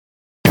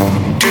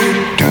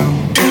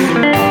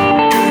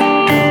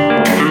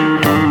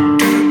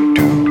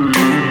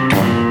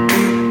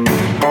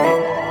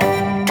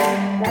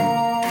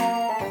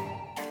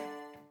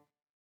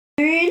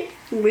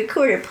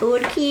record a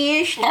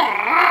podcast?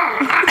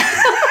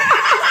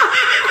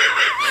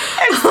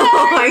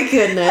 Oh my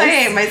goodness. I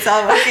hate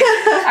myself. Okay.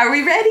 Are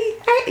we ready?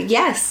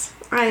 Yes,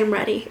 I am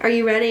ready. Are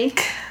you ready?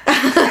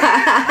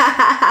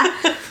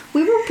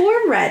 We were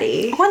born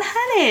ready.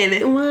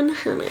 100.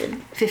 100.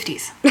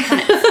 50s.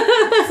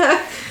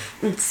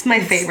 It's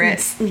my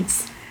favorite.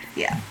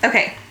 Yeah.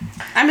 Okay.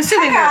 I'm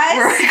assuming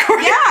we're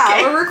recording. Yeah,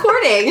 okay. we're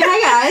recording.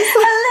 Hi, guys.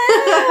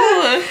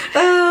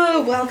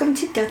 Hello. Welcome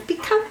to Death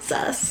Becomes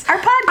Us. Our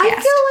podcast. I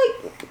feel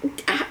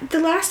like the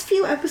last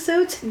few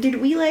episodes,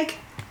 did we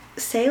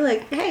say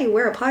hey,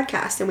 we're a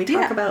podcast and we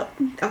talk about...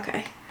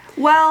 Okay.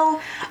 Well,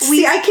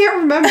 I can't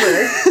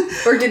remember.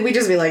 Or did we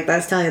just be like,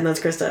 that's Talia and that's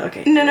Krista?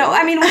 Okay. No.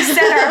 I mean, we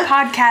said our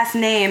podcast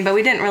name, but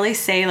we didn't really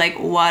say,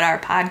 what our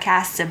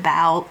podcast's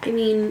about. I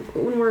mean,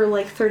 when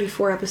we're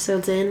 34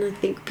 episodes in, I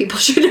think people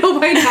should know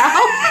by now.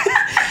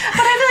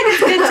 But I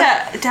feel like it's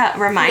good to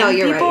remind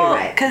people. You're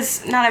right.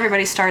 Because not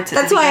everybody starts at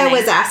That's the why beginning. I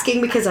was asking,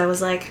 because I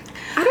was like,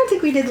 I don't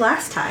think we did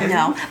last time.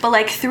 No.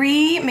 But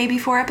 3, maybe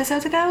 4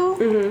 episodes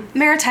ago,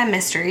 Maritime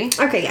Mystery.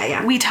 Okay,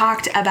 yeah. We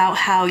talked about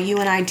how you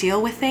and I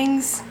deal with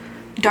things,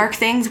 dark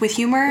things, with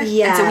humor.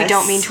 Yes. And so we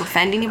don't mean to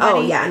offend anybody.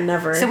 Oh, yeah,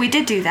 never. So we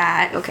did do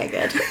that. Okay,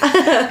 good.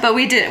 But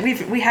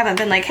we haven't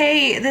been like,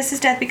 hey, this is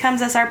Death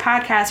Becomes Us, our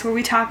podcast where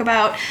we talk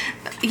about,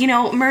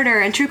 murder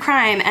and true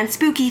crime and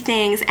spooky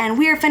things and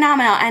weird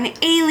phenomena and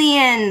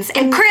aliens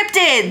and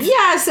cryptids.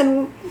 Yes,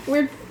 and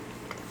we're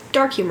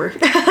dark humor.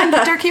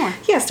 Dark humor.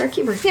 Yes, dark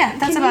humor. Yeah,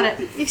 that's about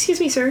it. Excuse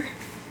me, sir.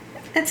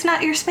 It's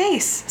not your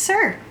space,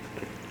 sir.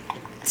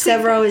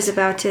 Severo is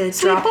about to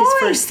drop his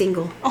first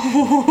single.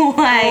 Oh,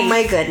 Oh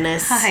my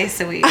goodness. Hi,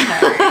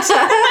 sweetheart.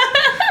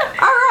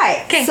 All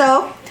right. Okay.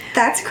 So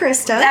that's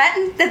Krista.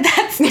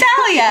 That's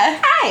Talia.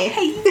 Hi.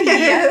 Hey.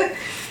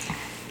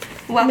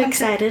 Welcome I'm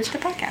excited. to the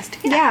podcast.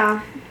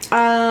 Yeah.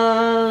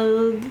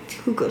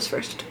 Who goes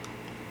first?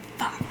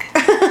 Fuck.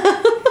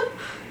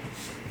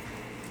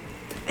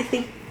 I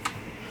think.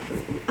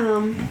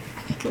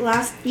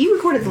 You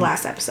recorded the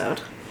last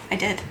episode. I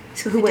did.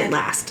 So who went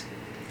last?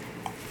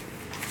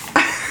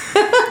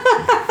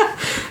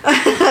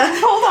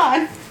 Hold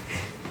on.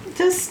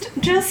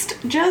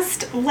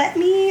 Just let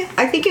me.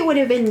 I think it would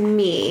have been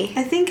me.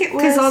 I think it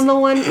was. Because on the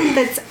one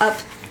that's up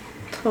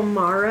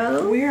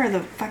tomorrow. We are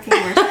the fucking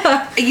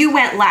worst. You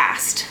went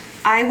last.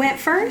 I went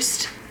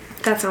first.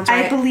 That sounds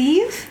right. I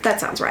believe. That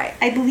sounds right.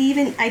 I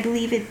believe.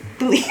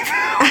 Oh my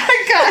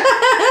god.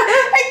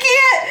 I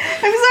can't.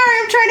 I'm sorry.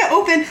 I'm trying to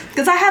open.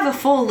 Because I have a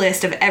full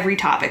list of every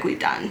topic we've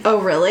done. Oh,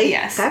 really?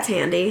 Yes. That's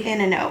handy.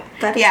 In a note.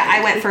 That is I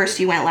handy. went first.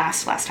 You went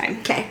last time.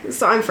 Okay,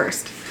 so I'm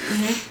first.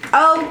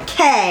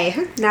 Okay,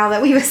 now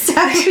that we've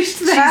established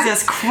that.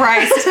 Jesus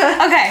Christ.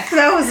 Okay.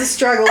 That was a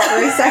struggle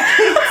for a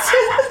second.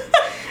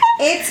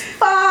 It's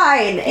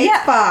fine. It's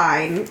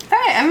fine. All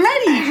right, I'm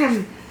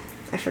ready.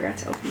 I forgot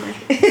to open my...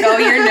 Oh,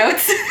 your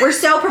notes? We're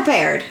so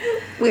prepared.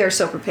 We are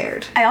so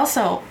prepared. I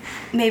also,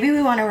 maybe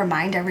we want to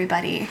remind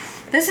everybody,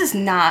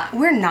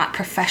 we're not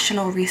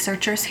professional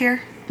researchers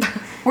here.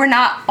 We're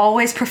not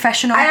always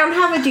professional. I don't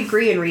have a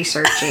degree in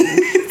researching.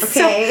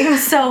 Okay?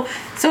 So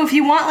if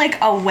you want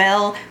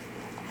a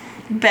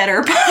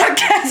better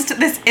podcast,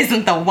 this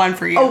isn't the one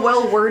for you. Oh,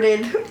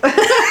 well-worded.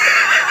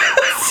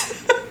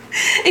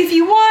 If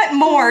you want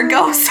more,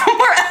 go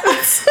somewhere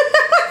else.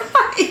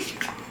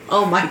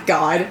 Oh my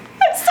god.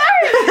 I'm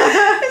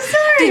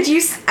sorry. Did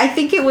you... I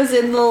think it was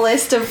in the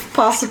list of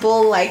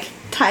possible,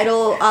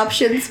 title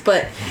options,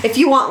 but if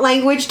you want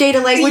data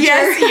languager.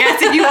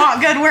 Yes, if you want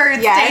good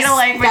words, data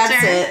languager.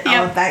 That's it.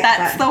 Yep,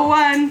 that's the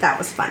one. That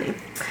was funny.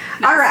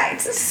 Nice. All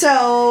right,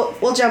 so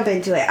we'll jump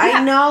into it. Yeah.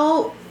 I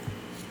know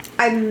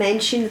I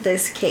mentioned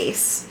this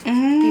case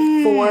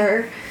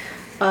before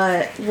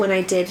when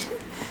I did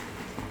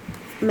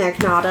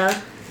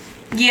Magnotta.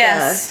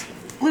 Yes.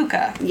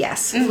 Luca.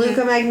 Yes,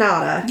 Luca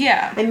Magnotta.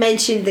 Yeah. I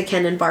mentioned the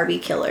Ken and Barbie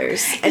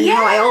killers and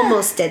how I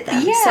almost did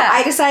them. Yeah. So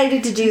I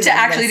decided to do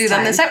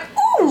them this time.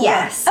 Ooh.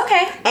 Yes.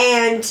 Okay.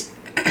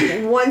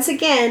 And once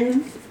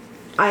again,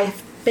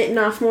 I've bitten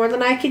off more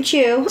than I could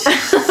chew.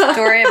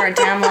 Story of our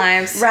damn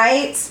lives.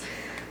 Right?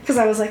 Because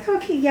I was like,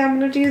 okay, yeah, I'm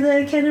going to do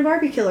the Ken and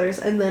Barbie killers.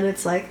 And then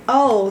it's like,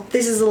 oh,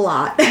 this is a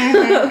lot.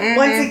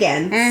 Once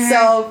again.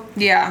 So.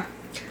 Yeah.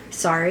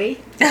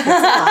 Sorry. That's a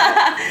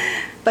lot.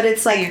 But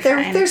it's like,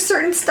 there's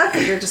certain stuff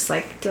that you're just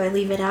like, do I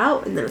leave it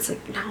out? And then it's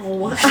like, no,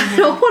 I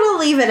don't want to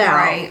leave it out.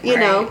 Right, you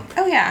know?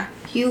 Oh, yeah.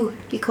 You,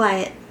 be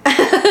quiet.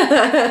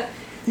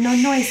 No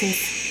noises.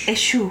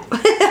 Eshoo.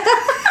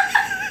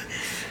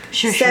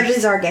 Seb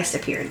is our guest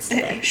appearance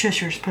today.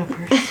 Shushers,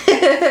 poppers.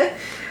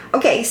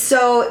 Okay,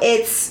 so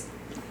it's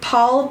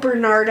Paul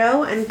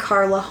Bernardo and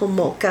Karla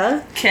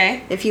Homolka.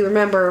 Okay. If you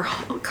remember,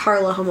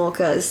 Karla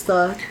Homolka is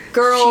the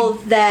girl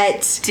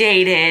that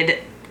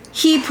dated.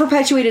 He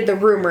perpetuated the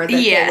rumor that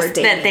they were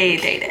dating. That they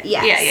dated.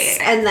 Yes.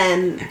 Yeah. And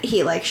then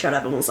he showed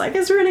up and was like,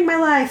 it's ruining my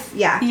life.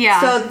 Yeah.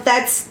 Yeah. So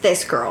that's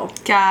this girl.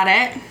 Got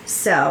it.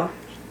 So,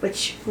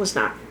 which was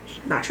not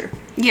true.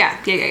 Yeah.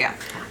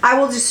 I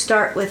will just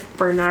start with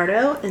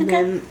Bernardo and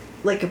then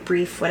like a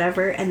brief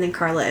whatever, and then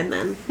Carla and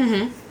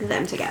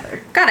them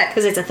together. Got it.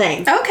 Because it's a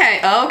thing.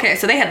 Okay.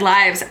 So they had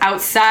lives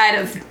outside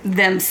of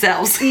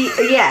themselves.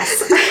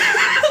 Yes.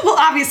 Well,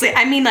 obviously,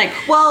 I mean, like,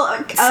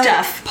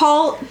 stuff.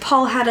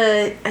 Paul had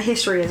a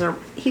history as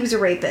he was a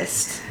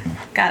rapist.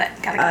 Got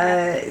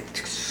it.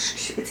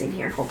 It's in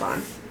here. Hold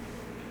on.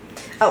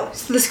 Oh,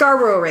 so the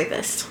Scarborough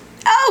rapist.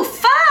 Oh,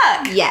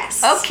 fuck!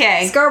 Yes.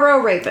 Okay. Scarborough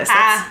rapist.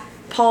 That's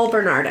Paul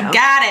Bernardo.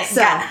 Got it.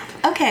 So,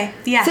 okay.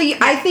 Yeah. So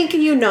I think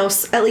you know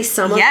at least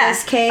some of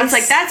this case. I was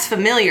like, that's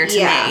familiar to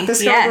me. The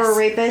Scarborough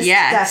rapist.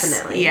 Yes.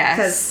 Definitely. Yes.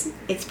 Because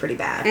it's pretty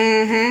bad.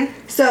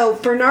 Mm-hmm. So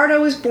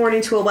Bernardo was born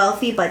into a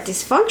wealthy but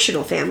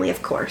dysfunctional family,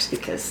 of course,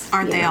 because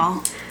aren't they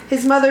all?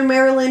 His mother,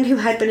 Marilyn, who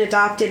had been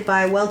adopted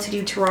by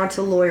well-to-do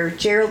Toronto lawyer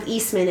Gerald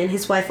Eastman, and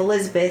his wife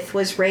Elizabeth,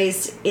 was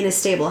raised in a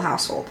stable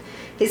household.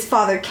 His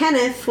father,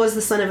 Kenneth, was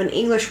the son of an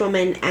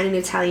Englishwoman and an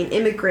Italian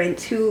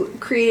immigrant who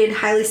created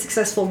highly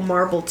successful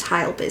marble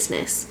tile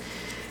business.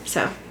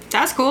 So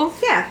that's cool.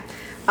 Yeah.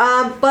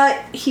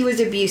 But he was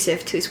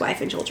abusive to his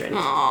wife and children.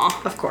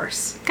 Aww. Of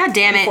course. God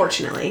damn it.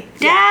 Unfortunately.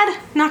 Dad,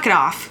 knock it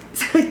off.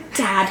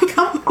 Dad,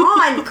 come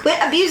on. Quit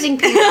abusing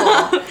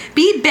people.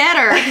 Be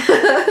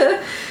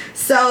better.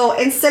 So,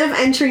 instead of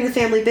entering the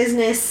family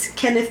business,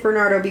 Kenneth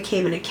Bernardo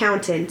became an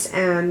accountant,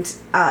 and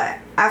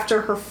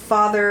after her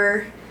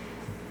father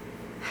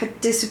had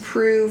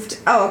disapproved...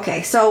 Oh,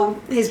 okay, so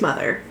his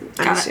mother,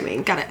 I'm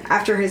assuming. Got it.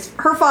 After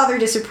her father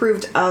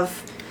disapproved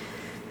of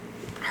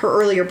her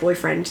earlier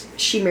boyfriend,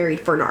 she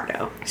married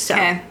Bernardo. So,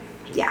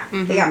 yeah,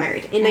 they got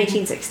married in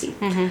 1960.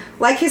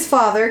 Mm-hmm. Like his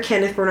father,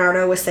 Kenneth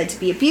Bernardo was said to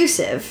be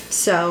abusive,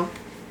 so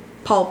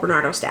Paul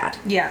Bernardo's dad.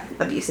 Yeah.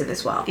 Abusive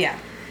as well. Yeah.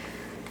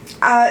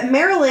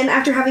 Marilyn,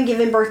 after having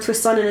given birth to a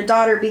son and a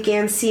daughter,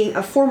 began seeing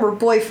a former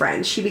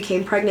boyfriend. She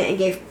became pregnant and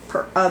gave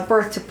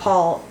birth to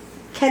Paul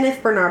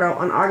Kenneth Bernardo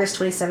on August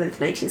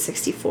 27th,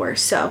 1964.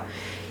 So,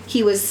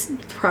 he was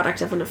the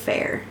product of an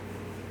affair,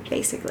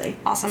 basically.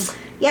 Awesome.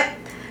 Yep.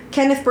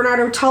 Kenneth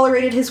Bernardo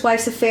tolerated his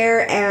wife's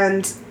affair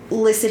and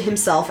listed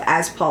himself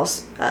as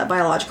Paul's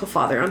biological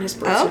father on his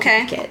birth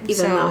certificate,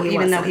 even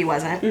though he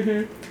wasn't.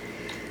 Mm-hmm.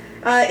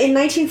 In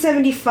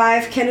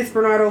 1975, Kenneth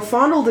Bernardo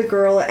fondled a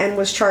girl and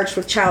was charged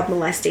with child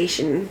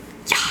molestation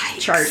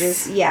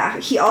charges. Yeah,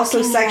 he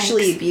also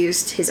sexually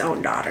abused his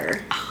own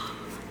daughter.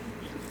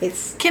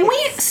 Can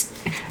we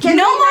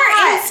no more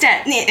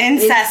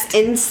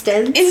incest,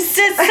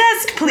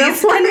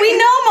 please? Can we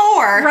know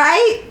more?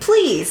 Right?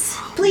 Please.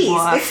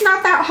 What? It's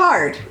not that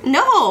hard.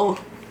 No.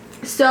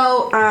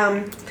 So,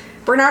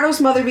 Bernardo's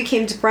mother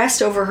became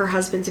depressed over her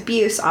husband's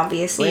abuse,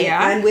 obviously,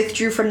 and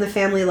withdrew from the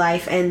family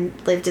life and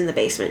lived in the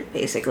basement,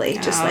 basically.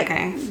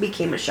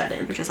 Became a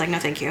shut-in. Just like, no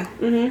thank you.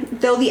 Mm-hmm.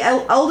 Though the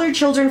elder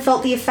children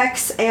felt the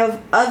effects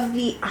of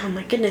the... Oh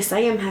my goodness, I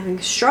am having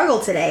a struggle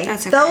today.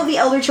 That's okay. Though the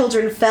elder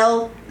children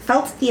felt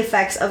the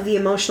effects of the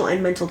emotional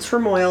and mental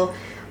turmoil,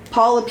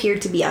 Paul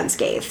appeared to be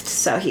unscathed,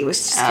 so he was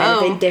just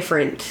kind of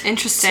indifferent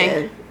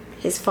to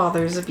his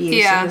father's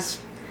abuse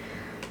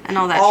and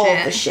all that all shit.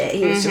 Of the shit.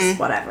 He was just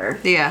whatever.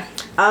 Yeah.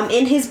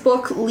 In his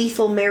book,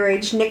 Lethal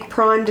Marriage, Nick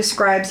Prawn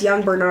describes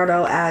young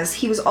Bernardo as,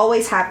 he was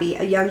always happy,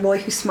 a young boy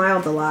who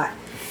smiled a lot.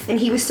 And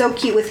he was so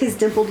cute with his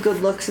dimpled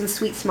good looks and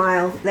sweet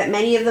smile that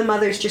many of the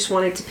mothers just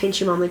wanted to pinch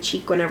him on the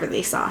cheek whenever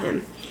they saw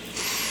him.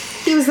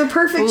 He was the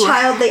perfect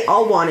child they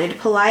all wanted.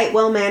 Polite,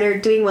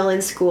 well-mannered, doing well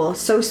in school.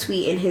 So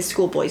sweet in his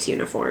schoolboy's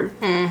uniform.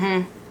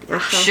 Mm-hmm.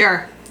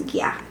 Sure.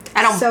 Yeah.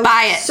 I don't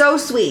buy it. So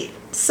sweet.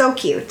 So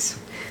cute.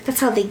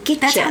 That's how they get you.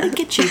 That's how they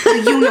get you.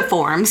 The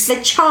uniforms.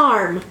 The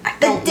charm.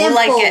 The dimples.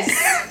 Like it.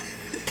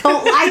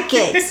 Don't like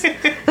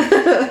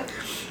it.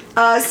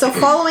 So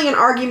following an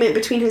argument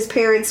between his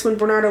parents when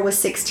Bernardo was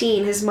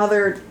 16, his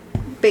mother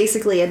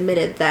basically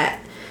admitted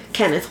that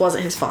Kenneth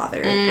wasn't his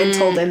father and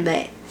told him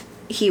that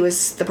he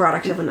was the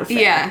product of an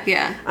affair.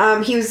 Yeah.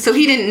 So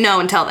he didn't know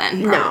until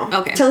then? No.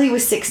 Okay. Till he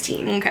was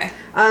 16. Okay.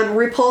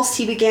 Repulsed,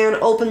 he began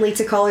openly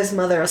to call his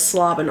mother a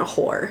slob and a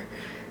whore.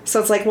 So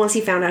it's like once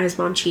he found out his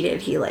mom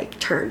cheated, he like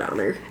turned on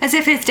her. As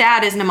if his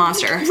dad isn't a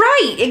monster.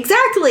 Right,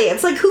 exactly.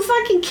 It's like, who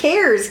fucking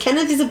cares?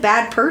 Kenneth is a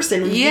bad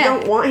person. Yeah. You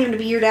don't want him to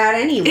be your dad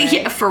anyway.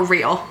 Yeah, for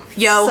real.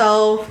 Yo.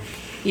 So.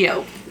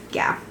 Yo.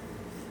 Yeah.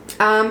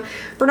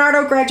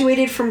 Bernardo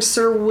graduated from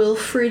Sir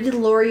Wilfrid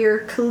Laurier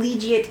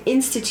Collegiate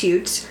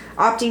Institute,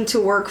 opting to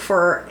work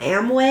for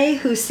Amway,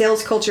 whose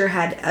sales culture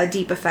had a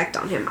deep effect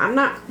on him. I'm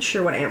not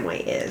sure what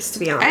Amway is, to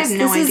be honest. I have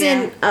no idea. This is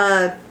in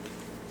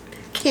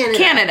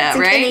Canada, it's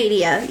right?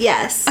 Canada,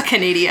 yes.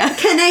 Canada.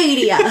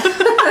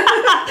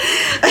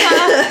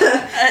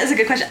 That's a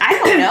good question. I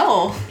don't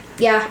know.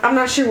 Yeah, I'm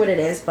not sure what it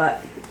is,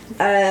 but...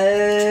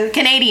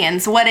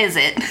 Canadians, what is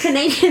it?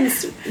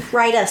 Canadians,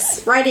 write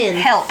in.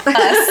 Help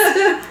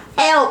us.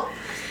 Help.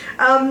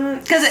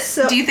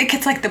 Do you think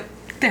it's like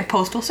their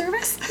postal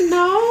service?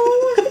 No,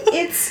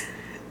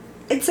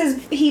 it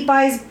says he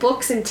buys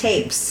books and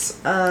tapes.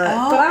 But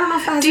I don't know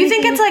if that has Do you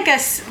think it's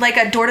like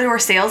a door-to-door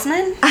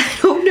salesman? I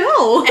don't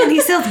know. And he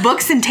sells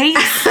books and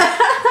tapes?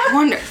 I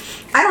wonder.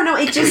 I don't know.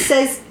 It just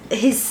says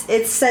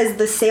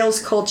the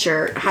sales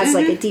culture has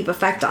like a deep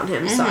effect on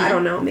him. So I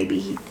don't know. Maybe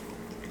he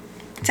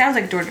Sounds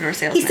like door-to-door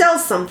salesman. He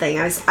sells something,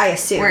 I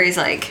assume. Where he's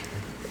like...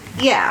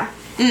 Yeah.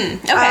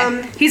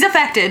 Okay. He's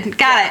affected.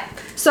 Got it.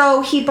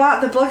 So he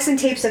bought the books and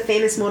tapes of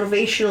famous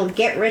motivational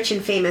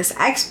get-rich-and-famous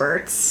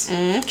experts.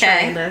 Trying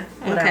to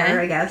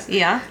whatever, I guess.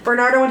 Yeah.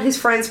 Bernardo and his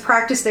friends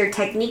practiced their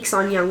techniques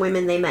on young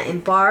women they met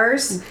in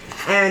bars,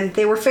 and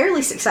they were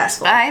fairly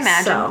successful. I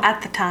imagine,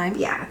 at the time.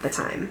 Yeah, at the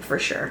time, for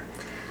sure.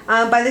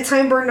 By the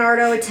time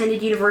Bernardo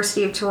attended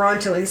University of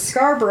Toronto in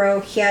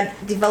Scarborough, he had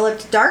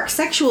developed dark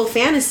sexual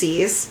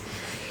fantasies.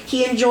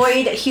 He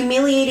enjoyed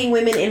humiliating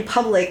women in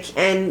public,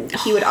 and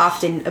he would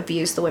often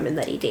abuse the women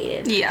that he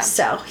dated. Yeah.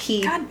 So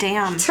he God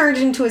damn. turned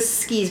into a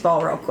skis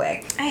ball real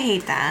quick. I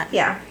hate that.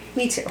 Yeah,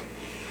 me too.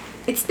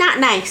 It's not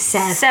nice,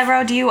 Seth.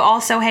 Severo, do you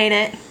also hate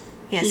it?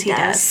 Yes, he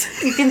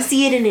does. You can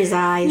see it in his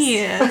eyes.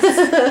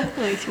 Yes.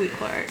 My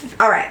sweetheart.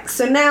 Alright,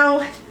 so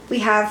now we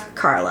have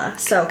Carla.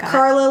 So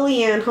Carla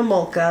Leanne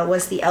Homolka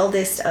was the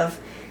eldest of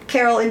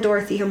Carol and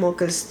Dorothy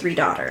Homolka's 3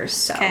 daughters.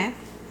 So. Okay.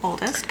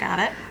 Oldest, got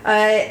it.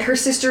 Her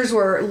sisters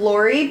were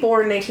Lori,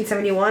 born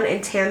 1971,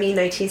 and Tammy,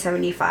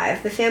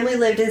 1975. The family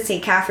lived in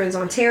St. Catharines,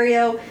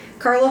 Ontario.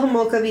 Carla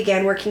Homolka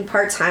began working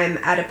part-time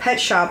at a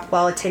pet shop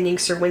while attending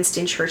Sir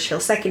Winston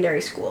Churchill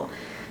Secondary School.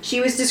 She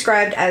was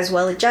described as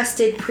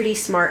well-adjusted, pretty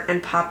smart,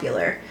 and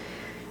popular.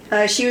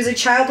 She was a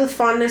child with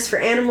fondness for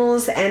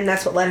animals, and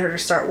that's what led her to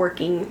start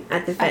working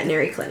at the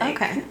veterinary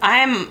clinic. Okay.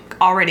 I'm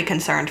already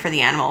concerned for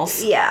the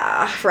animals.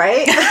 Yeah,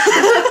 right?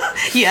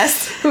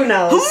 Yes. Who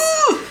knows?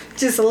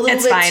 Just a little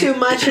bit too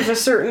much of a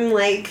certain,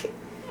 like,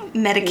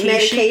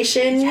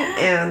 medication.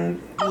 And,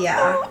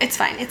 yeah. It's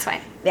fine. It's fine.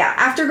 Yeah.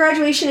 After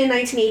graduation in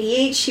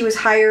 1988, she was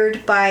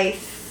hired by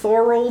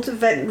Thorold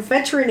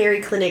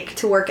Veterinary Clinic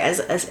to work as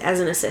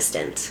an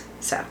assistant.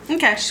 So,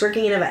 okay. She's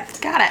working in a vet.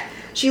 Got it.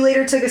 She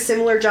later took a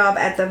similar job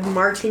at the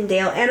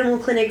Martindale Animal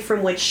Clinic,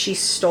 from which she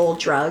stole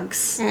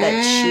drugs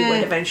that she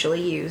would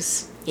eventually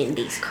use in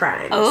these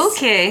crimes.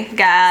 Okay,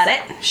 got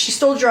it. She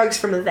stole drugs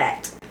from a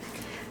vet.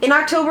 In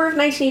October of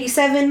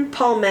 1987,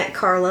 Paul met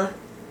Carla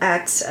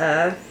at,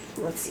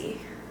 let's see.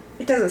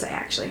 It doesn't say,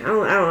 actually. I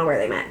don't know where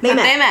they met. They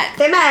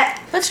met.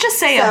 Let's just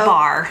say a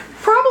bar.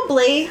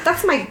 Probably.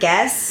 That's my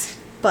guess.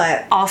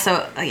 But...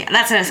 Also, yeah,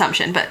 that's an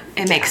assumption, but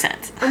it makes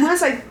sense.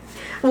 Unless I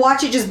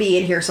watch it just be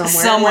in here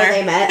somewhere. Where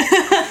they met.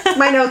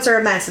 My notes are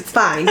a mess. It's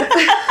fine.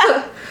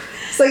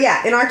 So,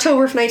 yeah, in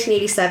October of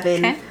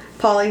 1987...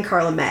 Paul and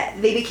Carla met.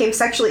 They became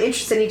sexually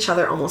interested in each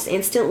other almost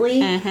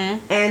instantly.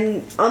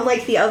 And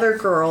unlike the other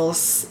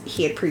girls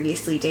he had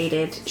previously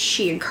dated,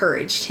 she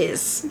encouraged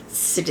his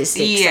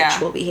sadistic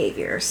sexual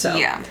behavior. So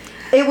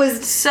it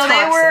was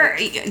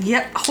toxic. They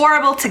were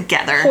horrible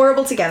together.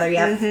 Horrible together,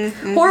 yeah.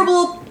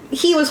 Horrible.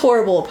 He was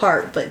horrible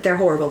apart, but they're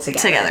horrible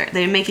together.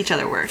 They make each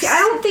other worse. Yeah, I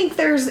don't think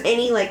there's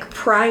any like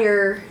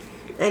prior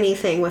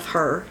anything with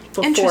her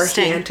before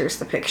he enters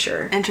the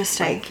picture.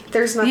 Interesting. Like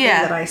there's nothing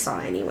that I saw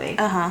anyway.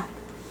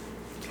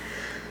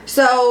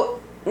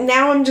 So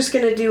now I'm just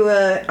going to do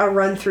a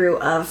run-through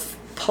of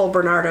Paul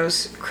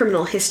Bernardo's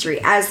criminal history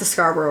as the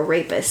Scarborough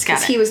rapist.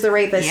 Because he was the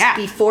rapist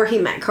before he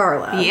met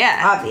Carla.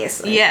 Yeah.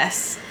 Obviously.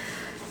 Yes.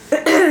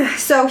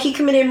 So he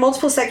committed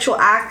multiple sexual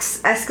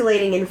acts,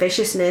 escalating in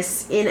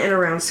viciousness in and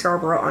around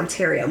Scarborough,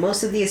 Ontario.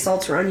 Most of the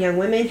assaults were on young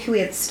women who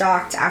he had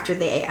stalked after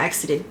they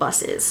exited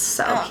buses.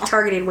 So he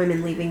targeted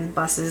women leaving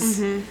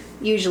buses,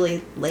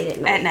 usually late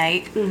at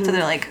night. So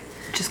they're like...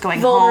 just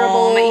going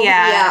vulnerable,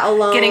 home,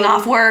 alone, getting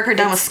off work or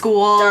done with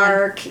school.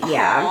 Dark,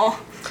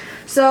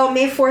 So,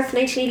 May 4th,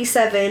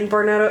 1987,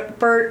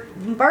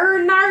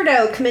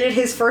 Bernardo committed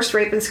his first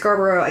rape in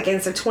Scarborough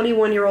against a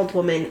 21-year-old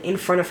woman in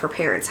front of her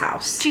parents'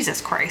 house.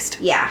 Jesus Christ.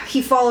 Yeah, he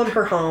followed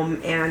her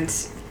home, and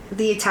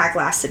the attack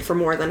lasted for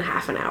more than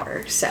half an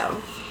hour.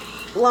 So,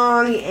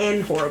 long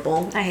and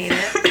horrible. I hate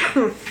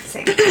it.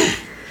 Same.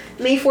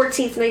 May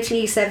 14th,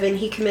 1987,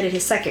 he committed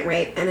his second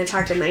rape and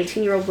attacked a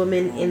 19-year-old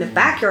woman in the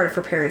backyard of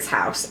her parents'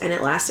 house, and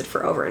it lasted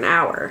for over an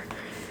hour.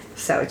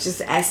 So it just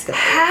escalates.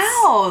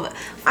 How?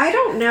 I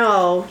don't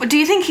know. Do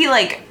you think he,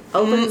 like...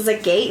 opens the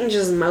gate and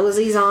just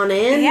moseys on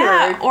in?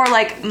 Yeah, or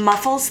like,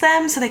 muffles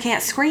them so they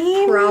can't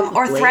scream? Probably.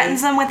 Or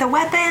threatens them with a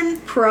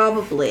weapon?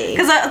 Probably.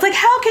 Because, like,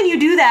 how can you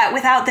do that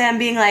without them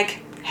being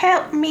like...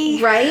 help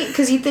me. Right?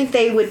 Because you'd think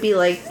they would be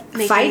like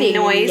making fighting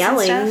noise and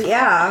yelling. And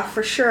yeah,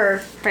 for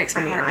sure. Breaks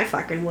my heart. I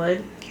fucking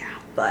would. Yeah.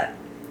 But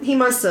he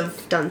must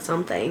have done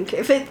something.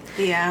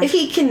 If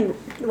he can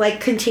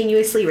like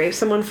continuously rape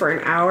someone for an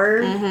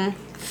hour,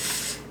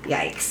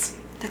 yikes.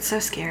 That's so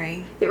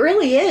scary. It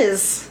really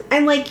is.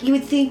 And like you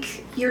would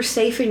think you're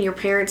safe in your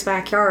parents'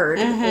 backyard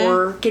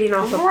or getting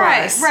off a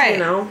bus. Right. You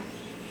know?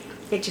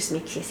 It just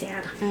makes you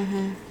sad.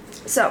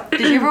 So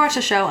did you ever watch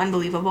the show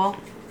Unbelievable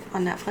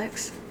on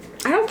Netflix?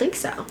 I don't think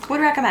so. Would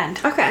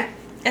recommend. Okay.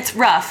 It's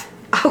rough.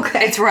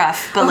 Okay. It's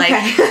rough, but like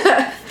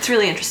it's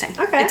really interesting.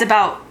 Okay. It's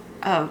about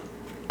a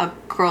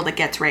girl that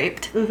gets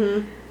raped.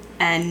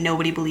 And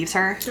nobody believes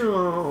her.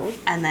 Oh.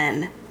 And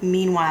then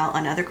meanwhile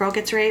another girl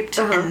gets raped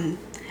and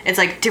It's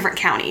like different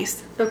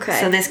counties. Okay.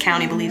 So this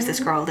county believes this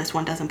girl, this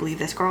one doesn't believe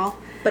this girl.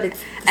 But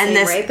it's the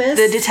same rapist?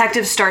 The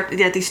detectives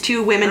these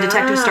two women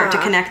detectives start to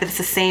connect that it's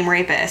the same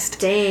rapist.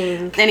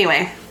 Dang.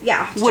 Anyway.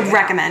 Yeah. Would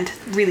recommend.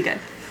 Really good.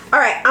 All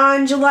right.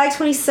 On July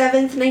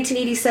 27th,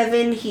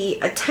 1987, he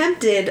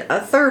attempted a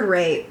third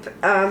rape.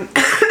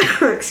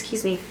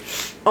 Excuse me.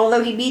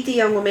 Although he beat the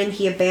young woman,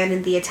 he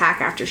abandoned the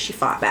attack after she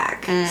fought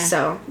back.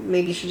 So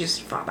maybe she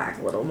just fought back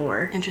a little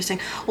more.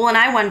 Interesting. Well, and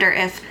I wonder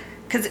if...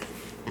 Because...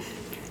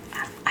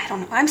 I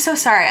don't know. I'm so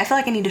sorry. I feel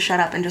like I need to shut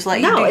up and just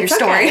let you do your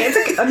story. Okay. It's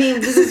okay. I mean,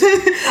 this is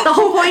the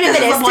whole point of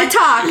it is to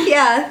talk.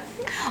 Yeah.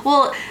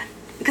 Well,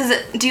 because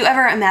do you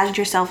ever imagine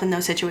yourself in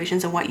those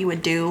situations and what you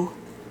would do?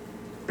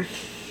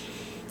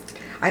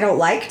 I don't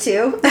like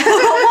to.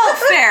 Well,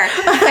 fair.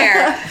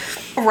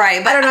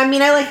 Right. But I don't know. I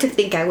mean, I like to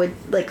think I would,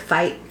 like,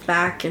 fight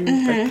back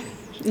and like,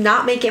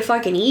 not make it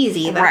fucking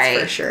easy.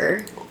 That's for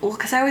sure. Well,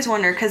 because I always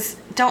wonder,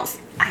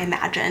 I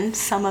imagine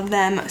some of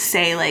them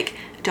say, like,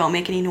 don't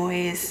make any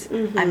noise.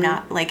 I'm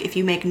not, like, if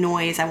you make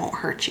noise, I won't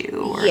hurt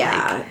you. Or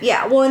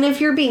yeah. Well, and if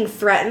you're being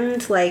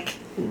threatened, like,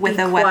 with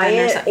a weapon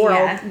or something,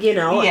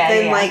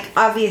 then, like,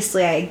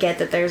 obviously I get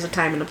that there's a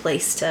time and a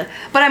place to...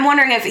 But I'm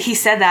wondering if he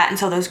said that and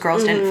so those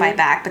girls didn't fight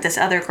back, but this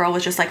other girl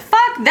was just like,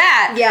 fuck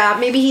that! Yeah,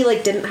 maybe he,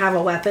 like, didn't have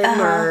a weapon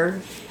or...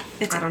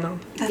 I don't know.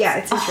 Yeah,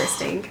 it's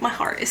interesting. My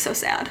heart is so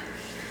sad.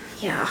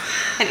 Yeah.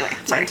 Anyway,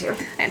 sorry. Mine too.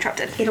 I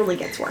interrupted. It only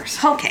gets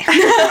worse. Okay.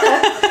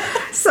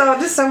 So,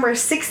 December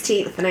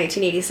 16th,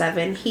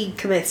 1987, he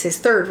commits his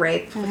third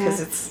rape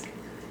because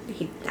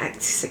he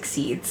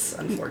succeeds,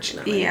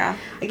 unfortunately. Yeah.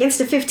 Against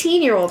a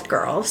 15-year-old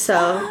girl,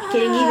 so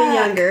getting even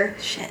younger.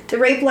 Shit. The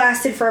rape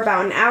lasted for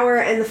about an hour,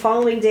 and the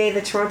following day,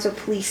 the Toronto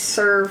Police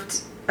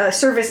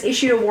Service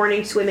issued a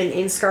warning to women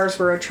in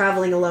Scarborough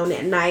traveling alone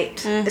at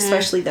night,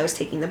 especially those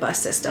taking the bus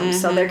system.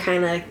 So they're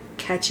kind of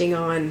catching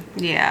on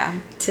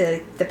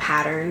to the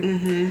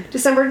pattern.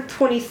 December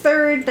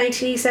 23rd,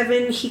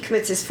 1987, he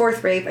commits his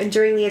fourth rape, and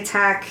during the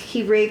attack,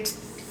 he raped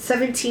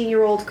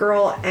 17-year-old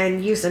girl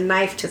and used a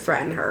knife to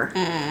threaten her.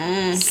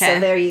 Okay. So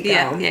there you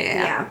go.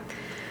 Yeah.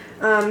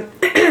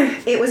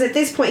 It was at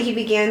this point he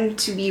began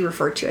to be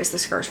referred to as the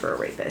Scarborough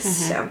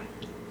rapist. So,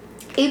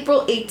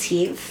 April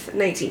 18th,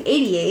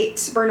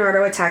 1988,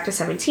 Bernardo attacked a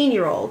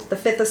 17-year-old, the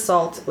fifth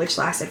assault, which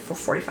lasted for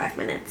 45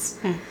 minutes.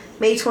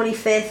 May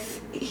 25th,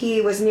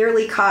 he was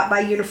nearly caught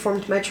by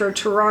uniformed Metro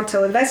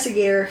Toronto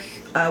investigator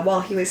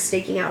while he was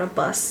staking out a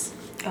bus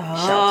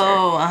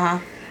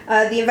shelter.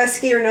 The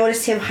investigator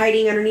noticed him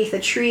hiding underneath a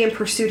tree and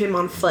pursued him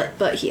on foot,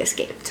 but he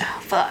escaped. Oh,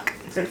 fuck.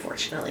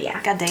 Unfortunately,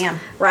 yeah. Goddamn.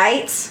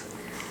 Right?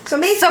 So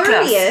May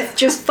 30th,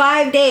 just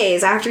 5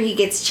 days after he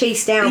gets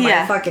chased down by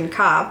a fucking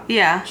cop,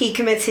 he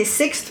commits his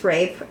sixth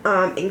rape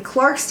in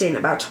Clarkston,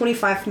 about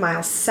 25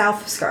 miles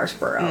south of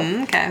Scarborough.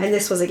 And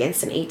this was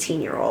against an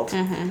 18-year-old.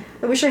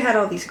 I wish I had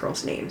all these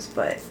girls' names,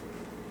 but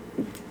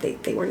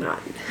they were not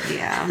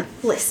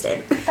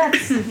listed.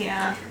 That's,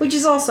 Which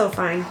is also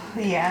fine.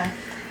 Yeah.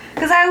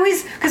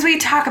 Because we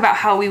talk about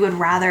how we would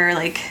rather,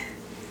 like...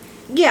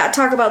 Yeah,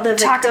 talk about the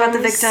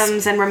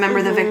victims and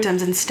remember the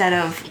victims instead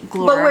of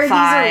glorify. But where these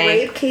are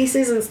rape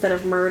cases instead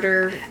of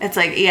murder. It's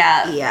like, we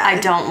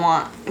don't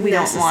want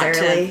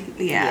to,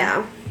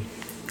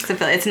 So I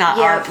feel it's not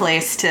our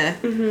place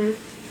to...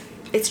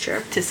 It's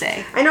true. To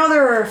say. I know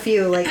there are a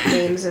few, like,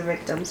 names of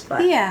victims,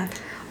 but... Yeah.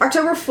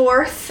 October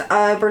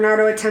 4th,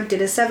 Bernardo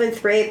attempted a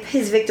seventh rape.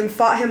 His victim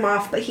fought him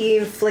off, but he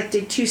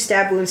inflicted 2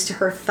 stab wounds to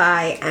her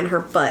thigh and her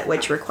butt,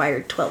 which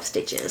required 12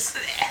 stitches.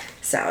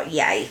 So,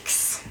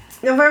 yikes.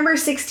 November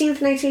 16th,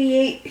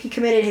 1988, he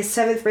committed his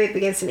seventh rape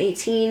against an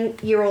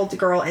 18-year-old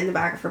girl in the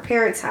back of her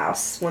parents'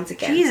 house, once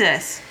again.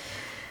 Jesus.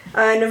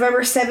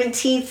 November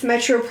 17th,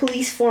 Metro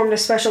Police formed a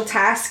special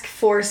task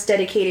force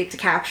dedicated to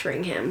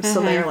capturing him.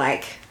 So they're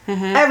like,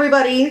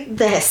 everybody,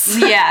 this.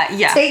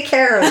 Yeah. Take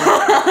care of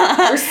it.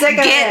 We're sick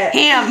of it. Get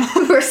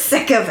him. We're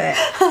sick of it.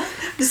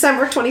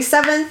 December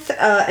 27th,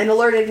 an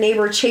alerted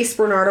neighbor chased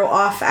Bernardo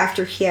off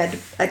after he had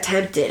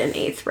attempted an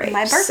 8th rape.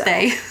 My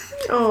birthday. So.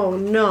 Oh,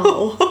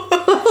 no.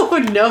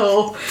 Oh,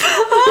 no.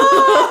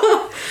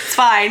 It's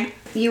fine.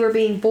 You were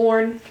being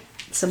born.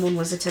 Someone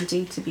was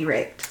attempting to be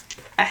raped.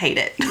 I hate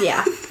it.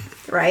 Yeah.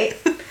 Right?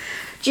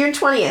 June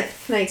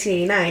 20th,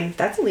 1989.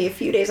 That's only a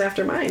few days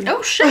after mine.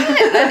 Oh, shit.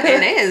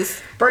 It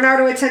is.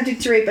 Bernardo attempted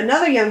to rape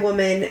another young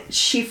woman.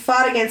 She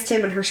fought against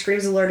him and her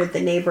screams alerted the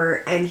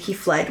neighbor, and he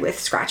fled with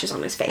scratches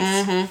on his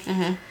face.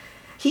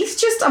 He's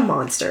just a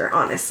monster,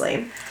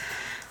 honestly.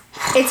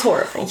 It's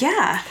horrible.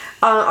 Yeah.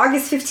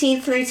 August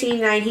 15th,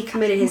 1989, he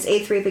committed his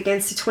 8th rape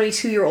against a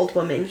 22-year-old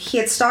woman. He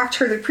had stalked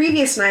her the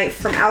previous night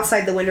from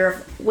outside the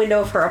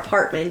window of her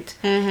apartment,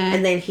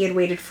 and then he had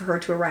waited for her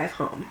to arrive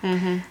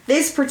home.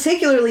 This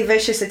particularly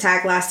vicious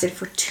attack lasted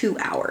for 2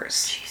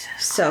 hours. Jesus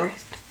So,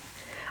 Christ.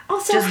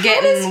 Also, just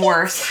getting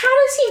worse.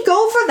 How does he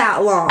go for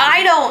that long?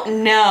 I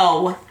don't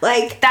know.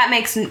 Like, that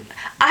makes...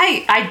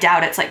 I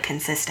doubt it's, like,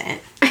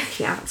 consistent.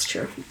 Yeah, that's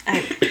true.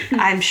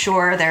 I'm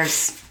sure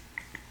there's...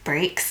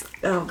 breaks.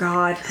 Oh,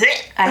 God.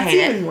 I hate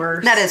it. Even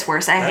worse. That is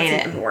worse. I hate it.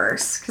 That's even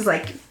worse. Because,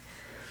 like,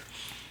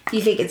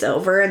 You think it's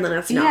over, and then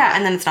it's not. Yeah,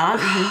 and then it's not.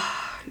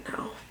 Mm-hmm.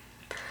 No.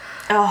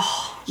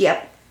 Oh.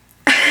 Yep.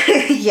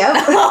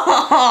 Yep.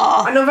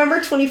 On November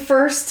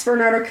 21st,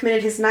 Bernardo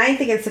committed his 9th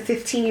against a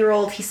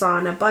 15-year-old he saw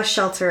in a bus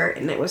shelter,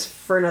 and it was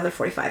for another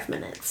 45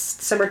 minutes.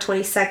 December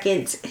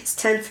 22nd, his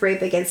 10th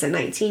rape against a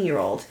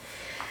 19-year-old.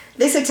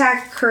 This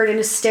attack occurred in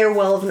a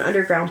stairwell of an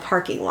underground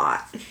parking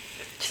lot.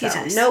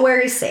 Jesus. So, nowhere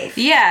is safe.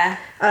 Yeah.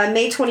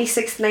 May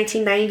 26th,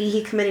 1990,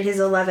 he committed his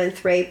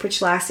 11th rape,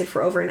 which lasted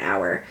for over an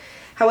hour.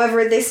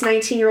 However, this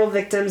 19-year-old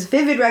victim's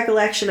vivid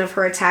recollection of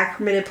her attack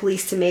permitted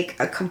police to make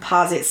a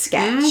composite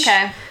sketch.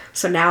 Okay.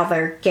 So now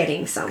they're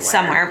getting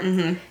somewhere.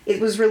 Mm-hmm. It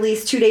was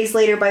released 2 days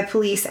later by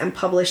police and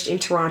published in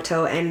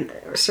Toronto and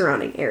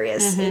surrounding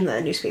areas in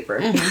the newspaper.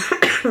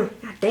 God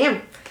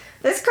damn.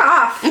 This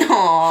cough.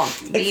 Oh,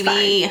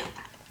 baby.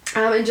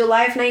 In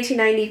July of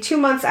 1990, 2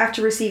 months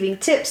after receiving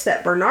tips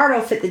that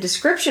Bernardo fit the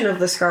description of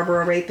the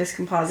Scarborough rapist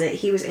composite,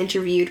 he was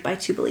interviewed by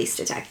 2 police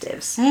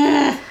detectives.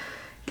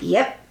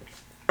 Yep.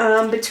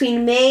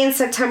 Between May and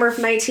September of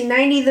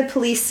 1990, the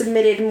police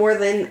submitted more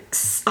than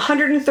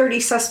 130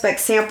 suspect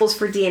samples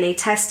for DNA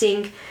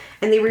testing,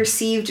 and they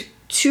received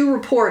 2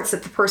 reports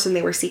that the person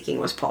they were seeking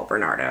was Paul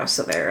Bernardo.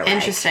 So they're like,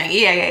 interesting.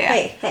 Yeah.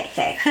 Hey.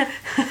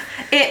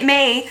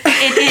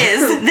 It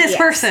is this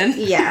person.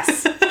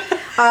 Yes.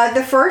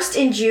 The first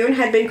in June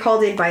had been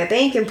called in by a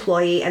bank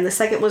employee, and the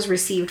second was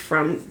received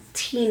from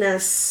Tina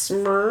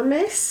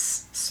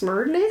Smyrnis,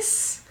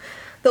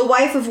 the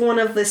wife of one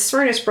of the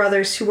Smyrnis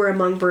brothers who were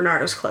among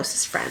Bernardo's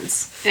closest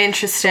friends.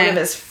 Interesting. One of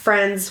his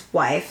friend's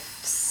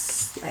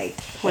wives,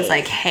 was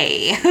like,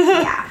 hey.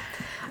 Yeah.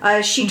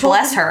 She told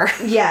Bless her.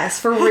 Yes,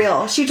 for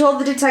real. She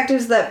told the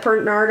detectives that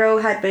Bernardo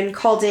had been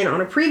called in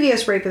on a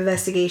previous rape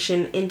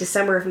investigation in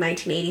December of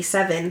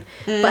 1987,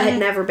 but had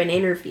never been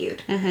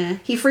interviewed. Mm-hmm.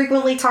 He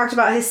frequently talked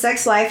about his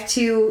sex life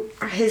to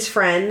his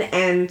friend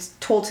and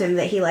told him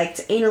that he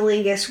liked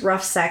analingus,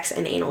 rough sex,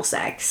 and anal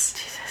sex.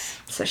 Jesus.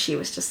 So she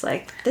was just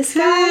like, this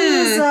guy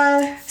is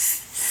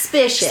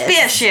suspicious.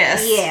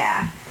 Suspicious.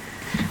 Yeah.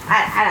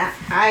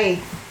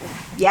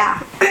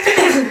 Yeah.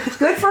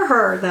 Good for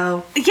her,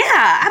 though.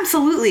 Yeah,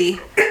 absolutely.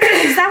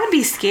 'Cause that would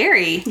be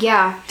scary.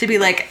 Yeah. To be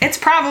like, it's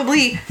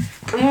probably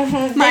this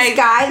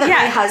guy that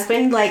my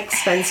husband,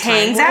 spends time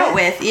hangs out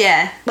with.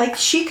 Yeah. Like,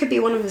 she could be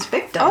one of his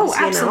victims, Oh,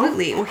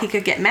 absolutely. You know? Well, he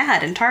could get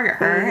mad and target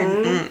her.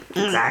 Mm-hmm.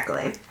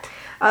 Exactly.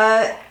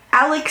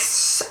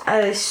 Alex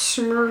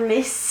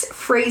Smyrnis'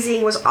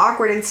 phrasing was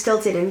awkward and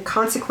stilted and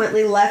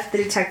consequently left the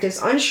detectives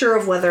unsure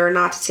of whether or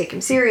not to take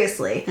him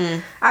seriously.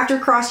 After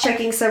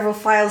cross-checking several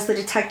files, the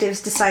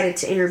detectives decided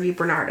to interview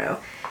Bernardo.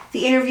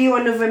 The interview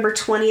on November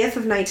 20th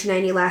of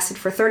 1990 lasted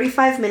for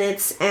 35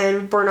 minutes,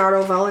 and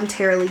Bernardo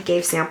voluntarily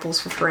gave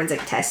samples for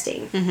forensic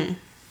testing. Mm-hmm.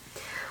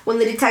 When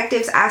the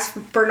detectives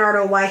asked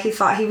Bernardo why he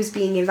thought he was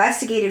being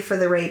investigated for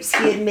the rapes,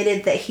 he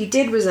admitted that he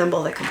did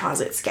resemble the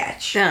composite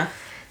sketch. Yeah.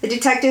 The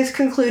detectives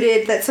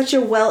concluded that such a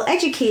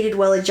well-educated,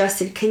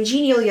 well-adjusted,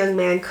 congenial young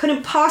man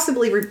couldn't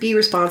possibly be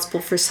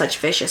responsible for such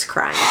vicious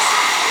crimes.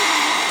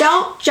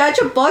 Don't judge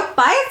a book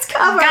by its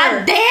cover!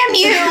 God damn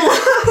you!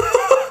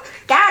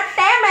 God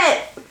damn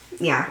it!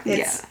 Yeah,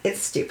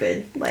 it's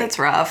stupid. That's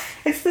rough.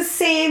 It's the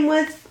same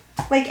with,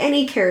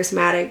 any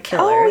charismatic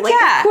killer. Oh,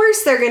 yeah. Of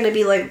course they're gonna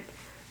be,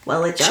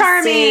 well-adjusted.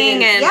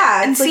 Charming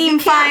and seem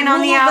fine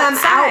on the outside. Them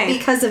out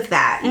because of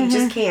that. You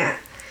just can't.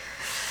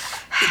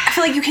 I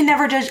feel like you can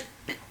never judge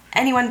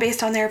anyone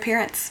based on their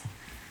appearance,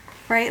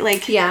 right?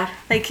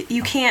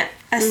 You can't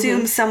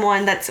assume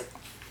someone that's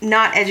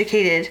not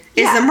educated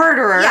is the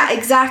murderer. Yeah,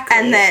 exactly.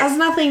 And that it has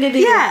nothing to do.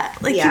 Yeah,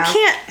 you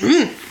can't.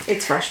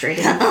 It's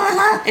frustrating.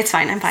 It's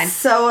fine. I'm fine.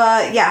 So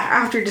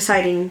after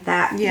deciding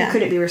that he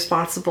couldn't be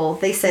responsible,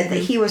 they said that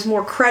he was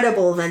more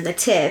credible than the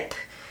tip,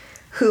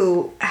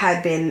 who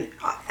had been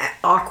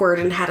awkward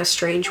and had a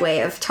strange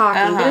way of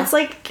talking. But it's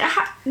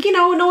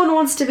no one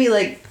wants to be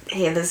like,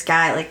 hey, this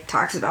guy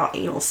talks about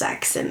anal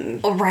sex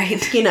and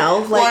right.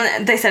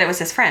 Well, they said it was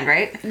his friend,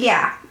 right?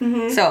 Yeah.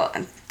 Mm-hmm. So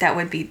that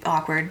would be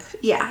awkward.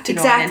 Yeah, to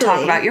go in and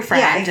talk about your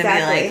friend and be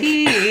like,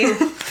 he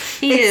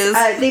is.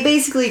 They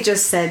basically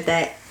just said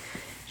that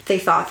they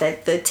thought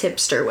that the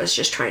tipster was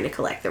just trying to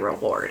collect the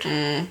reward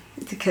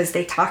because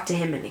they talked to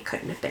him and it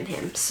couldn't have been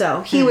him.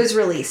 So he was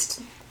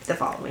released the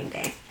following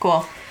day.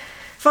 Cool.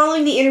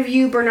 Following the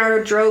interview,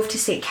 Bernardo drove to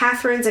St.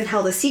 Catharines and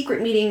held a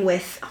secret meeting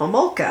with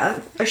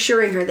Homolka,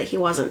 assuring her that he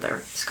wasn't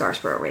the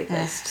Scarborough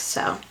rapist.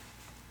 So,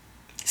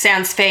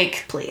 sounds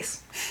fake.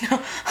 Please,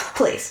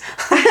 please.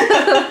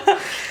 Okay,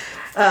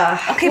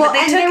 but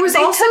they took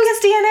his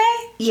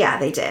DNA. Yeah,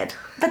 they did.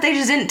 But they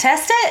just didn't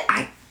test it.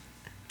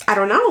 I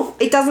don't know.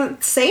 It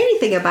doesn't say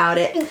anything about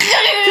it.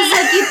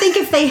 Because, you'd think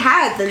if they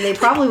had, then they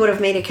probably would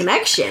have made a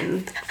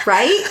connection,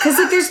 right? Because,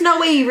 there's no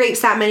way he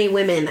rapes that many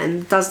women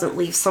and doesn't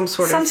leave some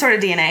sort of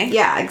DNA.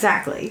 Yeah,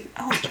 exactly.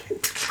 Oh.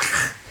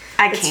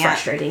 I can't. It's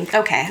frustrating.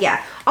 Okay.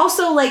 Yeah.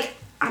 Also, I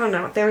don't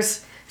know.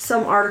 There's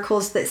some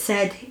articles that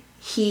said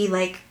he,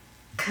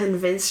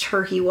 convinced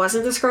her he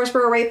wasn't the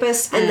Scarborough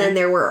rapist, and then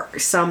there were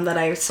some that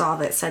I saw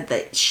that said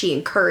that she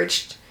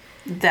encouraged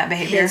that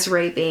behavior. his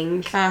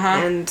raping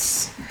and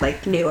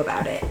like knew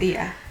about it.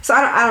 Yeah. So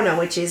I don't know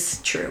which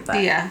is true,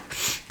 but Yeah.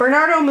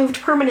 Bernardo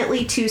moved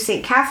permanently to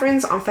St.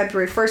 Catharines on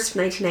February 1st,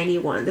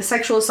 1991. The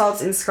sexual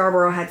assaults in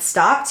Scarborough had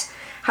stopped.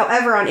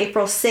 However, on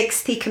April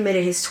 6th, he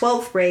committed his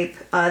 12th rape,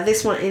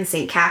 this one in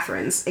St.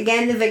 Catharines.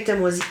 Again, the victim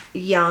was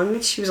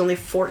young. She was only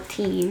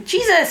 14.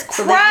 Jesus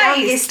So Christ.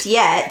 the youngest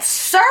yet.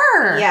 Sir.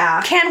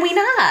 Yeah. Can we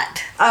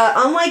not?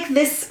 Unlike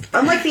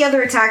the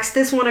other attacks,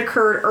 this one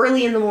occurred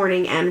early in the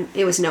morning and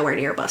it was nowhere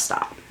near a bus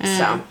stop.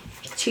 So,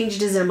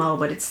 changed his MO,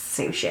 but it's the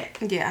same shit.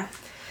 Yeah.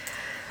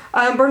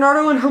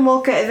 Bernardo and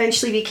Homolka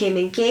eventually became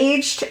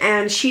engaged,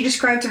 and she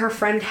described to her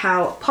friend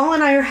how Paul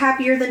and I are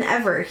happier than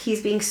ever. He's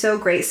being so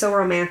great, so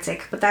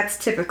romantic, but that's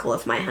typical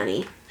of my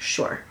honey.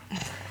 Sure.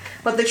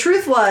 But the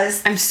truth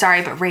was... I'm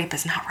sorry, but rape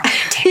is not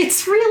romantic.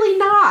 It's really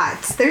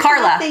not. There's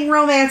Carla, nothing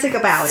romantic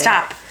about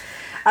stop.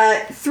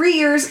 it. 3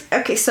 years...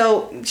 Okay,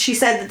 so she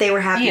said that they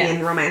were happy Yeah.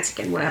 and romantic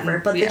and whatever,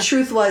 but Yeah. the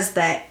truth was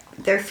that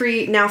they're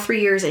 3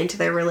 years into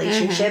their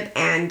relationship,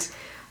 and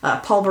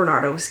Paul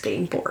Bernardo was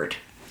getting bored.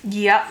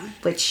 Yep.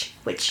 Which,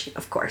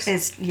 of course.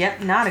 Is,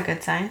 not a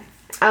good sign.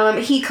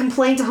 He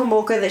complained to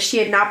Homolka that she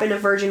had not been a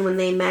virgin when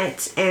they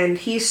met, and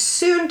he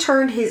soon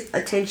turned his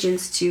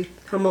attentions to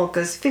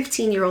Homolka's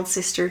 15-year-old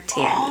sister,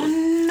 Tammy.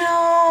 Oh,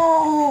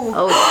 no.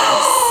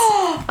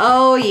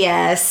 Oh,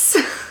 yes.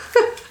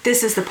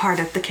 This is the part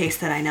of the case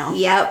that I know.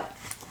 Yep.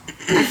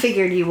 I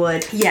figured you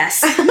would. Yes.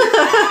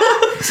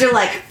 So you're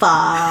like,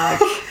 fuck.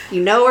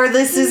 You know where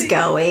this is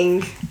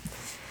going.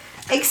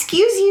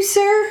 Excuse you,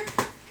 sir.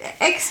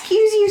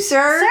 Excuse you,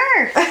 sir.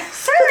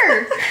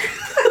 Sir.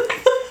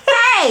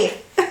 Hey!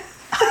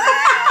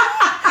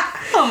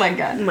 Oh my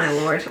god. My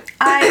lord.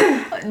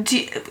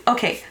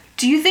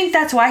 Do you think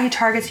that's why he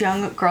targets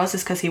young girls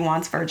is because he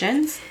wants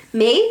virgins?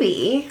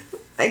 Maybe.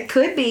 It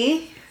could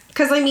be.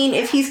 Because, I mean,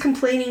 if he's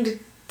complaining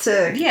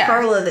to Yeah.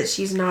 Carla that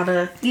she's not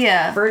a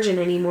Yeah. virgin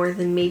anymore,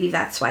 then maybe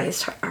that's why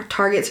his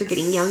targets are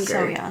getting younger.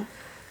 So young.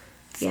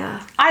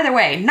 Yeah. Either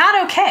way,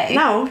 not okay.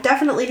 No,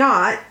 definitely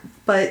not.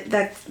 But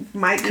that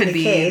might be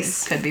the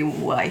case. Could be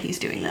why he's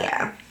doing that.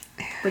 Yeah.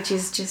 Which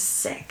is just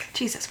sick.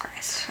 Jesus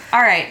Christ.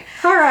 All right,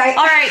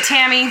 Alright.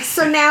 Tammy.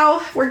 So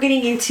now we're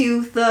getting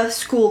into the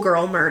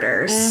schoolgirl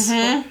murders.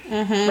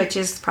 Which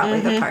is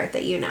probably the part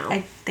that you know.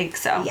 I think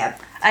so.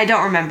 Yep. I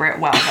don't remember it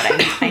well,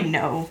 but I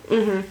know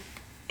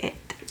it.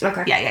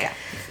 Okay. Yeah.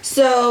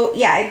 So,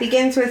 yeah, it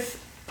begins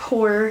with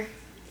poor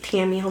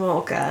Tammy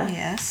Homolka.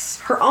 Yes.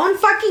 Her own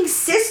fucking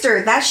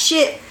sister. That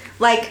shit,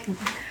 like,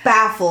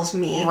 baffles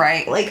me.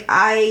 Right. Like,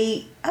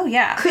 I Oh,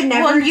 yeah. could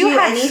never you do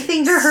have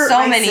anything to hurt so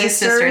my many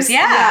sisters.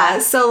 Yeah.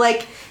 So,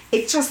 like,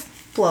 it just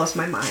blows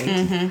my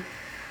mind.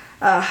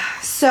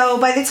 So,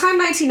 by the time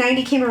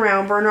 1990 came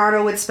around,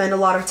 Bernardo would spend a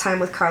lot of time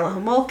with Carla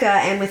Homolka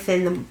and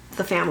within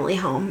the family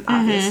home,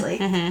 obviously.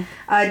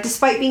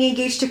 Despite being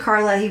engaged to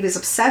Carla, he was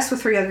obsessed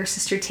with her younger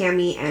sister,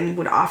 Tammy, and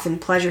would often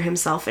pleasure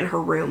himself in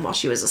her room while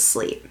she was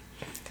asleep.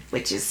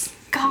 Which is...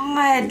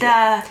 God.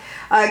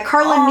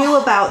 Carla knew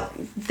about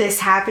this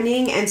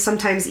happening and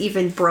sometimes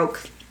even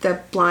broke the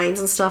blinds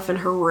and stuff in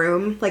her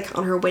room, like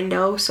on her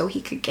window, so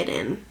he could get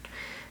in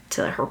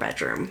to her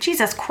bedroom.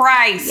 Jesus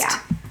Christ. Yeah.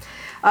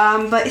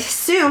 But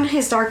soon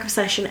his dark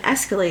obsession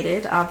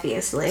escalated,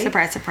 obviously.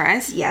 Surprise,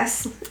 surprise.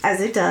 Yes,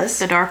 as it does.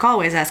 The dark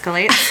always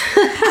escalates.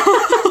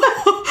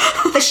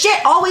 The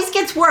shit always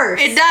gets worse.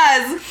 It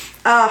does.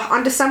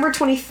 On December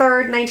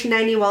 23rd,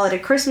 1990, while at a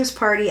Christmas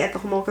party at the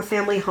Homolka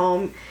family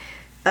home,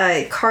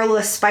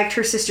 Carla spiked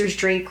her sister's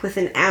drink with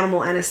an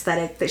animal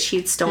anesthetic that she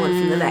had stolen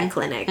from the vet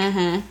clinic.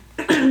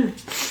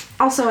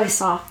 Also, I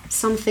saw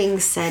some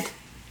things said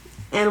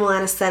animal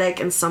anesthetic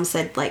and some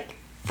said, like,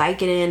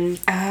 Vicodin.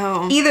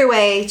 Oh. Either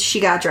way, she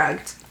got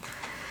drugged.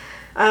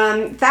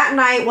 That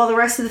night, while the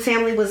rest of the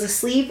family was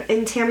asleep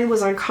and Tammy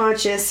was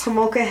unconscious,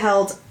 Homolka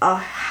held a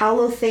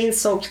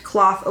halothane-soaked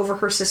cloth over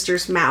her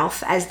sister's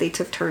mouth as they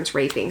took turns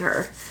raping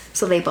her.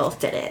 So they both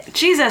did it.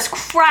 Jesus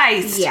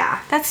Christ.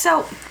 Yeah. That's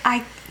so...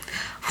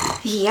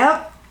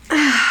 Yep.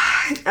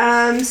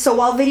 So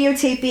while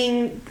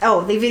videotaping...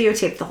 Oh, they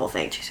videotaped the whole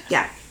thing. Jesus.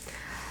 Yeah.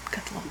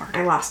 Good Lord.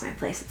 I lost my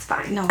place. It's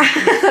fine. No.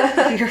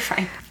 You're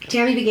fine.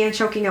 Tammy began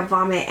choking up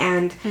vomit,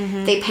 and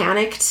they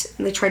panicked,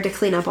 and they tried to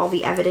clean up all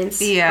the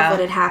evidence of Yeah. what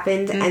had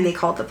happened, and they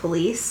called the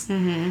police.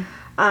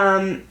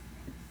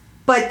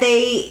 But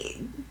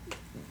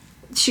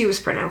she was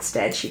pronounced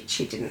dead.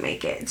 She didn't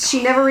make it.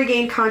 She never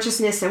regained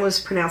consciousness and was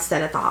pronounced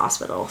dead at the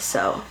hospital,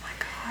 so... Oh my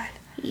God.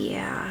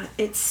 Yeah,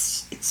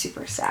 it's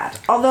super sad.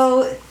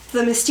 Although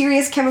the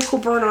mysterious chemical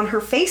burn on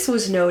her face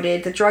was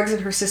noted, the drugs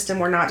in her system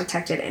were not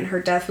detected, and her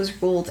death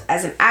was ruled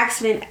as an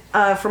accident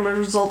from a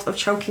result of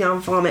choking on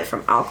vomit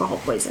from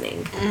alcohol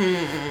poisoning.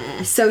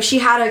 So she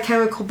had a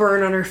chemical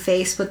burn on her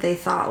face, but they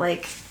thought,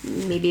 like,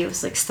 maybe it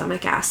was, like,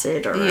 stomach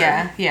acid or...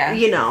 Yeah.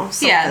 You know,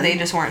 something. Yeah, they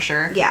just weren't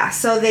sure. Yeah,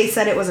 so they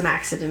said it was an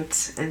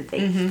accident, and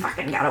they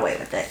fucking got away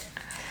with it.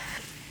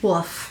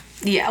 Woof.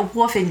 Yeah,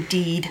 woof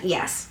indeed.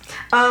 Yes.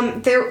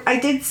 I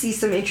did see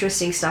some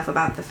interesting stuff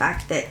about the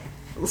fact that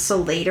so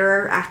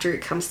later, after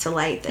it comes to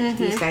light that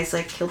these guys,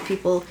 like, killed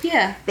people,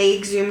 they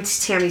exhumed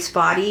Tammy's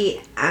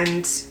body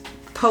and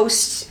for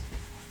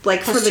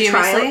the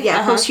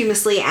trial,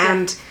 posthumously,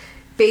 and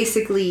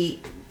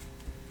basically,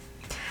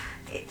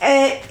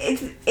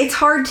 it's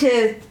hard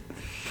to,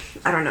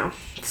 I don't know.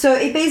 So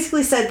it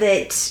basically said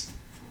that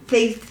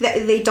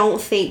they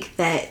don't think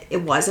that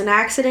it was an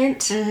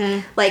accident.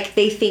 Like,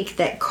 they think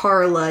that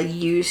Carla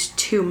used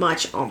too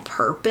much on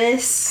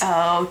purpose.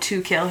 Oh,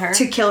 to kill her?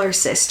 To kill her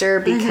sister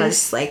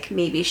because, like,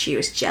 maybe she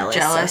was jealous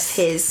of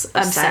his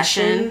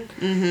obsession.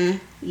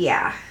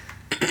 Yeah.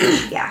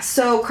 Yeah.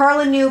 So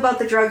Carla knew about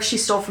the drugs she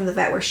stole from the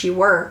vet where she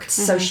worked,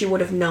 so she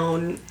would have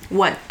known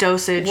what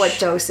dosage.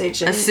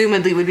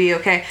 Assumedly would be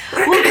okay.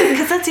 Well,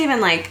 because that's even,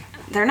 like,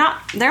 they're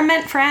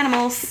meant for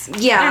animals.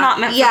 Yeah. They're not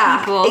meant for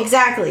people.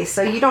 Exactly.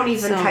 So you don't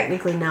even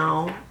technically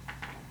know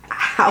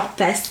how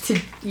best to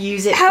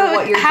use it for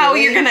what you're doing. How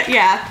you're gonna,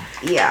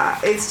 Yeah,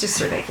 it's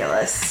just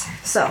ridiculous.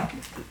 So.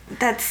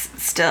 That's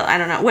still, I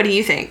don't know. What do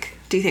you think?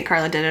 Do you think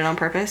Carla did it on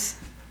purpose?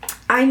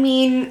 I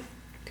mean,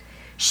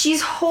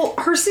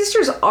 her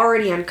sister's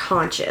already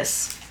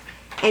unconscious.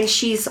 And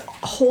she's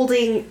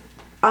holding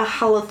a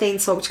halothane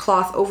soaked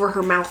cloth over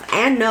her mouth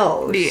and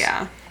nose.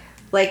 Yeah.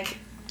 Like,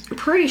 I'm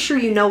pretty sure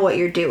you know what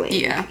you're doing.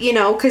 Yeah. You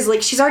know, because,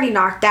 like, she's already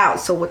knocked out,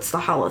 so what's the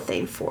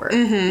halothane for?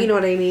 You know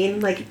what I mean?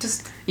 Like,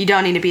 just... You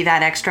don't need to be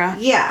that extra.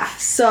 Yeah.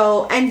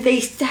 So, and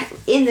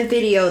in the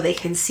video, they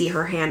can see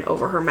her hand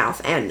over her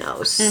mouth and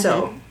nose.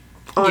 So,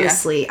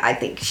 honestly, I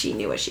think she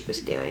knew what she was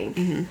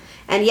doing.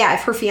 And yeah,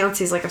 if her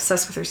fiance's, like,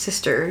 obsessed with her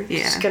sister,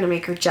 she's gonna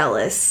make her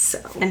jealous.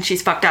 So. And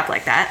she's fucked up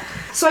like that.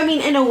 So, I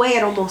mean, in a way,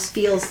 it almost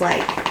feels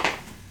like,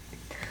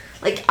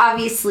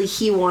 obviously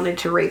he wanted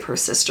to rape her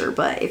sister,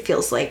 but it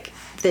feels like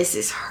this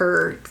is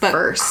her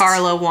first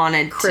Carla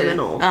wanted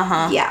criminal.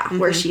 To. Yeah,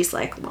 where she's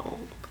like, well,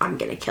 I'm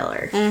gonna kill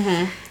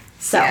her.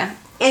 So,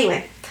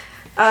 anyway.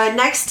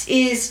 Next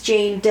is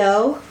Jane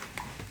Doe.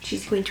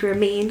 She's going to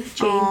remain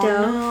Jane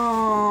Doe.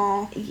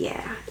 No.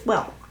 Yeah.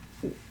 Well.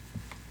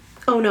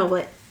 Oh no,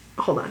 but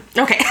hold on.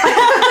 Okay.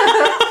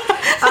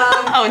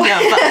 Oh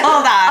no, but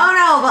hold on. Oh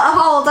no, but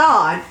hold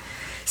on.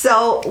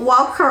 So,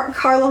 while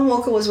Carla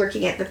Homolka was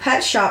working at the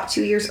pet shop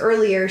 2 years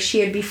earlier,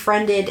 she had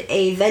befriended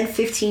a then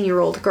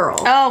 15-year-old girl.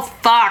 Oh,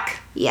 fuck.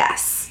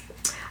 Yes.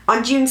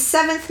 On June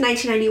 7th,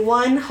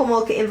 1991,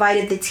 Homolka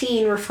invited the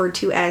teen, referred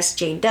to as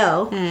Jane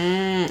Doe,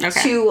 to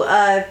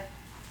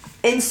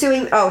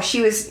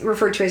she was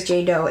referred to as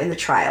Jane Doe in the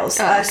trials.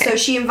 So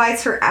she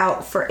invites her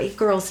out for a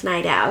girls'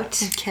 night out.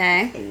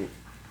 Okay. And,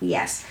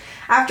 yes.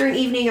 After an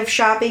evening of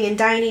shopping and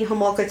dining,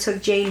 Homolka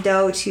took Jane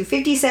Doe to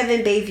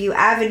 57 Bayview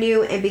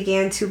Avenue and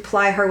began to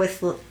ply her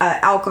with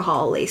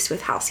alcohol laced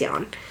with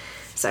halcyon.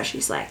 So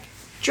she's like,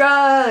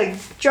 drug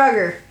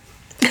her.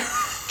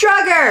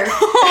 Drug her!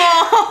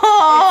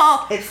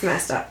 It's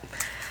messed up.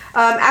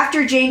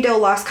 After Jane Doe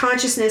lost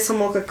consciousness,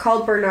 Homolka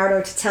called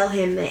Bernardo to tell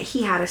him that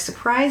he had a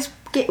surprise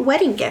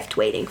wedding gift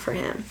waiting for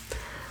him.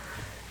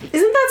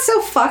 Isn't that so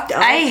fucked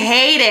up? I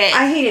hate it.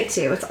 I hate it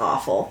too. It's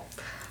awful.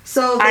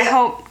 So I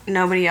hope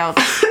nobody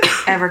else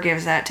ever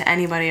gives that to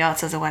anybody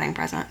else as a wedding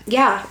present.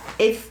 Yeah.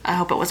 I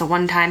hope it was a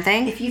one-time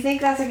thing. If you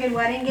think that's a good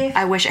wedding gift,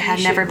 I wish it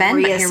had never been.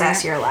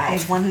 Reassess your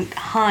life.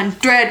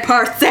 100%. 100.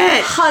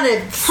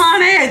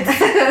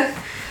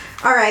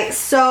 All right.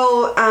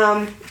 So,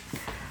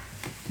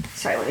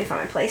 sorry, let me find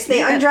my place.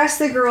 They undressed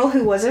the girl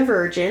who was a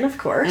virgin, of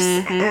course,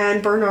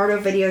 and Bernardo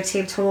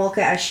videotaped Homolka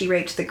as she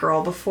raped the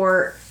girl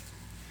before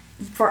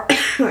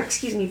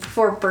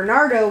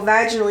Bernardo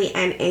vaginally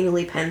and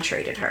anally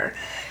penetrated her.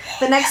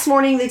 The next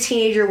morning, the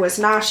teenager was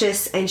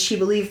nauseous, and she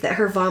believed that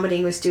her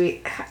vomiting was due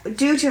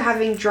to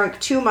having drunk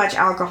too much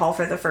alcohol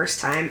for the first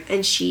time,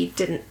 and she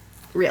didn't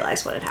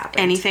realize what had happened.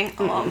 Anything?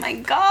 Oh my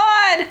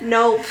god!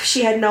 Nope,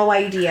 she had no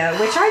idea,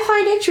 which I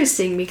find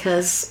interesting,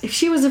 because if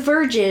she was a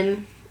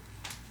virgin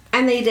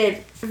and they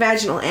did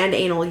vaginal and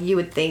anal, you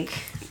would think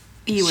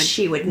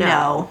she would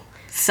know.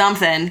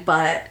 Something.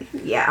 But,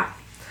 yeah.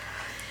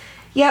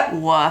 Yep.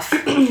 Woof.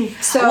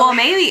 Well,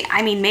 maybe,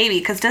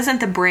 because doesn't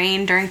the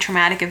brain during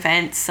traumatic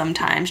events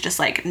sometimes just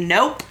like,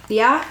 nope?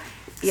 Yeah.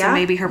 So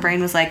maybe her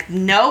brain was like,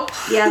 nope.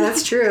 Yeah,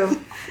 that's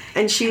true.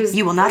 And she was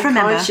you will not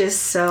unconscious,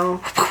 so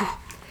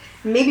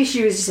maybe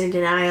she was just in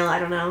denial, I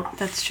don't know.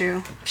 That's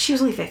true. She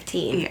was only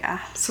 15.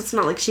 Yeah. So it's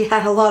not like she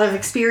had a lot of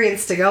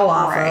experience to go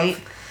off of.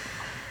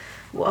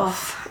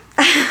 Woof.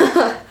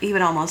 You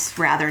would almost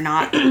rather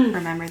not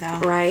remember, though.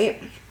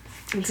 Right.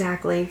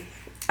 Exactly.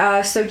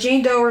 So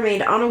Jane Doe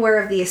remained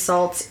unaware of the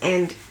assault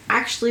and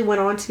actually went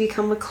on to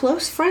become a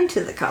close friend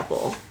to the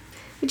couple,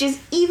 which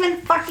is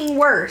even fucking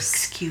worse.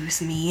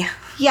 Excuse me.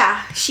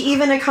 Yeah, she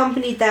even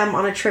accompanied them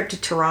on a trip to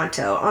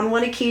Toronto. On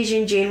one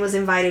occasion, Jane was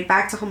invited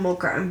back to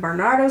Homolka and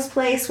Bernardo's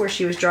place, where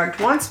she was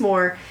drugged once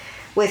more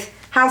with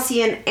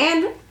halcyon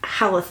and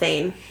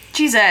halothane.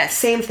 Jesus.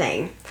 Same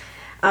thing.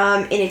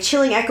 In a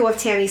chilling echo of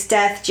Tammy's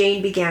death,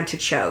 Jane began to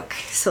choke.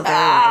 So they were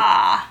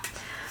like...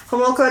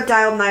 Homolka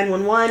dialed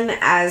 911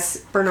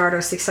 as Bernardo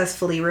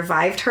successfully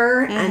revived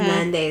her, and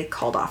then they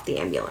called off the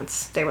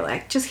ambulance. They were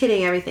like, just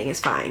kidding, everything is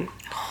fine.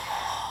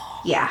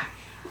 Yeah.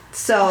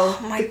 So,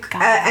 my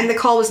God. And the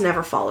call was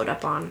never followed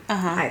up on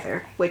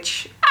either,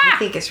 which I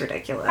think is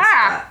ridiculous.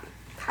 But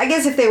I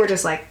guess if they were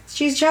just like,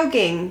 she's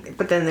choking,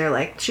 but then they're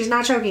like, she's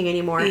not choking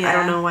anymore. Yeah. I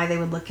don't know why they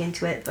would look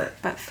into it,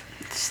 but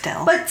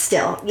still. But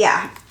still,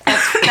 yeah.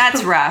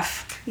 That's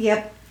rough.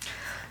 Yep.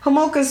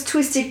 Homolka's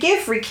twisted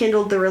gift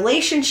rekindled the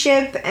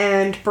relationship,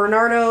 and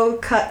Bernardo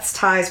cuts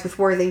ties with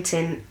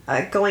Worthington,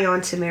 going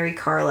on to marry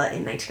Carla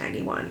in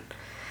 1991.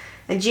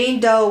 And Jane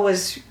Doe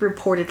was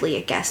reportedly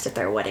a guest at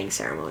their wedding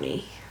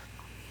ceremony,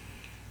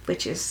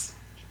 which is...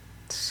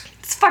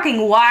 It's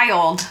fucking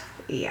wild.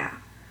 Yeah.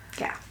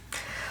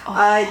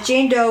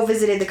 Jane Doe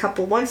visited the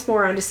couple once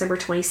more on December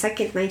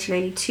 22nd,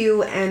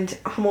 1992, and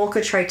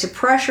Homolka tried to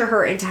pressure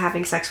her into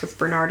having sex with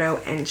Bernardo,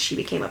 and she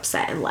became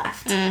upset and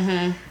left.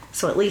 Mm-hmm.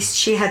 So at least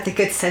she had the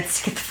good sense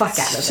to get the fuck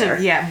out of there.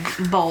 Yeah,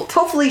 bolt.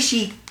 Hopefully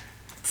she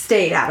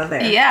stayed out of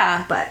there.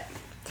 Yeah. But,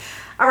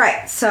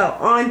 alright, so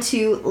on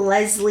to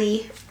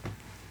Leslie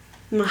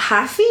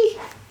Mahaffey?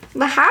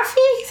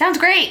 Mahaffey? Sounds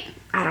great.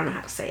 I don't know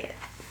how to say it.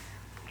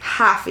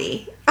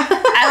 Haffey.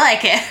 I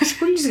like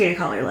it. We're just going to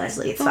call her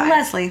Leslie. It's fine.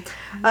 Leslie.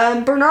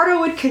 Bernardo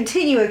would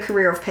continue a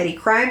career of petty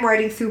crime,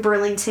 riding through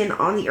Burlington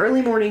on the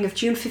early morning of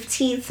June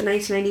 15th,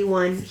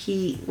 1991.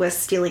 He was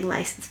stealing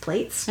license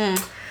plates.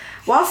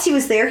 Whilst he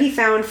was there, he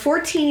found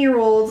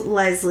 14-year-old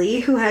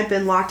Leslie, who had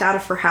been locked out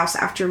of her house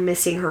after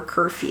missing her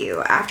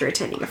curfew after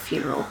attending a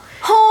funeral.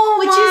 Oh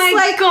Which my is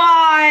like,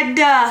 God.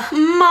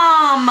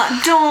 Mom,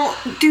 don't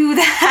do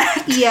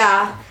that.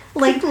 Yeah.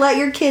 Like, let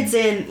your kids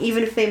in,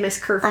 even if they miss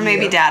curfew. Or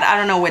maybe dad. I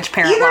don't know which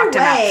parent Either locked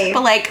way. him out.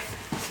 But like...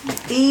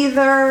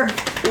 Either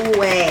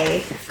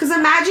way. Because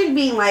imagine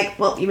being like,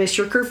 well, you missed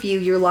your curfew,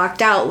 you're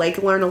locked out, like,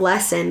 learn a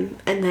lesson,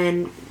 and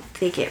then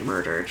they get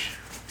murdered.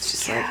 It's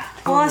just like...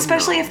 Well,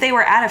 especially if they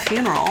were at a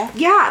funeral.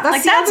 Yeah, that's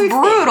like, the that's other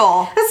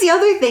brutal. Thing. That's the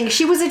other thing.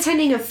 She was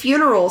attending a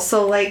funeral,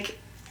 so, like,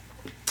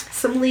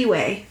 some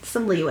leeway.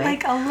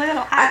 Like, a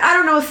little... I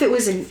don't know if it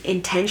was an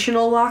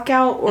intentional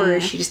lockout or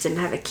she just didn't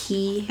have a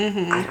key.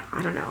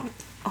 I don't know.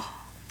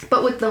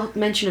 But with the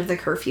mention of the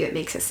curfew, it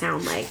makes it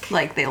sound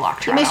like they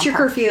locked her you out missed your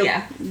curfew,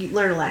 Yeah. you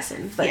learn a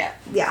lesson. But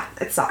yeah,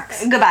 it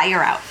sucks. Goodbye,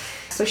 you're out.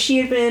 So she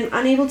had been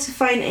unable to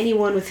find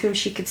anyone with whom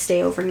she could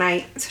stay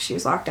overnight, so she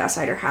was locked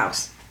outside her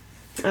house.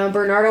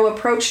 Bernardo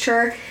approached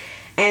her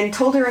and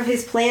told her of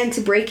his plan to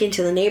break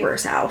into the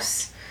neighbor's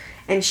house.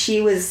 And she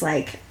was,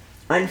 like,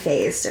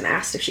 unfazed and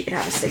asked if she could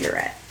have a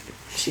cigarette.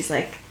 She's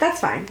like, that's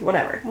fine,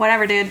 whatever.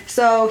 Whatever, dude.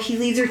 So he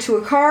leads her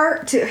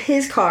to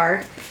his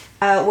car,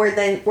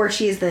 where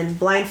she is then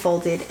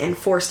blindfolded and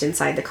forced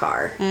inside the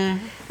car. And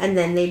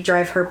then they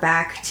drive her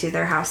back to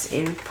their house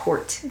in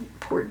Port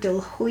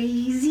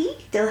Dalhousie?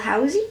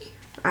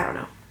 I don't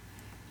know.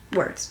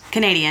 Words.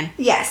 Canadian.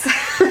 Yes.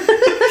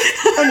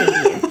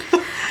 Canadian.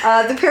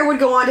 The pair would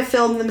go on to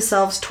film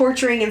themselves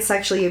torturing and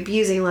sexually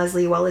abusing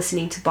Leslie while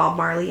listening to Bob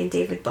Marley and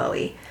David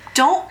Bowie.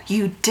 Don't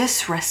you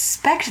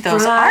disrespect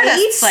those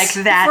artists like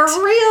that. For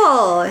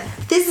real.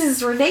 This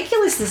is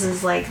ridiculous. This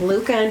is like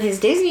Luca and his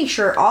Disney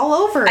shirt all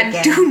over again.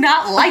 I do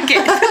not like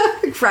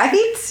it.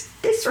 Right?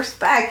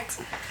 Disrespect.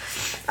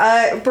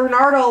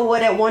 Bernardo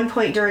would at one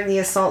point during the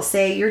assault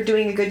say, "You're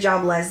doing a good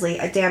job, Leslie.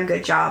 A damn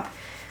good job."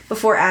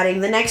 Before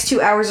adding, "The next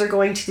 2 hours are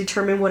going to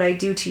determine what I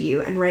do to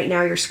you, and right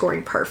now you're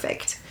scoring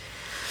perfect."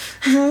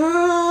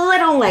 I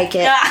don't like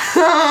it.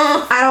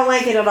 I don't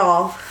like it at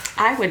all.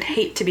 I would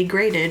hate to be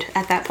graded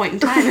at that point in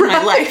time in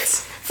my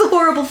life. It's a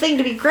horrible thing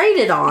to be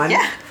graded on.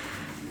 Yeah.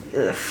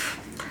 Ugh.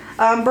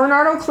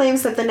 Bernardo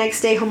claims that the next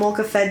day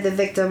Homolka fed the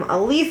victim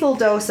a lethal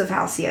dose of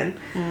Halcion.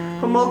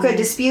 Homolka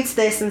disputes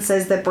this and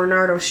says that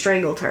Bernardo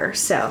strangled her,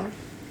 so...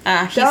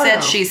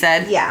 She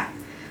said. Yeah.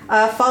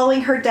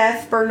 Following her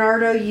death,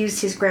 Bernardo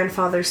used his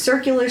grandfather's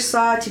circular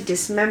saw to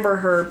dismember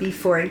her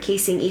before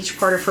encasing each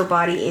part of her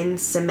body in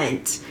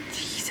cement.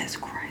 Jesus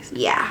Christ.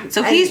 Yeah.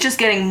 So he's just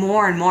getting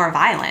more and more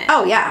violent.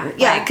 Oh, yeah.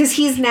 Yeah, because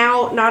he's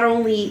now not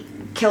only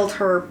killed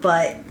her,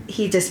 but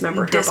he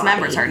dismembered her body.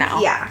 Dismembers her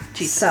now. Yeah.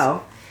 Jesus.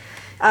 So,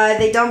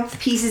 they dumped the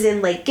pieces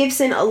in Lake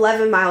Gibson,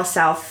 11 miles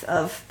south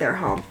of their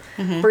home.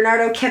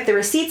 Bernardo kept the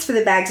receipts for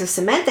the bags of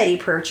cement that he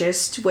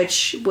purchased,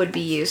 which would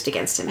be used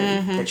against him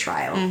in the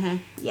trial.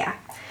 Yeah.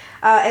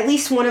 At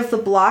least one of the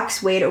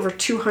blocks weighed over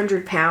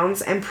 200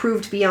 pounds and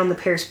proved beyond the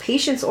pair's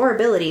patience or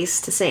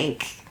abilities to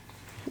sink.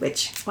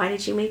 Which, why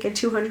did you make a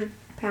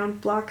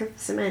 200-pound block of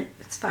cement?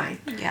 It's fine.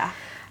 Yeah.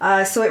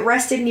 So it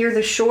rested near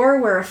the shore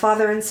where a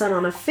father and son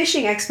on a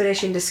fishing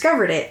expedition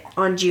discovered it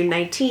on June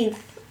 29th,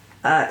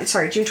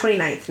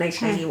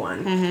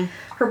 1991.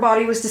 Her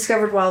body was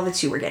discovered while the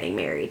two were getting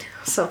married.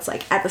 So it's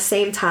like, at the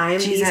same time,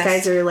 these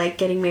guys are like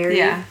getting married.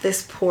 Yeah.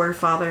 This poor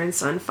father and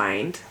son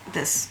find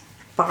This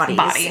bodies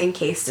body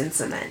encased in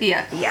cement.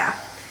 Yeah. Yeah.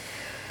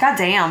 God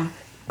damn.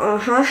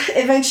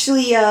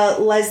 Eventually,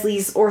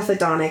 Leslie's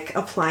orthodontic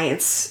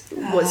appliance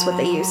was what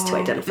they used to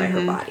identify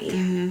her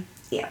body.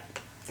 Yeah.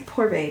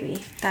 Poor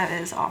baby. That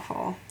is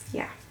awful.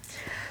 Yeah.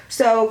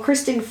 So,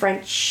 Kristen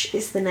French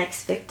is the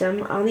next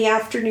victim. On the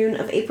afternoon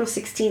of April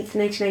 16th,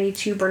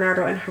 1992,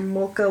 Bernardo and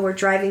Homolka were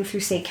driving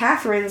through St.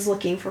 Catharines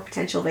looking for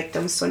potential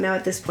victims. So now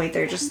at this point,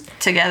 they're just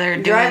together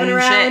driving doing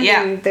around shit.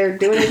 Yeah. and they're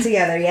doing it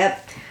together.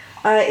 Yep.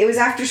 It was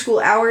after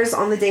school hours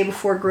on the day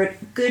before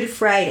Good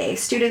Friday.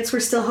 Students were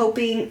still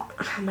hoping...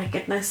 Oh my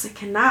goodness, I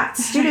cannot.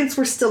 Students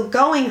were still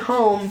going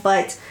home,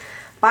 but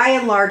by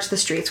and large, the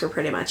streets were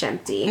pretty much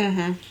empty.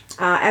 Mm-hmm.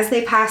 As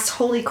they passed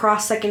Holy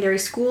Cross Secondary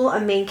School, a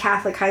main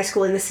Catholic high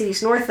school in the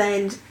city's north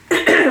end,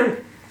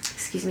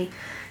 excuse me,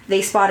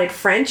 they spotted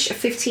French, a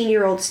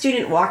 15-year-old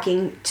student,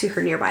 walking to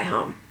her nearby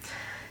home.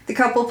 The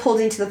couple pulled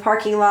into the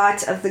parking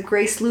lot of the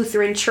Grace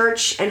Lutheran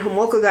Church, and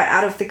Homolka got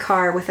out of the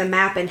car with a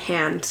map in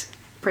hand,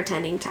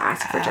 pretending to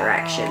ask for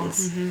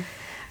directions. Mm-hmm.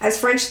 As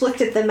French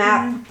looked at the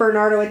map,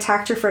 Bernardo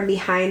attacked her from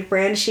behind,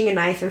 brandishing a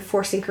knife and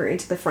forcing her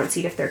into the front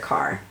seat of their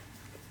car.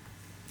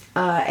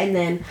 And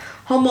then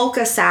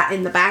Homolka sat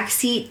in the back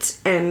seat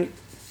and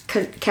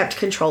kept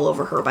control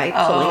over her by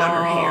pulling on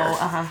her hair.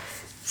 Uh-huh.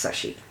 So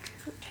she...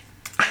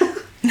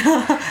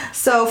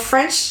 So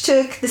French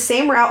took the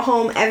same route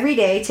home every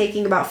day,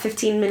 taking about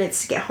 15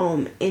 minutes to get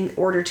home in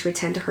order to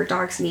attend to her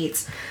dog's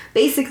needs.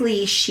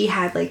 Basically, she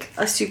had like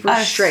a super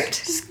strict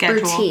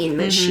schedule. Routine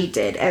that she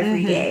did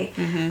every day.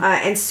 Mm-hmm.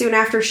 And soon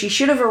after she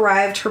should have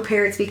arrived, her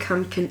parents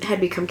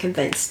had become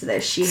convinced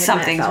that she had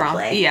something's met foul wrong.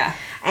 play. Yeah.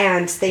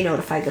 And they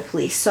notified the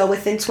police. So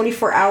within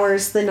 24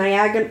 hours, the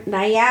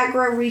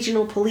Niagara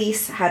Regional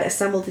Police had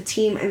assembled a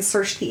team and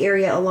searched the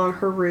area along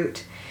her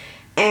route,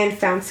 and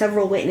found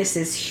several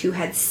witnesses who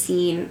had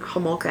seen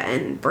Homolka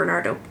and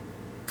Bernardo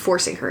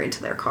forcing her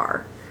into their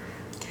car.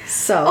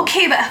 So...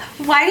 Okay, but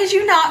why did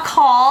you not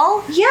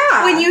call?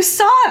 Yeah. When you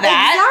saw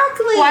that?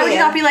 Exactly. Why would you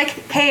not be like,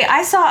 hey,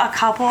 I saw a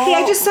couple... Hey,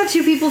 I just saw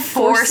two people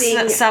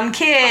forcing... some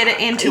kid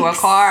into a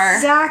car.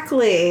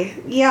 Exactly.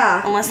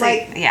 Yeah. Unless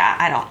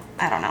I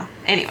don't know.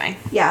 Anyway.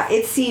 Yeah,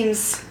 it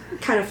seems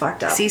kind of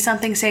fucked up. See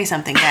something, say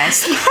something,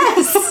 guys.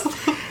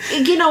 Yes.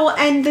 You know,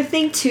 and the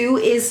thing, too,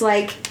 is,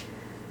 like...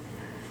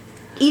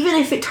 Even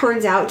if it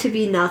turns out to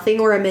be nothing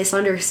or a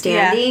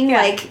misunderstanding,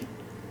 like,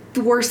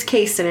 the worst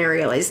case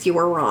scenario is you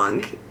were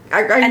wrong.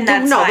 And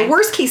that's fine. The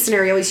worst case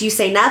scenario is you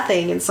say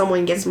nothing and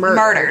someone gets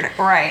murdered.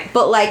 Right.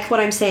 But, like, what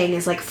I'm saying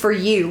is, like, for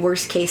you,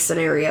 worst case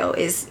scenario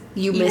is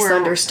you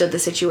misunderstood the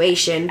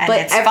situation,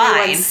 but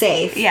everyone's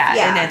safe. Yeah,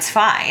 and it's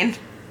fine.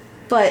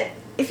 But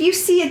if you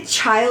see a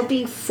child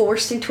being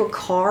forced into a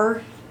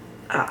car,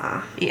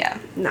 yeah.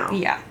 No.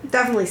 Yeah.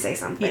 Definitely say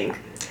something. Yeah.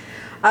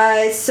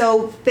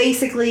 So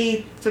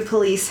basically, the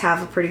police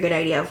have a pretty good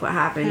idea of what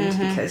happened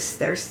because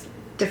there's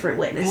different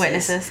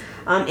witnesses.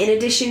 In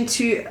addition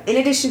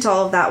to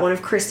all of that, one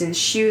of Kristen's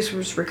shoes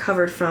was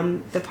recovered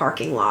from the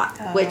parking lot,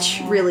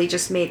 which really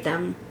just made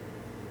them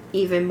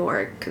even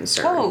more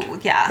concerned. Oh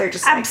yeah, they're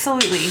just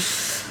absolutely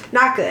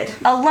not good.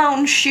 A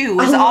lone shoe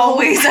is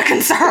always a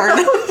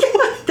concern.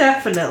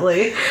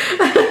 Definitely,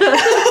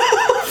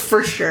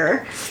 for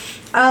sure.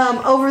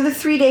 Over the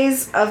 3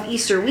 days of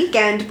Easter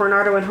weekend,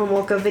 Bernardo and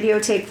Homolka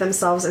videotaped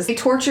themselves as they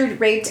tortured,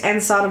 raped,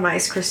 and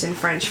sodomized Kristen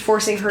French,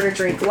 forcing her to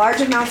drink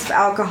large amounts of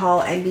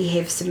alcohol and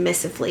behave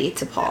submissively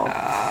to Paul.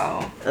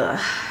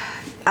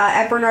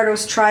 At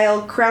Bernardo's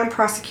trial, Crown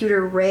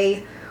Prosecutor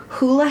Ray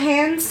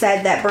Houlihan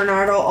said that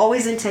Bernardo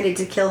always intended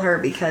to kill her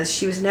because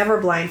she was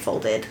never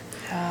blindfolded.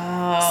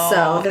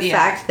 So the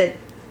fact that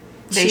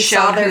they she showed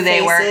saw their who they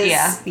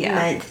faces were,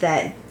 meant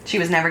that she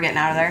was never getting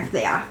out of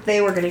there. Yeah, they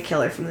were going to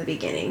kill her from the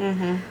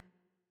beginning.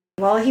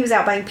 While he was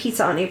out buying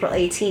pizza on April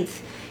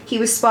 18th, he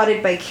was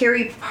spotted by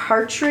Carrie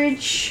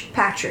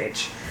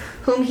Patridge,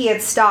 whom he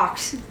had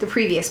stalked the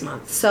previous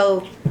month.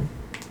 So,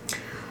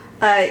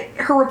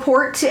 her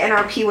report to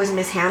NRP was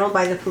mishandled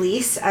by the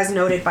police, as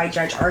noted by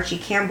Judge Archie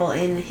Campbell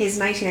in his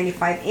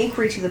 1995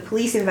 inquiry to the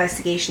police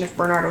investigation of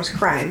Bernardo's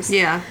crimes.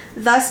 Yeah.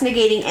 Thus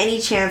negating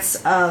any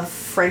chance of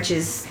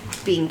French's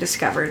being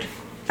discovered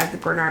at the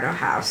Bernardo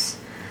house.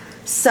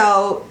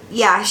 So,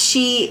 yeah,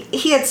 he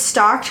had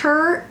stalked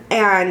her,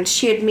 and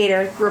she had made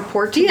a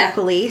report to the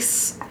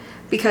police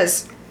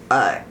because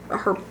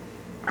her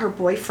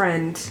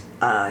boyfriend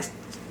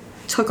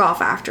took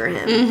off after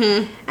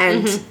him.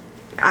 And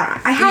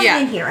I have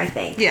it in here, I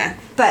think. Yeah.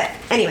 But,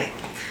 anyway.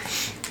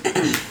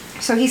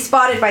 So, he's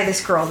spotted by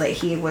this girl that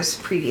he was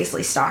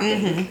previously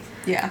stalking.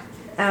 Yeah.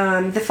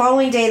 The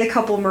following day, the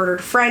couple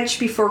murdered French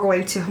before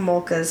going to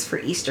Homolka's for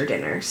Easter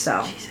dinner.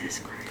 So, Jesus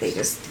Christ. They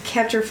just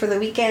kept her for the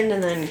weekend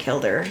and then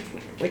killed her,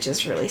 which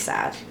is really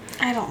sad.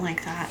 I don't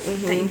like that.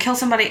 That you kill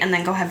somebody and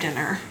then go have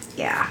dinner.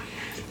 Yeah.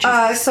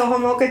 So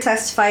Homolka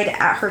testified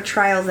at her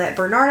trial that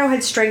Bernardo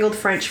had strangled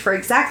French for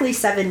exactly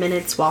 7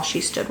 minutes while she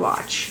stood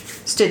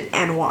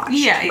and watched.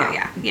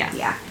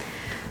 Yeah.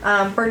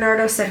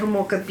 Bernardo said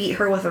Homolka beat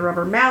her with a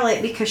rubber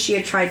mallet because she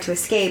had tried to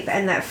escape,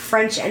 and that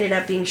French ended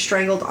up being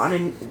strangled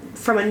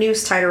from a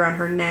noose tied around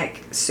her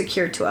neck,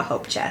 secured to a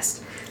hope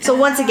chest. So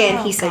once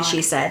again, he said,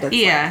 she said.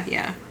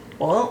 It's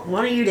well,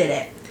 one of you did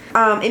it.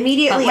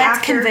 Immediately but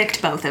let's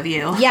convict both of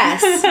you.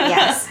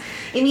 Yes.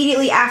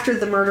 Immediately after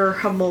the murder,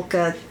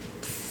 Homolka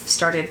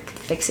started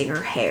fixing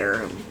her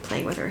hair and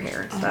playing with her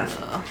hair and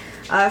stuff.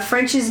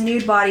 French's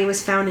nude body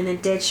was found in a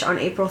ditch on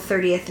April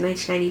 30th,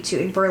 1992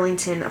 in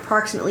Burlington,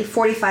 approximately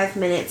 45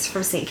 minutes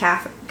from St.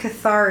 Catherine's.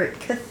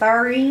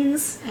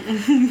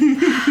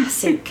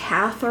 St.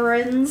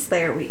 Catherine's.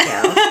 There we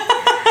go.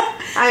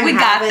 We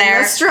got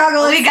there. A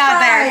struggle. We got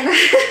there.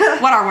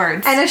 What are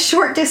words? And a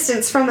short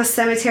distance from the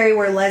cemetery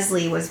where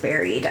Leslie was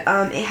buried.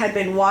 It had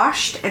been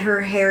washed and her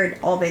hair had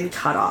all been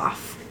cut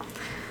off.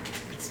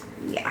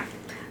 Yeah.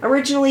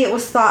 Originally, it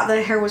was thought that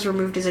the hair was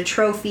removed as a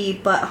trophy,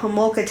 but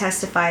Homolka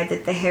testified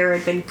that the hair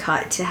had been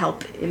cut to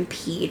help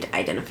impede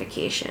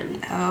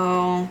identification.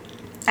 Oh,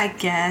 I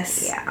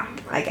guess. Yeah,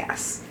 I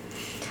guess.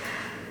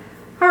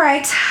 All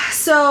right.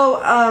 So,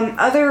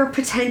 other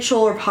potential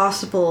or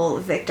possible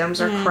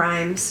victims or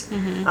crimes.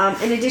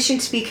 Mm-hmm. In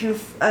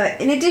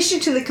addition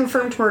to the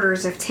confirmed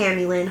murders of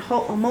Tammy Lynn,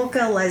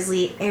 Homolka,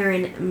 Leslie,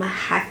 Aaron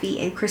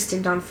Mahaffey, and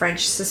Kristen Dawn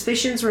French,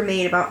 suspicions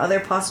remain about other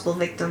possible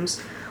victims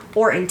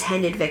or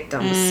intended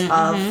victims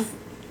of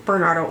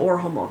Bernardo or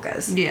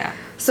Homolka's. Yeah.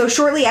 So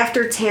shortly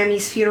after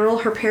Tammy's funeral,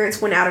 her parents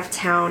went out of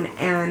town,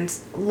 and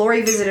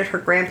Lori visited her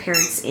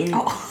grandparents in...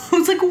 Oh, I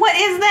was like, what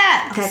is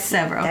that? That's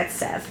Severo. That's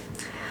Sev.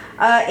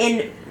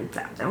 In...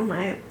 Oh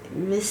my...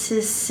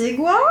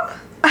 Mississauga?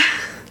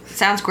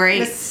 Sounds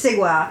great.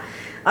 Mississauga.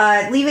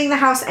 Leaving the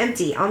house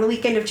empty. On the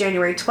weekend of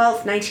January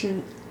 12th,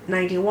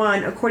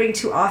 1991, according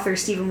to author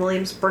Stephen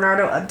Williams,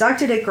 Bernardo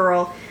abducted a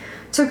girl,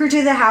 took her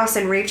to the house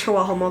and raped her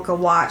while Homolka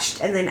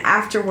watched, and then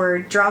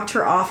afterward dropped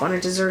her off on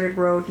a deserted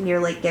road near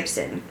Lake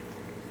Gibson.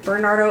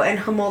 Bernardo and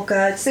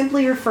Homolka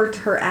simply referred to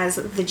her as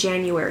the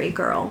January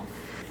girl.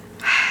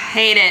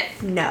 Hate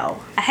it.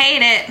 No. I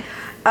hate it.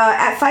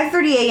 At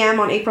 5:30 a.m.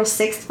 on April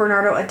 6th,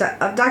 Bernardo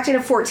abducted a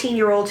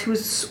 14-year-old who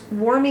was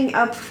warming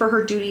up for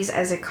her duties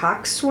as a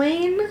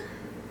coxswain.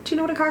 Do you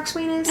know what a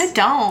coxswain is? I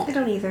don't. I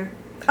don't either.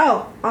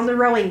 Oh, on the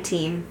rowing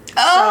team.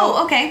 Oh,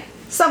 So, okay.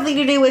 something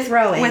to do with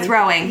rowing. With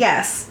rowing.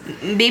 Yes.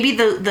 Maybe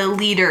the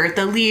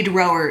lead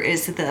rower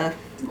is the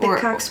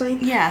coxswain?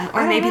 Yeah, or I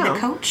don't maybe know. the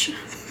coach.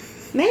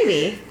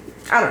 Maybe.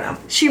 I don't know.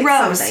 She It's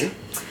rows.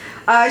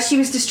 something. She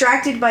was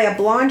distracted by a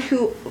blonde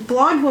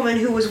woman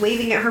who was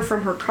waving at her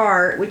from her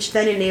car, which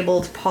then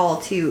enabled Paul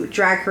to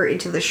drag her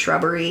into the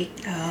shrubbery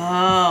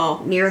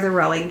Oh. near the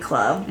rowing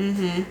club.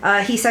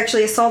 Mm-hmm. He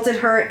sexually assaulted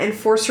her and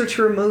forced her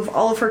to remove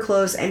all of her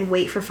clothes and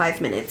wait for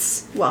 5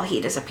 minutes while he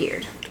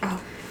disappeared.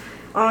 Oh.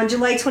 On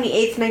July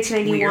 28th,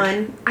 1991...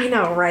 Weird. I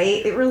know,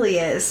 right? It really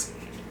is.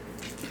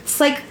 It's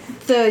like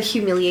the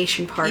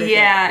humiliation part of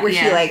it.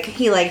 Where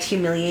he liked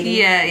humiliating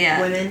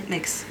women.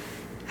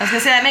 I was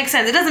gonna say that makes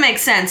sense. It doesn't make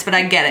sense, but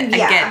I get it.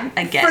 Yeah,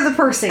 I get for the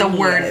person the he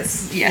word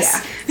is.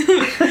 Yes.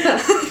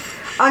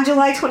 Yeah. On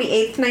July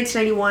 28th,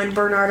 1991,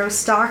 Bernardo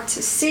stalked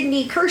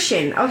Sydney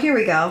Kirshen. Oh, here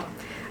we go.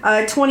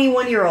 A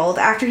 21-year-old,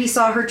 after he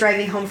saw her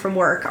driving home from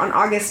work. On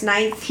August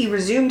 9th, he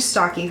resumed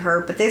stalking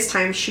her, but this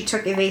time she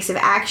took evasive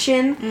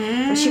action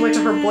when she went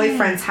to her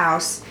boyfriend's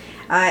house.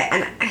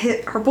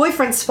 Her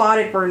boyfriend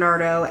spotted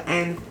Bernardo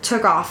and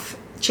took off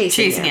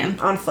chasing him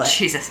on foot.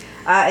 Jesus.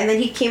 And then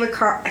he came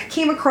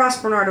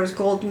across Bernardo's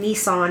gold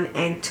Nissan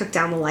and took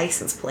down the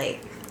license plate.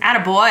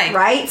 Attaboy.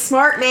 Right?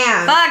 Smart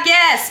man. Fuck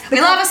yes. We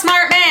love a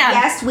smart man.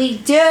 Yes, we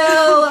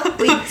do.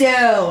 We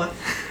do.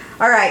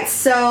 All right,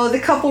 so the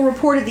couple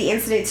reported the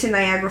incident to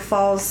Niagara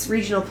Falls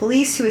Regional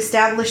Police, who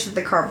established that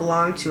the car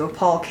belonged to a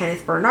Paul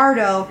Kenneth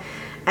Bernardo,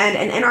 and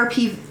an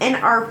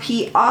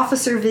NRP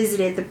officer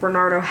visited the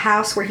Bernardo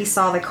house where he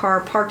saw the car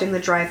parked in the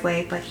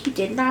driveway, but he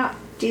did not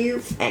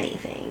do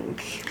anything.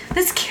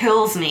 This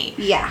kills me.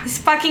 Yeah. This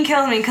fucking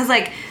kills me because,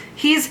 like,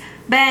 he's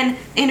been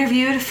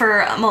interviewed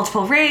for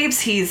multiple rapes.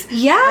 He's been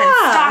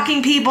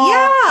stalking people.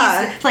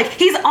 Yeah.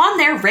 He's on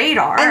their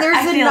radar. And there's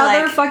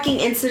another like fucking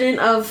incident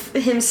of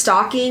him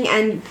stalking,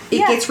 and it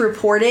gets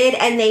reported,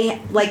 and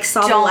they, like,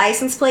 saw the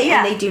license plate,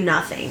 and they do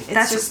nothing. It's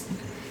that's just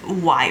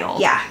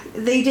wild. Yeah.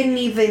 They didn't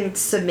even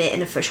submit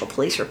an official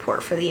police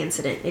report for the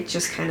incident. It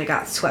just kind of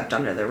got swept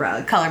under the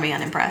rug. Color me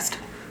unimpressed.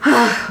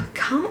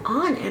 Come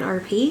on,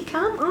 NRP.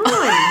 Come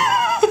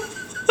on.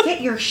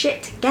 Get your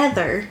shit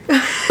together.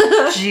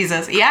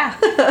 Jesus. Yeah.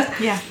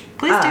 Yeah.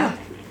 Please do.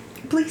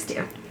 Please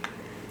do.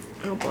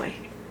 Oh, boy.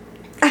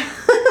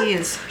 He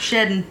is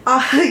shedding.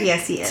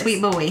 Yes, he is.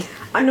 Sweet boy.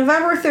 On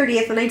November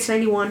 30th,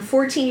 1991,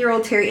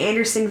 14-year-old Terry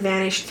Anderson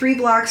vanished 3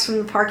 blocks from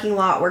the parking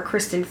lot where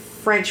Kristen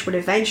French would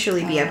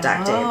eventually be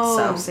abducted.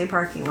 So, same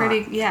parking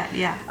lot. Yeah.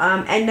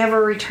 And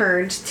never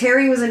returned.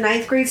 Terry was a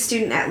 9th grade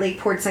student at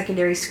Lakeport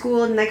Secondary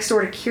School, next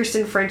door to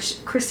Kristen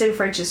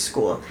French's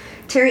school.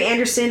 Terry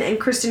Anderson and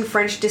Kristen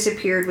French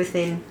disappeared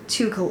within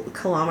 2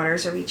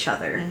 kilometers of each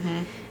other.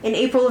 Mm-hmm. In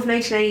April of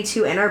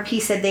 1992,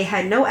 NRP said they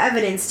had no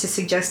evidence to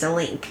suggest a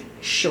link.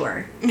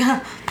 Sure.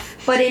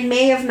 But in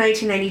May of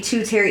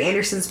 1992, Terry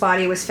Anderson's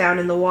body was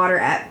found in the water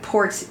at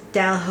Port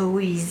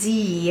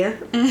Dalhousie.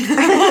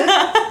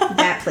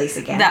 That place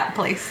again. That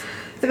place.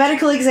 The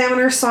medical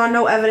examiner saw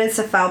no evidence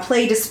of foul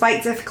play,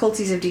 despite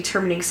difficulties of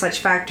determining such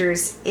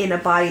factors in a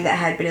body that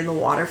had been in the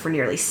water for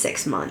nearly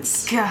 6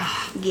 months. God.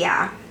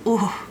 Yeah.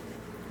 Ooh.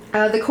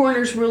 The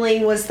coroner's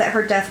ruling was that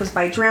her death was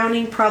by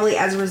drowning, probably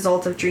as a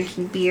result of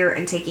drinking beer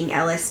and taking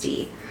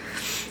LSD.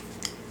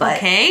 But,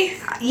 okay.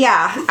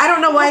 Yeah, I don't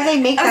know why they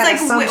make that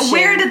assumption. I was like,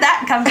 where did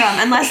that come from?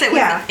 Unless it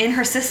was in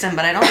her system,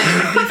 but I don't think it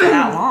would be for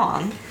that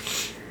long.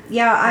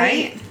 Yeah,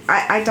 right?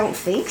 I don't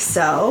think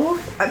so.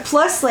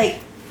 Plus, like,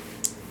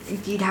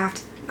 you'd have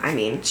to... I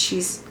mean,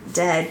 she's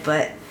dead,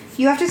 but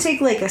you have to take,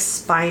 like, a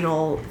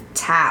spinal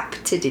tap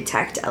to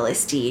detect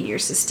LSD in your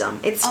system.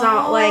 It's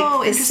not,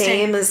 like, the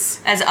same as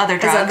other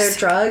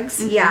drugs.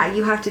 Mm-hmm. Yeah,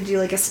 you have to do,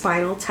 like, a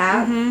spinal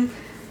tap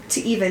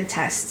to even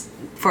test...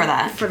 For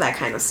that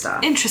kind of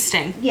stuff.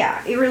 Interesting.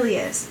 Yeah, it really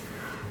is.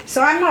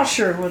 So I'm not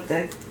sure what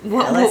the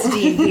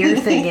LSD and beer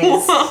thing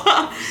is.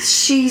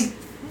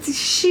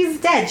 She's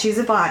dead. She's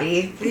a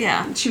body.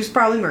 Yeah. She was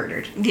probably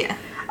murdered. Yeah.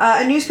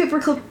 A newspaper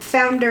clip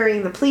found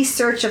during the police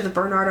search of the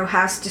Bernardo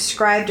house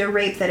described a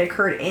rape that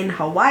occurred in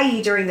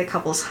Hawaii during the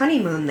couple's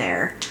honeymoon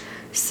there.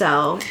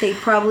 So they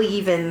probably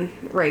even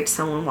raped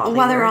someone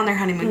while they were on their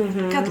honeymoon.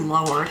 Mm-hmm. Good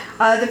Lord.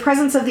 The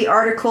presence of the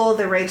article,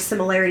 the rape's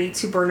similarity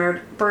to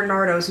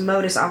Bernardo's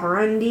modus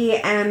operandi,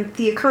 and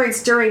the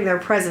occurrence during their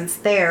presence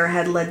there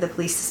had led the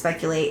police to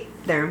speculate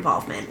their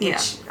involvement.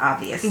 Which,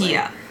 obviously.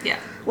 Yeah.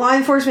 Law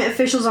enforcement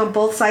officials on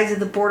both sides of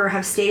the border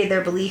have stated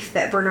their belief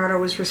that Bernardo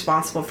was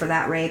responsible for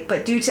that rape,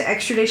 but due to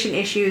extradition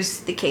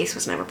issues, the case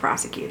was never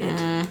prosecuted.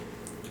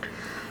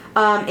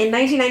 In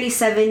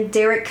 1997,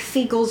 Derek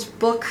Finkel's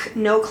book,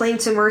 No Claim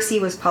to Mercy,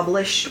 was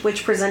published,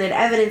 which presented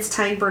evidence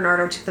tying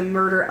Bernardo to the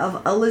murder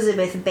of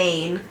Elizabeth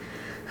Bain,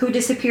 who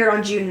disappeared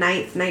on June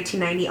 9th,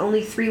 1990,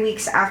 only 3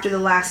 weeks after the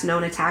last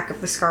known attack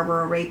of the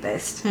Scarborough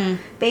rapist.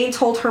 Bain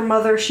told her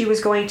mother she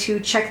was going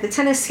to check the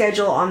tennis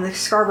schedule on the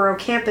Scarborough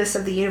campus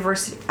of the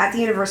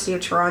University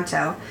of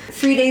Toronto.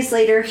 3 days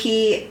later,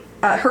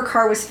 her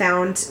car was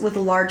found with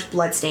a large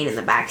blood stain in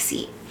the back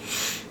seat,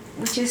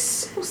 which is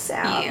so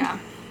sad. Yeah.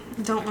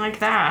 Don't like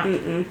that.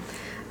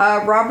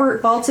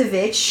 Robert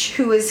Baltovich,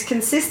 who has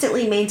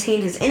consistently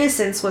maintained his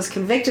innocence, was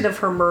convicted of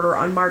her murder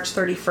on March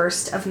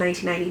 31st of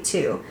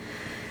 1992.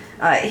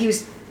 He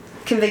was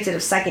convicted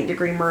of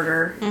second-degree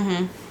murder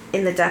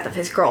in the death of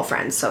his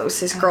girlfriend. So it was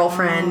his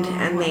girlfriend,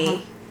 and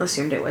they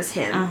assumed it was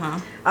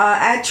him.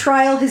 At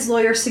trial, his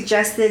lawyer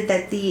suggested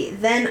that the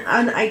then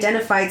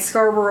unidentified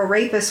Scarborough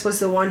rapist was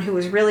the one who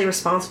was really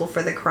responsible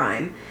for the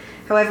crime.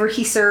 However,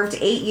 he served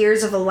 8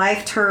 years of a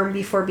life term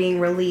before being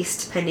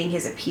released pending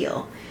his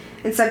appeal.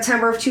 In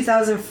September of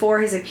 2004,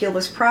 his appeal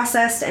was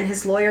processed, and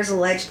his lawyers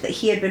alleged that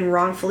he had been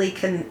wrongfully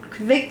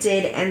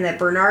convicted and that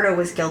Bernardo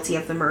was guilty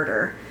of the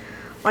murder.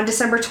 On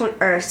December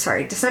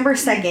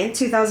 2nd,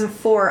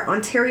 2004,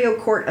 Ontario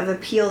Court of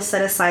Appeal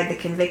set aside the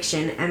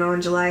conviction, and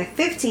on July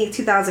 15th,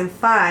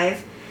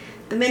 2005,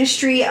 the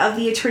Ministry of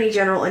the Attorney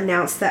General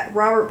announced that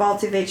Robert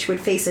Baltovich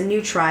would face a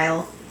new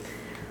trial.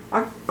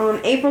 On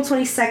April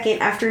 22nd,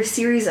 after a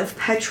series of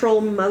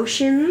pretrial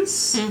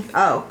motions...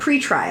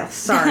 pre-trial,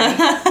 sorry.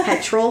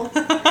 Petrol.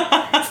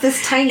 It's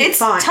this tiny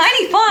font. It's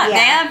tiny font,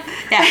 man.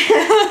 Yeah.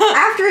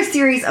 After a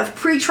series of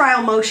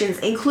pre-trial motions,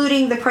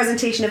 including the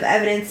presentation of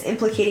evidence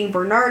implicating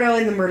Bernardo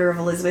in the murder of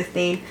Elizabeth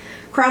Bain,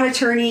 Crown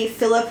Attorney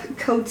Philip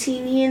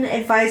Kotinian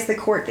advised the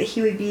court that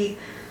he would be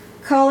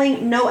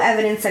calling no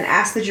evidence and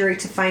asked the jury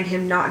to find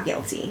him not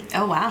guilty.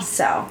 Oh, wow.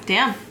 So.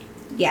 Damn.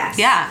 Yes.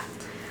 Yeah.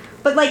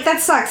 But, like, that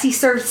sucks. He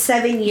served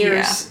 7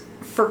 years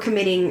for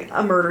committing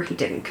a murder he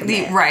didn't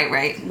commit.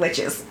 Right. Which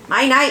is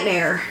my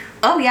nightmare.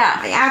 Oh, yeah.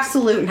 My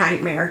absolute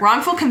nightmare.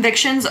 Wrongful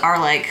convictions are,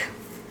 like...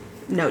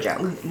 no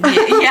joke.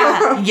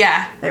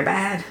 Yeah. They're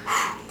bad.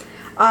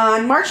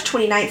 On March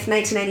 29th,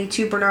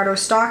 1992, Bernardo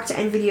stalked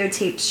and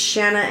videotaped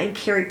Shanna and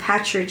Carrie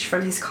Patridge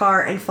from his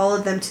car and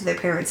followed them to their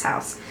parents'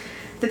 house.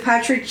 The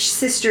Patridge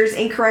sisters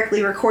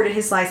incorrectly recorded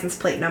his license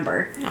plate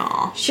number.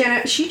 Aww.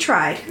 Shanna, she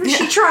tried.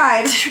 She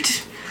tried.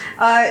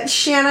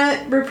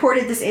 Shanna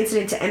reported this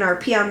incident to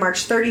NRP on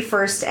March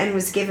 31st and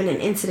was given an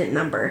incident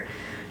number,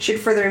 should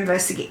further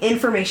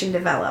information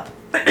develop.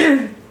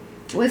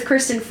 With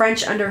Kristen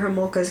French under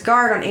Homolka's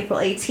guard on April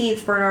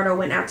 18th, Bernardo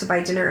went out to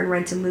buy dinner and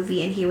rent a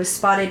movie, and he was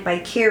spotted by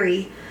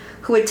Carrie,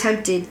 who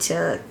attempted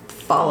to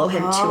follow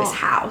him to his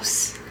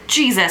house.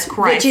 Jesus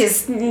Christ. Which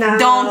is... no.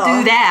 Don't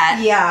do that.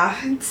 Yeah.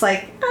 It's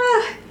like...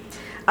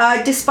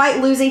 despite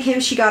losing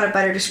him, she got a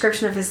better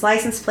description of his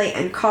license plate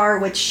and car,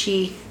 which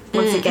she...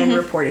 once again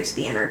reported to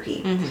the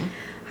NRP.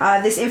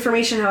 This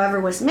information, however,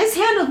 was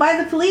mishandled by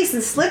the police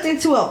and slipped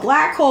into a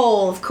black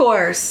hole, of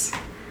course.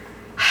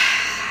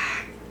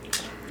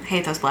 I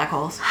hate those black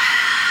holes.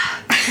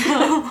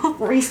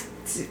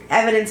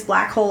 Evidence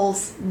black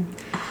holes.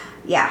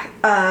 Yeah.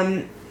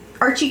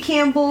 Archie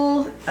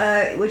Campbell,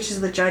 which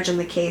is the judge on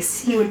the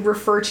case, he would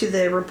refer to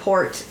the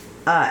report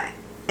an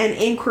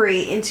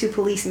inquiry into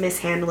police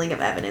mishandling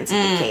of evidence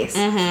in the case.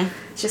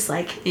 It's just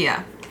like...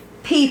 yeah.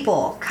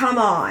 People, come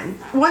on.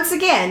 Once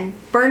again,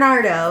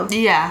 Bernardo.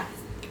 Yeah.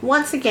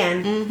 Once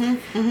again.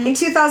 In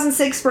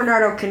 2006,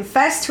 Bernardo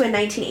confessed to a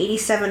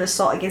 1987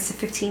 assault against a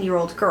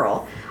 15-year-old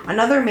girl.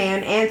 Another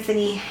man,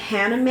 Anthony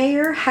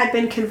Hannemeyer, had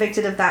been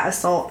convicted of that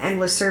assault and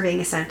was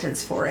serving a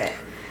sentence for it.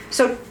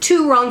 So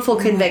 2 wrongful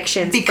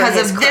convictions because for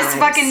his of this crimes.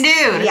 fucking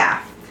dude.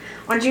 Yeah.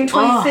 On June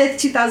 25th,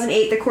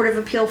 2008, the Court of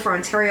Appeal for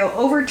Ontario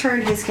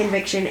overturned his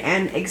conviction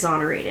and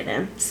exonerated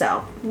him.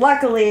 So,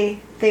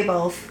 luckily, they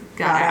both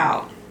got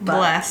out.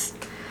 But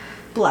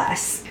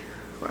bless.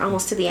 We're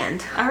almost to the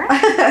end. All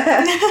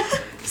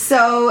right.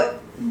 So,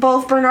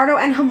 both Bernardo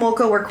and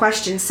Homolka were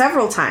questioned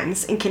several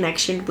times in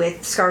connection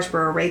with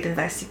Scarborough rape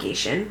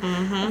investigation.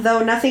 Mm-hmm.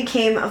 Though nothing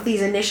came of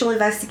these initial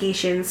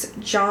investigations,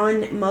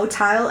 John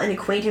Motile, an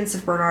acquaintance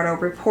of Bernardo,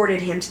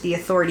 reported him to the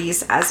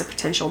authorities as a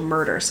potential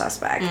murder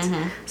suspect.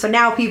 Mm-hmm. So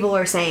now people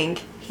are saying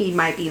he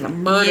might be the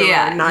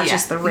murderer, not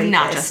just the rapist.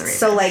 Not just the rapist.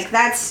 So, like,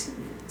 that's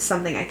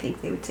something I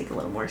think they would take a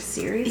little more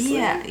seriously.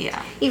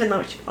 Yeah. Even though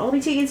it should all be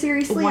taken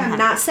seriously. 100. I'm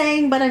not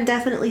saying, but I'm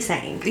definitely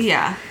saying.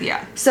 Yeah.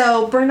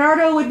 So,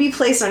 Bernardo would be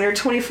placed under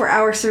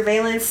 24-hour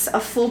surveillance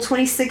a full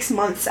 26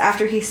 months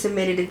after he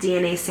submitted a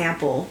DNA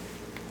sample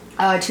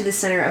to the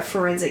Center of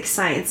Forensic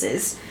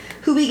Sciences,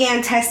 who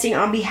began testing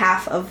on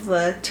behalf of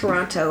the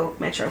Toronto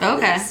Metro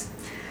Police.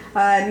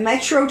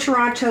 Metro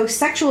Toronto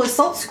Sexual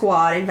Assault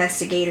Squad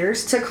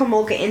investigators took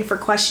Homolka in for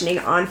questioning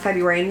on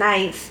February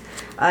 9th,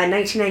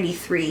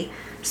 1993.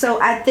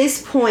 So, at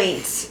this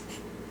point,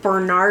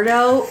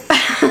 Bernardo...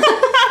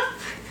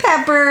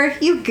 Pepper,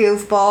 you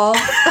goofball.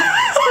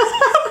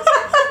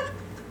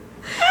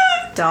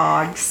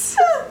 Dogs.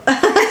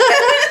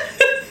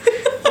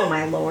 Oh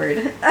my lord.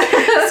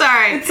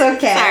 Sorry. It's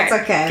okay. Sorry. It's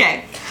okay.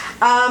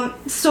 Okay.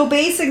 So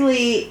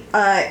basically,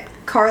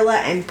 Carla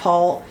and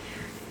Paul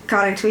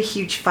got into a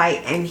huge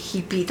fight and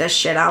he beat the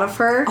shit out of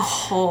her.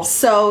 Oh.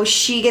 So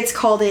she gets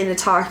called in to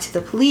talk to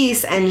the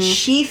police and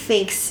she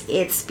thinks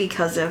it's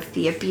because of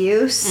the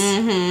abuse.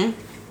 Mm-hmm.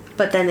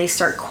 But then they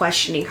start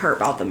questioning her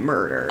about the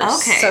murders.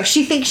 Okay. So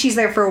she thinks she's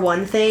there for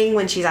one thing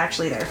when she's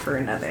actually there for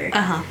another.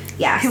 Uh-huh.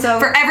 Yeah. So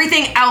For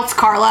everything else,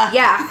 Carla.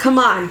 yeah, come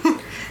on.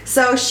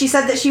 So she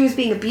said that she was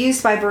being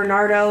abused by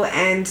Bernardo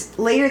and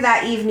later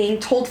that evening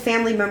told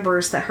family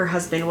members that her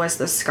husband was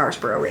the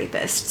Scarborough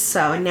rapist.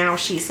 So now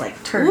she's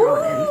like turned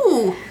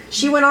on him.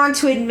 She went on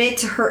to admit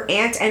to her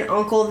aunt and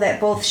uncle that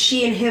both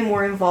she and him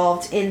were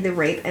involved in the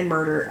rape and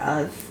murder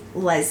of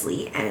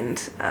Leslie and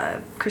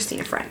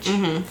Christina French.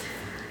 Mm-hmm.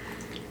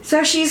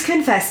 So she's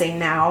confessing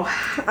now.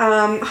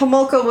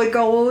 Homolka would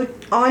go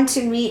on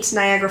to meet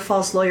Niagara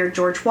Falls lawyer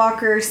George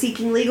Walker,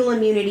 seeking legal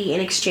immunity in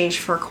exchange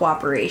for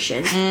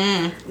cooperation.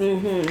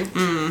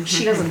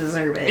 She doesn't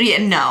deserve it. Yeah,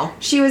 no.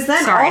 She was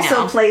then Sorry,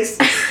 also no. placed...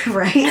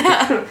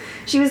 right?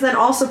 She was then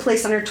also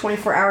placed under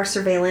 24-hour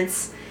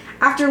surveillance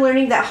after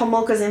learning that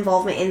Homolka's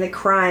involvement in the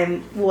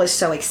crime was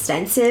so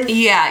extensive.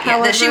 Yeah,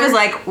 that she was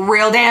like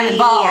real damn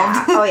involved.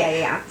 Yeah. Oh,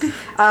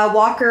 yeah.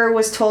 Walker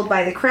was told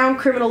by the Crown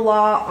Criminal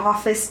Law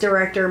Office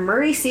Director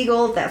Murray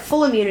Siegel that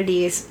full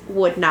immunities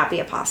would not be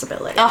a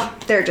possibility. Oh.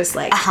 They're just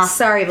like,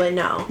 sorry, but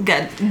no.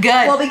 Good.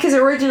 Well, because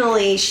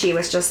originally she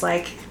was just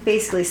like,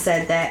 basically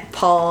said that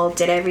Paul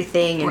did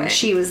everything and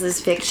she was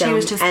this victim. She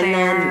was just and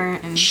there.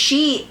 Then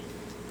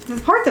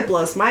the part that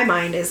blows my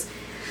mind is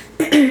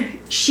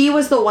she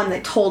was the one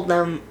that told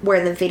them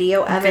where the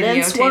video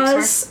evidence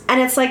was. And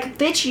it's like,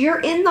 bitch,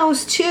 you're in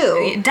those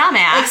too.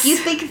 Dumbass. Like, you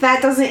think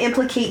that doesn't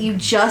implicate you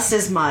just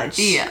as much.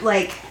 Yeah.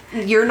 Like,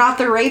 you're not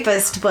the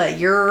rapist, but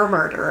you're a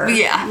murderer.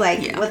 Yeah.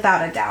 Like,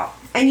 without a doubt.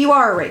 And you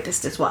are a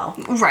rapist as well.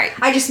 Right.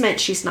 I just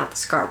meant she's not the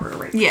Scarborough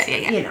rapist.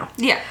 Yeah. You know.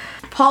 Yeah.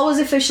 Paul was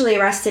officially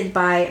arrested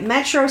by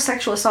Metro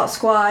Sexual Assault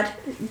Squad.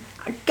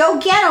 Go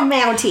get 'em,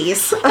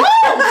 Mounties!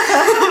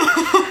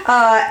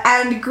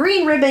 And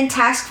Green Ribbon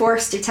Task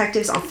Force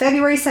detectives on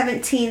February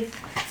 17th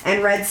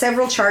and read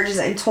several charges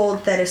and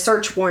told that a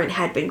search warrant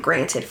had been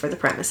granted for the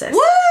premises.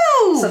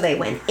 Woo! So they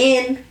went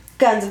in,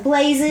 guns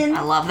blazing.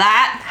 I love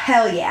that.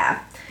 Hell yeah.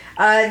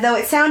 Though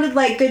it sounded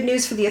like good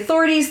news for the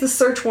authorities, the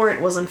search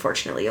warrant was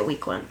unfortunately a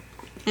weak one.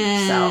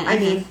 So, I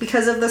mean,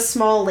 because of the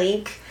small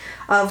link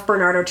of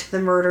Bernardo to the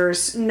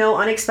murders, no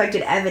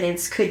unexpected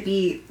evidence could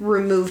be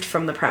removed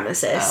from the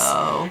premises.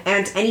 Oh.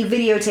 And any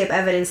videotape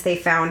evidence they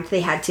found,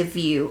 they had to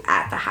view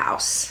at the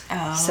house.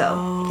 Oh.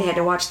 So they had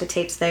to watch the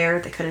tapes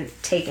there. They couldn't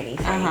take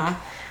anything.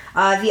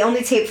 The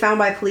only tape found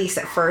by police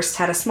at first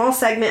had a small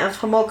segment of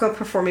Homolka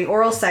performing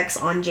oral sex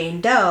on Jane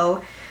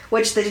Doe,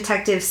 which the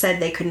detectives said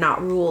they could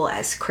not rule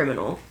as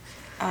criminal.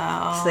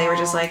 Oh. So they were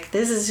just like,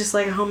 this is just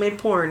like a homemade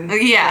porn.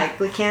 Yeah. Like,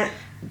 we can't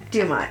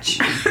do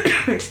much.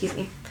 Excuse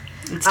me.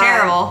 It's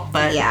terrible,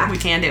 but yeah. we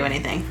can't do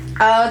anything.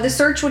 The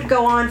search would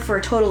go on for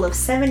a total of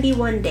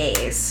 71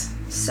 days.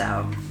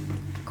 So,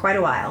 quite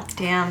a while.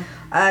 Damn.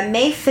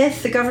 May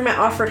 5th, the government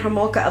offered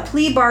Homolka a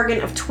plea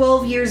bargain of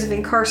 12 years of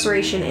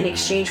incarceration in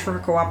exchange for her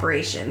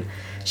cooperation.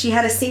 She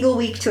had a single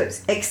week to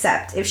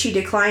accept. If she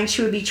declined,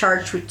 she would be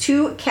charged with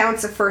 2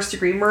 counts of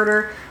first-degree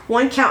murder,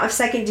 1 count of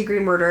second-degree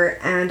murder,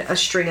 and a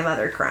string of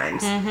other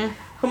crimes.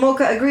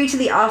 Homolka agreed to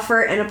the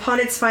offer, and upon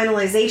its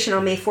finalization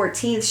on May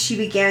 14th, she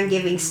began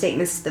giving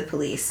statements to the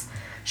police.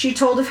 She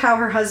told of how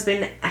her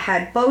husband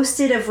had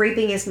boasted of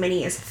raping as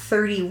many as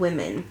 30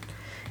 women,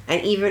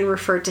 and even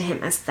referred to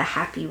him as the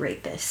happy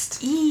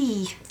rapist.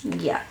 Eee.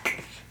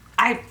 Yuck.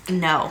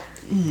 No.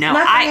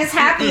 Nothing is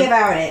happy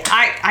about it.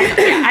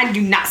 I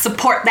do not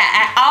support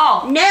that at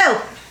all.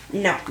 No.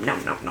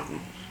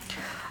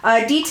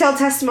 Detailed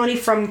testimony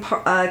from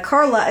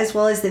Carla, as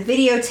well as the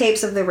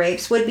videotapes of the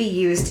rapes, would be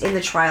used in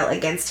the trial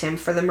against him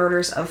for the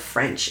murders of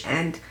French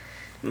and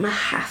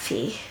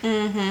Mahaffey.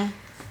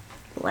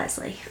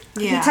 Leslie.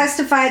 Yeah. He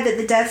testified that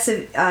the deaths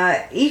of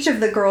each of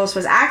the girls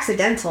was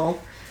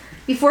accidental,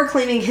 before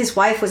claiming his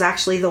wife was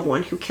actually the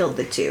one who killed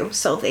the two.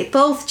 So they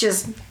both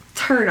just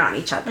turned on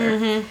each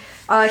other.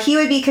 He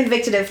would be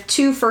convicted of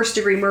 2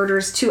 first-degree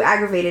murders, 2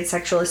 aggravated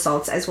sexual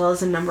assaults, as well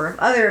as a number of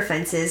other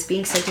offenses,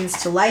 being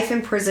sentenced to life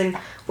in prison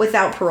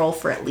without parole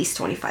for at least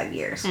 25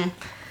 years.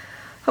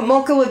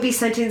 Homolka would be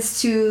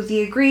sentenced to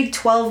the agreed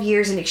 12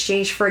 years in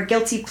exchange for a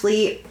guilty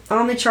plea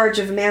on the charge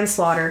of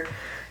manslaughter,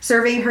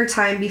 serving her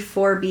time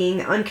before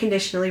being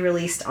unconditionally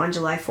released on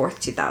July 4th,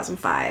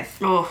 2005.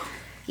 Oh.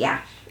 Yeah.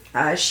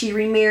 She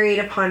remarried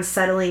upon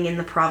settling in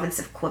the province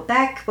of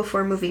Quebec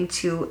before moving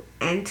to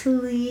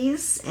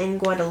Antilles and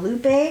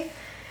Guadeloupe.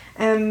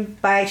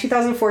 By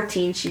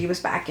 2014, she was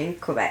back in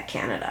Quebec,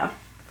 Canada.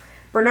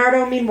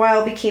 Bernardo,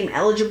 meanwhile, became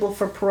eligible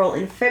for parole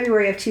in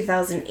February of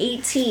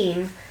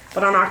 2018,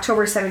 but on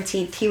October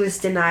 17th, he was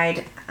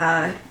denied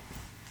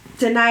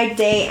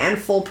day and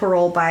full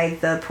parole by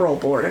the Parole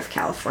Board of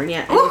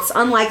California, and it's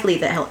unlikely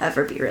that he'll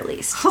ever be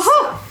released.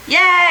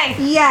 Yay!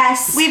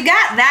 Yes! We've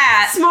got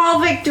that! Small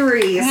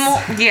victories!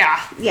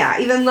 Yeah. Yeah,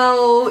 even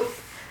though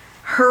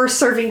her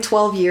serving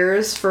 12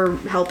 years for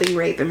helping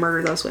rape and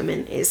murder those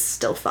women is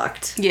still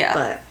fucked. Yeah.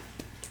 But,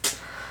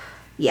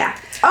 yeah.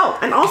 Oh,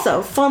 and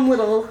also, fun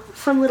little...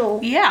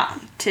 Yeah.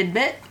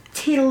 Tidbit.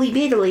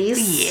 Tiddly-biddlies.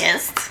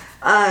 Yes.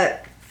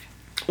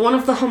 One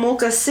of the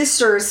Homolka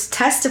sisters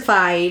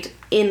testified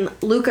in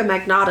Luca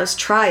Magnotta's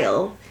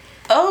trial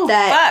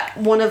that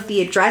one of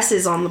the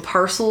addresses on the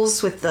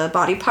parcels with the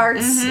body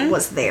parts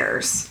was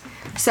theirs.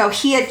 So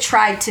he had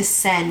tried to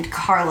send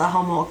Carla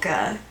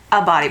Homolka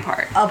a body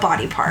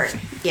part.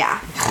 Yeah.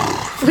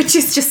 Which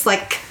is just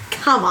like,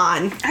 come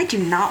on. I do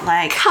not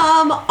like.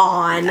 Come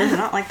on. I do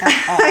not like that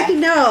at all. I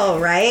know,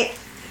 right?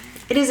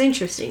 It is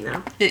interesting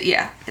though.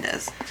 Yeah, it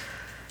is.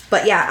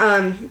 But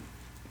yeah,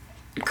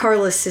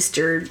 Carla's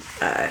sister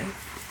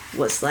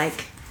was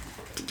like,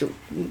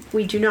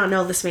 we do not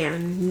know this man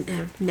and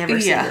have never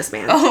seen this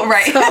man. Oh,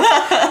 right. So,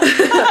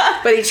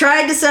 but he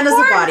tried to send us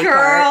a body part.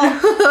 I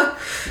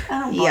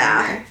don't blame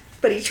her.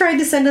 But he tried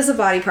to send us a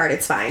body part.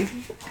 It's fine.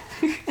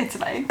 It's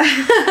fine.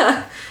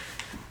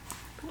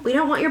 We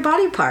don't want your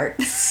body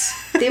parts.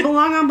 They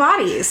belong on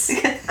bodies.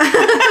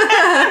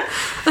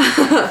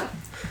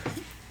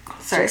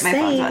 Sorry, my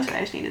phone's about to. I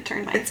just need to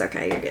turn my It's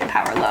okay, you're good.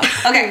 power low.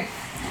 Okay.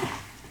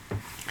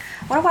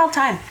 What a wild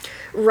time.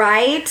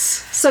 Right?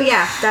 So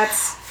yeah,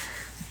 that's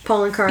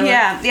Paul and Carla.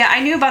 Yeah,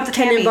 I knew about the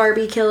Ken Tammy. and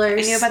Barbie killers.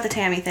 I knew about the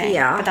Tammy thing.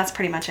 Yeah. But that's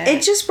pretty much it.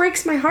 It just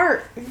breaks my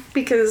heart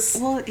because...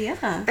 Well,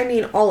 yeah. I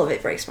mean, all of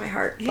it breaks my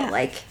heart. Yeah. But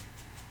like,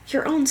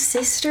 your own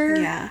sister?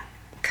 Yeah.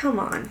 Come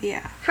on.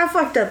 Yeah. How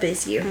fucked up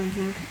is you?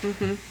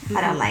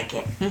 I don't like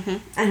it.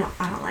 I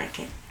don't like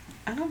it.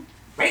 I don't.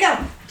 Ready, go!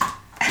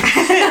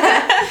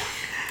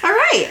 All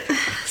right.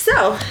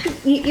 So,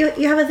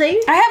 you have a thing?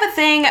 I have a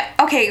thing.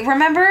 Okay,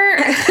 remember?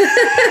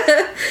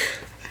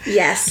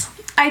 Yes.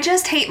 I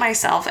just hate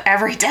myself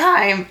every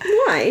time.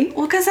 Why?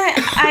 Well, because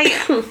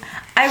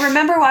I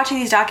remember watching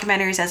these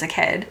documentaries as a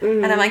kid,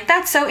 and I'm like,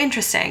 that's so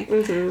interesting.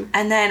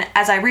 And then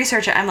as I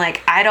research it, I'm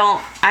like,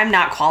 I'm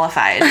not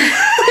qualified.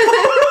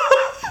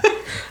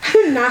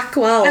 I'm not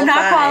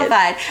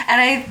qualified.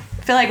 And I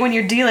feel like when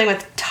you're dealing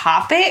with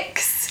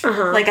topics,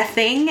 like a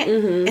thing,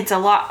 it's a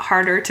lot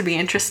harder to be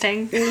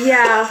interesting.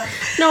 Yeah.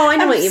 No, I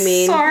know what you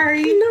mean.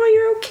 Sorry. No,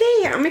 you're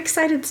okay. I'm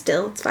excited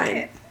still. It's fine.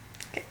 Okay.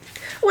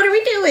 What are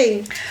we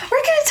doing?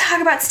 We're going to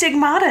talk about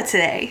stigmata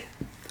today.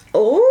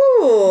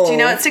 Oh. Do you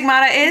know what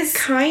stigmata is?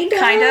 Kind of.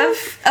 Kind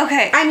of?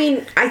 Okay. I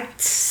mean, I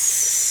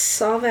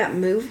saw that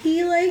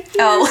movie like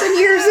years and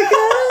years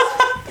ago.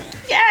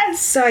 Yes.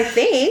 So I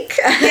think.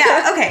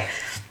 Yeah, okay.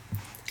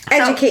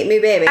 Educate me,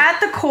 baby. At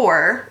the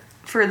core,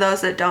 for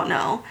those that don't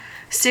know,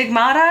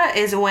 stigmata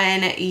is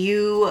when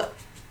you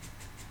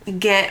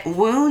get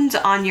wounds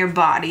on your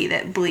body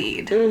that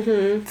bleed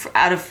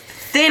out of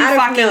thin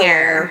fucking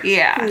air.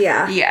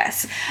 Yeah.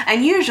 Yes.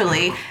 And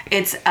usually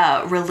it's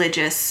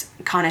religious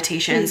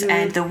connotations,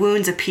 and the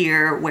wounds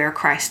appear where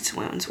Christ's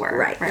wounds were.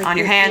 Right. On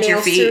your hands,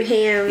 your feet. Through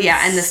hands. Yeah,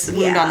 and this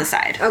wound on the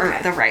side. Okay.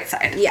 Or the right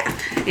side. Yeah.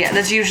 Yeah,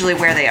 that's usually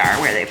where they are,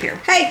 where they appear.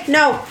 Hey,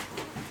 no.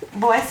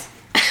 Boys.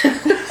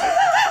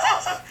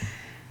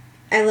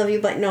 I love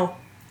you, but no.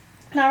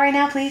 Not right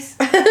now, please.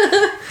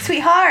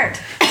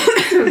 Sweetheart.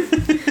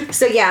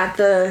 So yeah,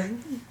 the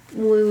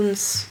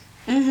wounds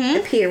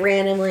appear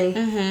randomly,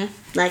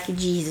 like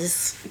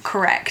Jesus.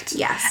 Correct.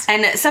 Yes.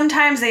 And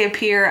sometimes they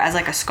appear as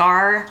like a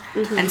scar,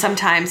 and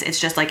sometimes it's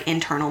just like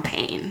internal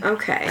pain.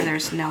 Okay. And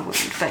there's no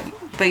wound,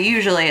 but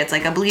usually it's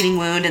like a bleeding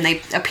wound, and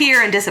they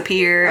appear and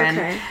disappear,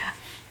 and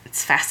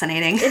it's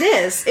fascinating. It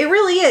is. It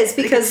really is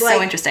because it's like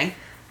so interesting.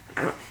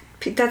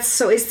 That's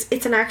so.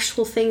 It's an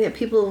actual thing that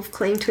people have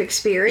claimed to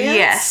experience.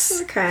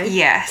 Yes. Okay.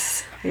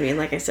 Yes. I mean,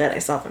 like I said, I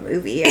saw the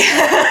movie.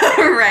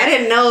 Right. I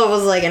didn't know it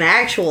was like an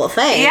actual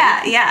thing.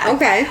 Yeah.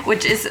 Okay.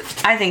 Which is,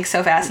 I think,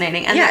 so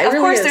fascinating. And Yeah, it of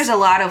really course, is. there's a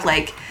lot of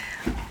like,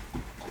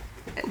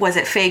 was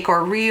it fake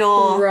or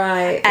real?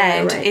 Right.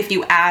 And right. if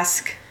you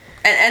ask,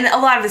 and a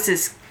lot of this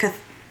is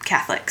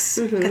Catholics,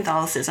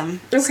 Catholicism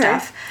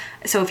stuff.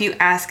 So if you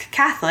ask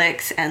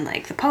Catholics and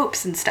like the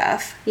popes and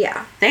stuff,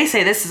 Yeah. they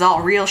say this is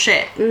all real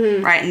shit,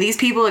 right? And these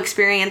people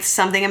experienced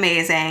something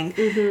amazing,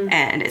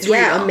 and it's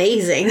Yeah, real.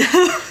 amazing.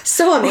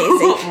 So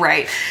amazing.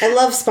 Right. I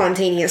love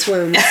spontaneous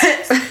wounds.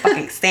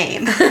 Fucking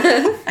same.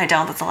 I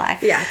don't, that's a lie.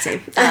 Yeah,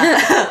 same.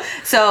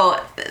 So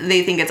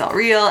they think it's all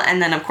real,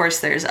 and then of course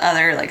there's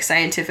other like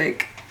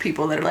scientific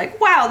people that are like,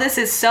 wow, this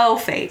is so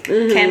fake.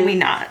 Can we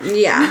not?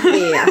 Yeah.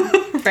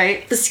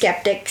 Right? The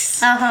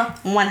skeptics.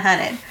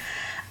 100.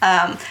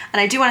 And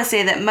I do want to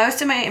say that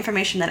most of my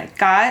information that I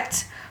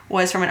got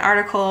was from an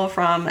article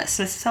from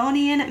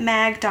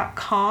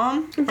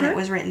SmithsonianMag.com, and it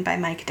was written by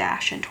Mike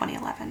Dash in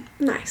 2011.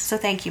 Nice. So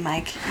thank you,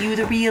 Mike. You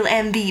the real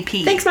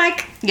MVP. Thanks,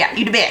 Mike. Yeah,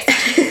 you the best.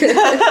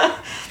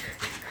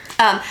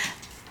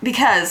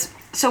 Because,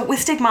 so with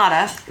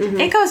stigmata,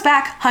 it goes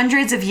back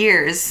hundreds of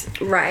years.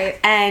 Right.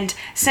 And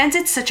since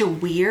it's such a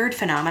weird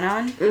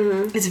phenomenon,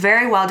 it's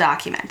very well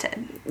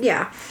documented.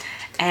 Yeah.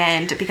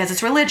 And because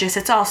it's religious,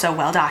 it's also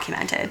well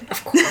documented.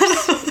 Of course.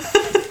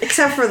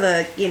 Except for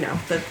the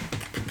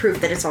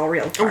proof that it's all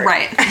real part.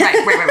 Right. They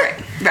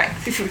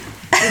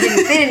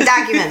didn't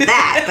document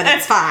that, but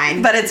it's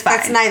fine. But it's fine.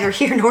 That's neither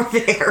here nor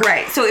there.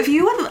 Right. So if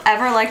you would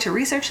ever like to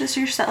research this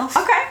yourself,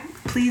 Okay.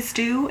 please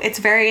do. It's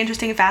very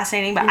interesting and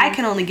fascinating, but I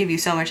can only give you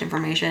so much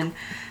information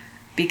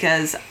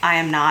because I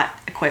am not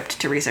equipped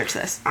to research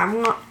this. I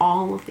want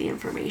all of the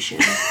information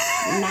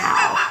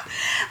now.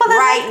 Well, then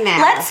Right now.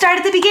 Let's start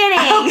at the beginning.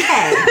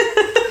 Okay.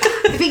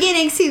 The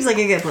beginning seems like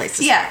a good place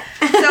to Yeah.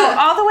 So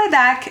all the way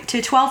back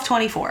to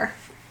 1224.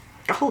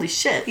 start. Holy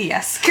shit.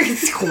 Yes.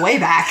 It's way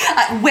back.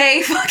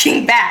 Way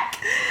fucking back.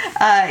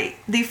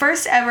 The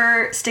first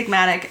ever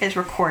stigmatic is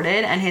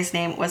recorded, and his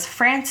name was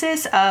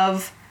Francis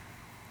of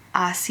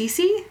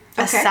Assisi.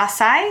 Okay.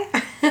 Assisi.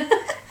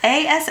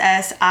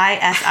 Assisi.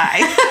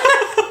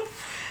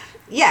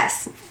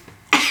 Yes.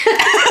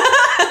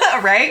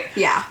 Right?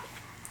 Yeah.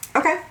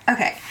 Okay.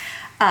 Okay.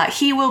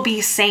 He will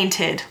be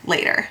sainted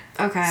later.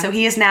 Okay. So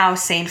he is now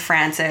Saint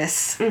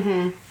Francis.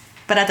 Mm-hmm.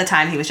 But at the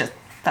time, he was just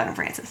fucking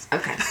Francis.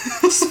 Okay.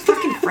 Just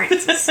fucking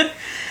Francis.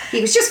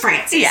 He was just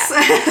Francis. Yeah.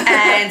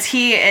 And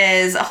he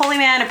is a holy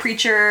man, a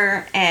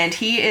preacher, and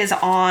he is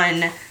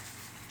on,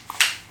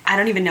 I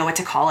don't even know what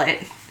to call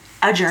it,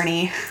 a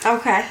journey.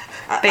 Okay.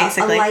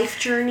 Basically. A life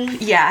journey.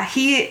 Yeah,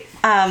 he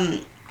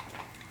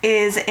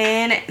is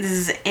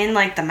in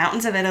like the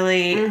mountains of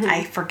Italy.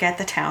 I forget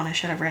the town. I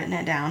should have written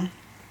it down.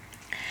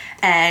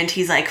 And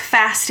he's like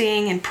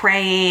fasting and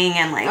praying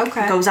and like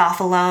goes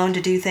off alone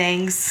to do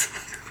things.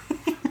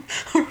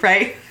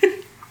 Right?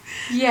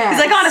 Yeah. He's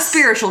like on a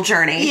spiritual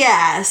journey.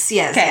 Yes.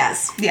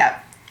 Yes. Yeah.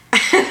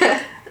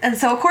 And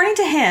so according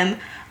to him,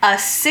 a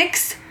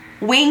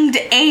 6-winged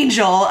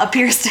angel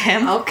appears to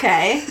him.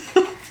 Okay.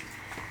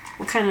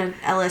 What kind of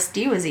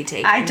LSD was he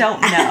taking? I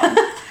don't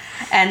know.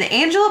 And the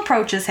angel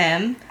approaches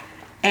him,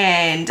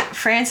 and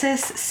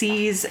Francis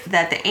sees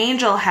that the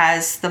angel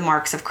has the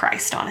marks of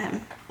Christ on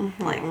him.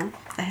 Like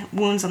the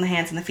wounds on the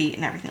hands and the feet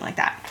and everything like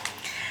that.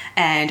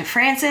 And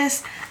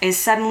Francis is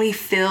suddenly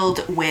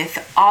filled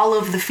with all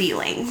of the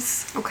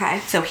feelings.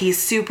 Okay. So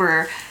he's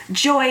super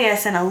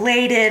joyous and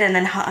elated, and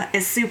then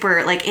is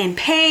super like in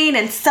pain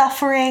and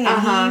suffering,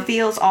 and he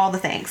feels all the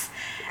things.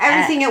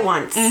 Everything at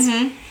once.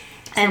 And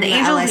the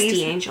angel LSD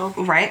leaves. angel.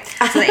 Right.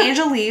 So the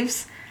angel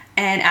leaves,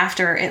 and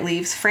after it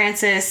leaves,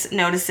 Francis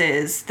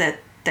notices that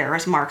there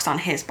is marks on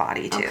his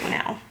body too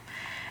now.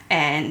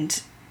 And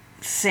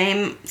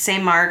same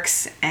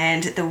marks,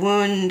 and the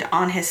wound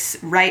on his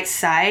right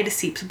side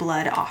seeps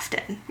blood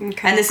often.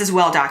 Okay. And this is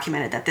well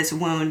documented that this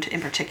wound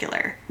in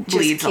particular bleeds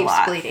Just a keeps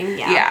lot. bleeding,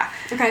 yeah. Yeah.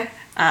 Okay.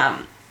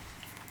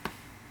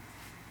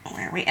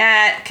 Where are we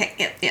at?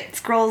 Okay, yep,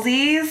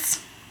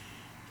 Scrollsies.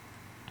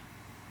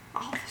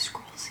 All the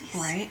scrollsies.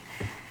 Right.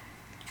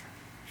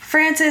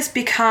 Francis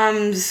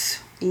becomes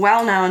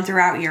well known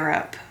throughout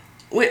Europe,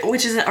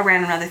 which is a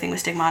random other thing with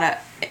stigmata.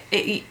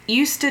 It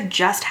used to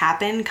just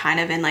happen kind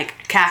of in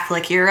like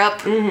Catholic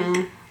Europe,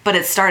 but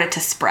it started to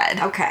spread.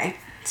 Okay.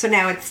 So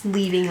now it's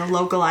leaving a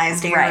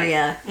localized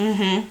area.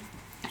 Right.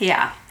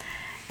 Yeah.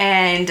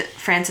 And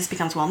Francis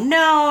becomes well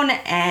known,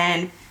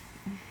 and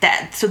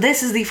so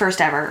this is the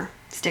first ever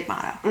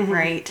stigmata,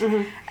 right?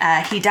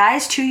 He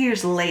dies 2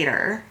 years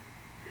later,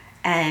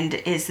 and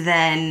is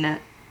then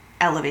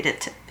elevated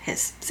to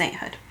his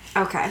sainthood.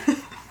 Okay.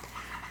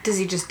 Does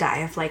he just die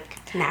of like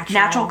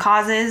Natural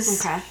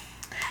causes. Okay.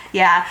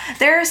 Yeah.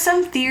 There are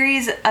some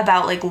theories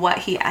about like what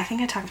I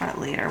think I talk about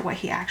it later, what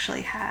he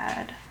actually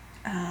had.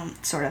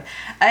 Sort of.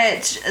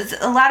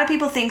 A lot of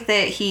people think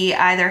that he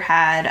either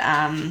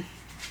had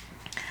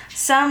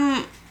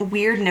some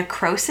weird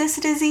necrosis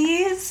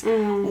disease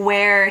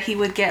where he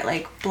would get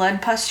like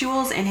blood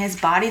pustules in his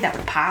body that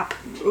would pop.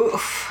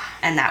 Oof.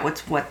 And that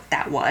was what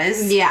that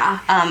was. Yeah.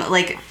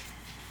 Like,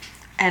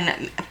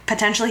 and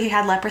potentially he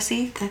had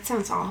leprosy. That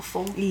sounds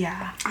awful.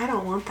 Yeah. I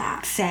don't want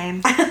that.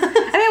 Same. I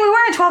mean, we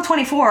were in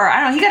 1224.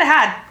 I don't know. He could have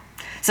had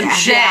some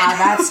shit. Yeah,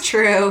 that's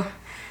true.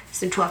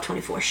 Some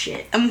 1224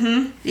 shit.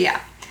 Yeah.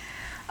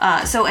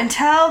 So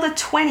until the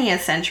 20th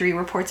century,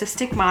 reports of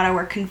stigmata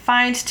were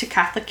confined to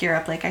Catholic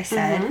Europe, like I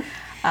said.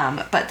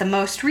 But the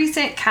most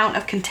recent count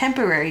of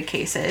contemporary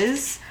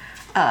cases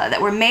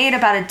that were made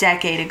about a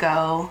decade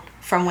ago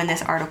from when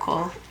this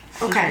article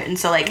was written,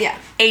 so 80s,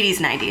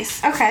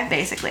 90s,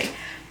 basically,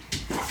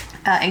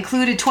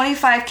 included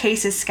 25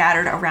 cases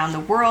scattered around the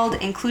world,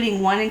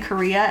 including one in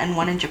Korea and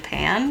one in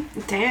Japan.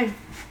 Damn.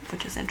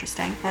 Which is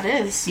interesting. That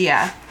is.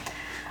 Yeah.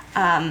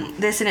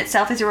 This in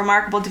itself is a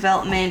remarkable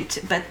development,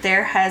 but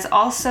there has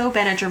also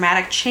been a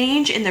dramatic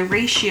change in the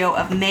ratio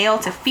of male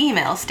to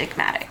female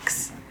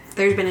stigmatics.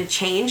 There's been a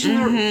change in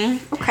the...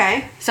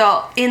 Okay.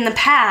 So, in the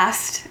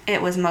past,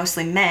 it was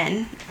mostly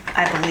men,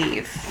 I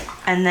believe.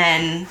 And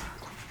then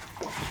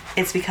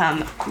it's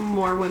become...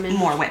 More women.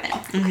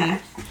 Okay.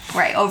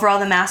 Right. Overall,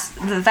 the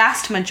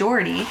vast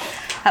majority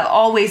have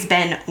always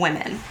been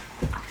women.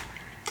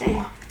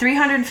 Damn.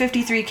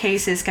 353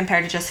 cases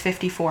compared to just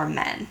 54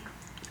 men.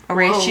 A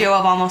ratio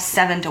of almost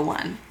 7 to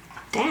 1.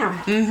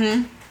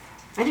 Damn.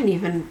 I didn't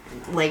even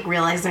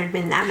realize there'd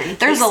been that many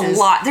There's cases. a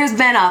lot. There's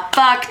been a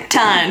fuck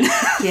ton.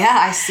 Yeah,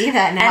 I see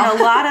that now.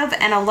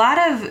 And a lot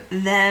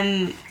of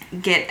them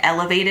get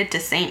elevated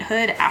to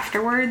sainthood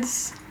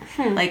afterwards.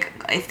 Like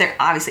if they're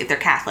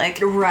Catholic.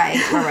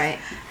 Right.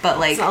 But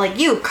it's not like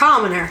you,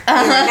 commoner.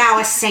 You're now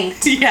a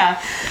saint.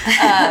 Yeah.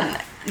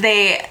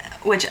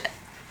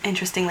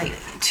 Interestingly,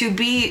 to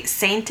be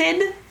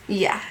sainted,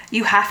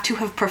 you have to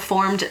have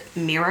performed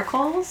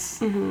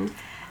miracles.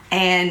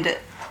 And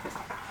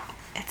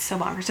it's so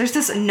bonkers. There's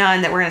this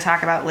nun that we're going to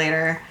talk about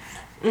later,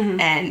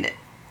 and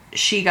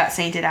she got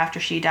sainted after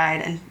she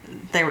died, and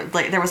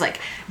there was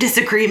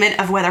disagreement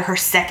of whether her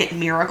second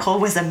miracle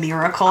was a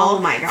miracle. Oh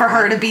my God. For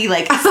her to be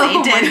sainted.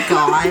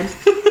 Oh my God.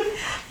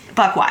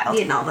 Buck wild.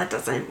 That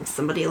doesn't...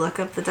 Somebody look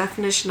up the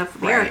definition of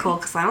a miracle,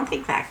 because I don't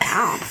think that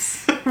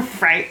counts.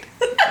 Right.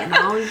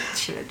 You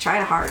should have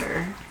tried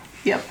harder.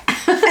 Yep.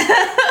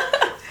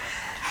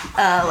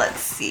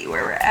 Let's see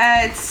where we're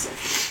at.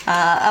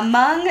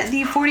 Among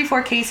the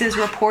 44 cases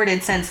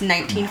reported since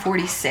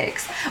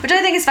 1946, which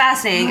I think is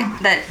fascinating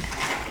that...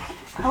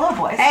 Hello,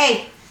 boys.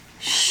 Hey!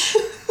 Shh.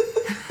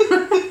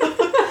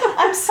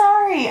 I'm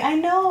sorry, I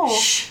know.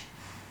 Shh.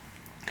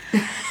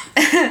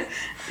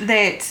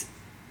 That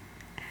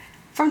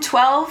from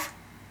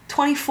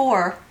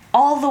 1224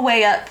 all the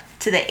way up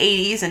to the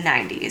 80s and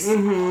 90s,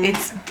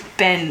 it's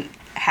been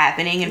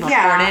happening and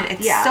reported.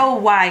 It's so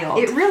wild.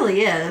 It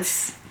really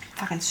is.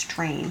 Fucking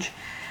strange.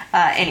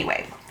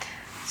 Anyway,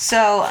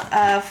 so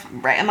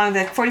among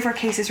the 44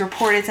 cases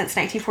reported since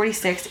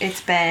 1946,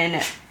 it's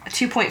been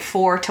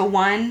 2.4 to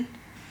 1,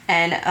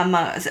 and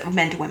among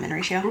men to women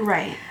ratio.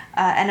 Right.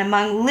 And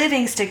among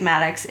living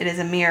stigmatics, it is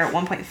a mere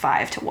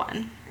 1.5 to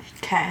 1.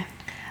 Okay.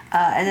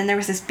 And then there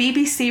was this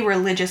BBC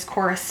religious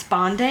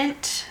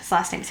correspondent. His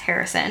last name is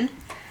Harrison.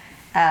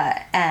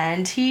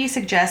 And he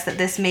suggests that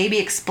this may be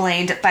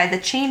explained by the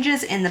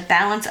changes in the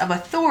balance of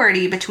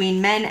authority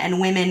between men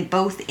and women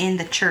both in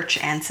the church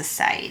and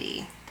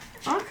society.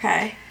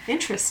 Okay.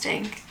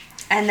 Interesting.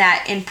 And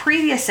that in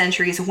previous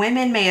centuries,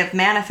 women may have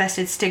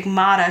manifested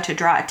stigmata to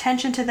draw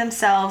attention to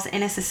themselves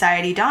in a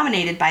society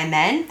dominated by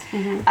men,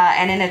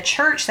 and in a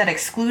church that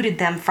excluded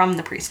them from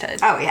the priesthood.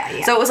 Oh,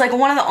 yeah. So it was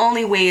one of the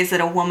only ways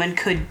that a woman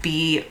could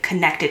be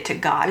connected to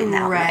God in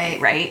that way,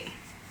 right?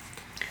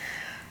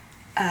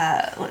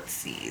 Let's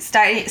see.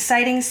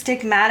 Citing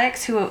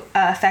stigmatics who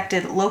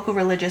affected local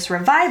religious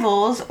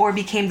revivals or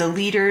became the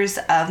leaders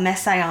of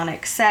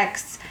messianic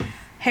sects,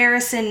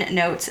 Harrison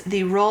notes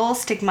the role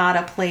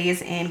stigmata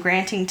plays in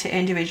granting to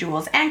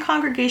individuals and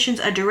congregations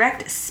a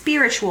direct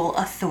spiritual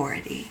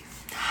authority.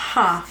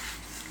 Huh.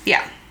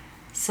 Yeah.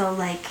 So,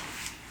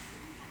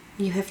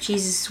 you have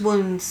Jesus'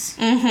 wounds.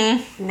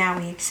 Now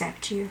we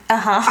accept you.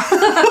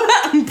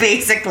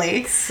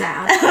 Basically.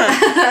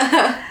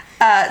 Sad.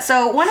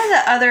 So one of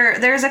the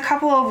there's a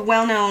couple of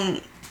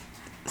well-known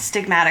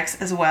stigmatics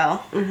as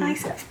well.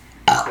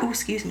 Oh,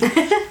 excuse me.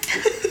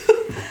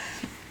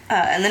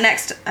 And the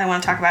next I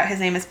want to talk about, his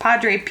name is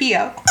Padre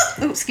Pio.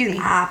 Oh, excuse me.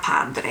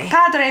 Padre.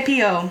 Padre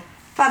Pio.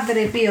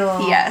 Padre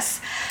Pio.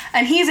 Yes.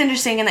 And he's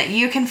interesting in that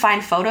you can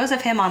find photos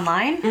of him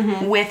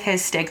online with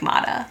his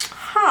stigmata.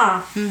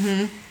 Huh.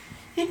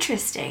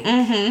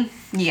 Interesting.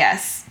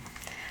 Yes.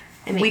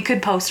 We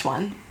could post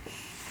one.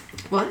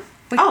 What?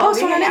 We could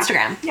post one on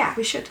Instagram. Yeah,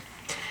 we should.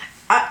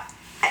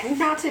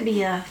 Not to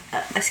be a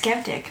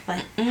skeptic,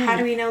 but how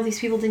do we know these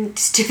people didn't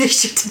just do this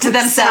shit to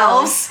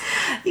themselves?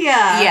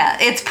 Yeah. Yeah,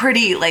 it's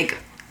pretty,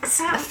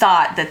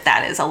 thought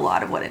that is a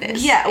lot of what it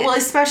is. Yeah, well,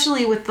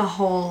 especially with the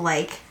whole,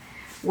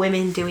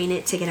 women doing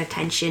it to get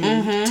attention,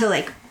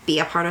 to, be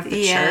a part of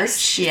the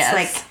church. Yes.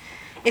 It's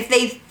if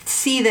they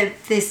see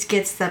that this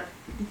gets the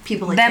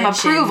people attention. Them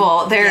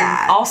approval,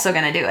 they're also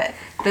going to do it.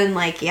 then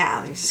like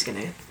they're just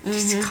gonna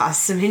just cause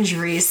some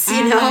injuries,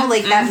 you know,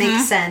 like that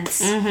makes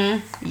sense.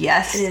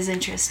 Yes, it is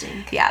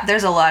interesting. Yeah,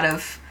 there's a lot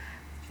of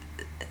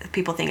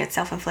people think it's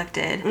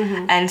self-inflicted,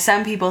 and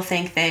some people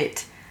think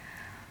that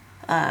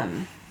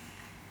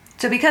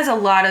so because a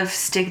lot of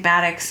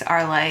stigmatics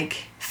are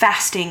like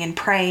fasting and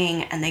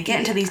praying, and they get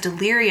into these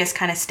delirious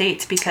kind of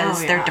states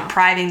because they're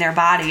depriving their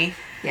body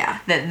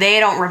that they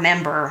don't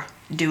remember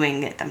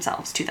doing it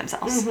themselves to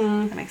themselves.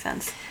 That makes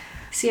sense.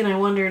 See, and I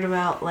wondered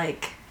about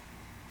like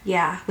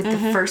with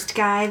the first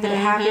guy that it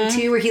happened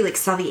to, where he like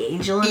saw the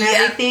angel and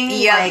everything.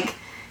 Like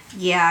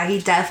he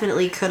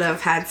definitely could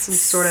have had some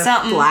sort of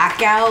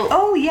blackout.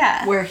 Oh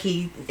yeah, where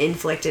he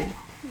inflicted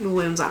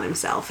wounds on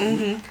himself. Or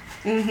he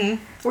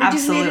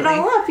just made it Absolutely.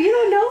 all up. You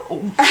don't know.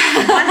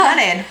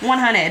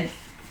 100.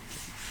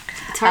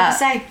 It's hard to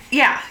say.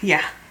 Yeah.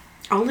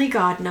 Only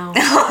God knows.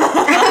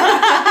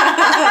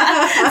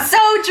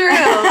 So true.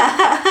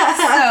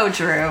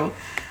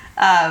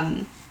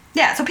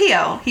 So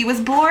Pio, he was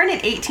born in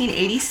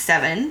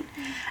 1887,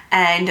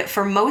 and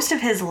for most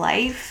of his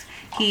life,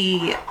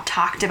 he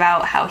talked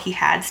about how he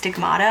had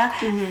stigmata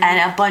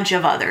and a bunch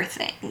of other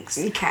things.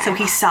 Okay. So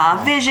he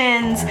saw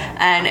visions,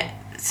 and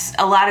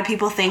a lot of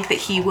people think that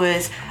he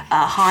was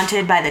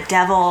haunted by the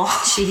devil.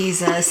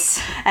 Jesus.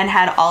 And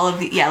had all of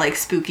the, like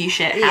spooky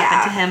shit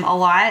happen to him a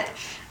lot.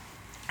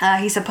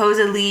 He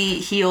supposedly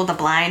healed a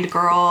blind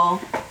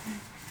girl.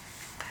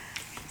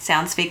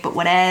 Sounds fake, but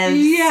whatever.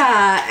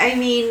 Yeah, I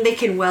mean, they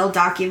can well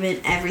document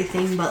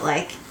everything, but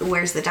like,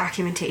 where's the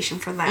documentation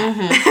for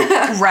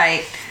that?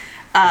 Right.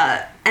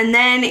 And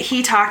then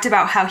he talked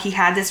about how he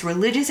had this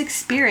religious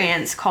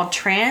experience called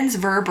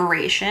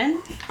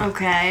transverberation.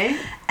 Okay.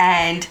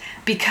 And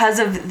because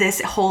of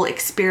this whole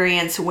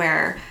experience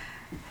where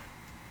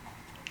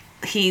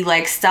he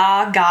like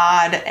saw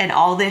God and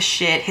all this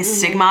shit, his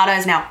stigmata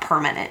is now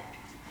permanent.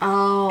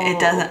 Oh. It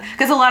doesn't,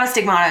 because a lot of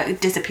stigmata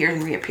disappears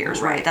and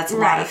reappears, right? That's a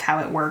lot of how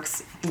it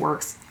works,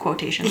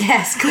 quotations.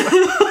 Yes,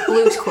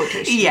 loose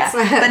quotations. Yeah,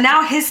 but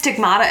now his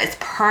stigmata is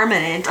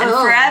permanent and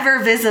forever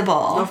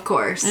visible. Of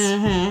course.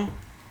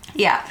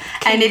 Yeah,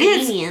 and it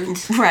is,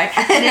 right,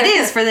 and it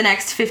is for the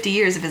next 50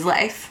 years of his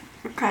life.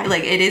 Okay.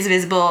 Like, it is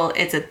visible,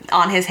 it's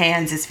on his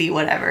hands, his feet,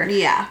 whatever.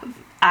 Yeah.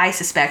 I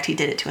suspect he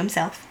did it to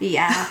himself.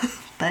 Yeah.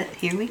 But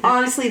here we go.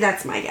 Honestly,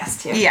 that's my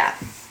guess, too. Yeah.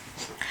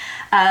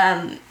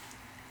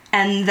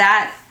 And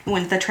that,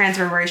 when the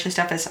transverberation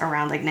stuff is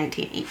around, like,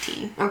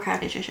 1918. Okay.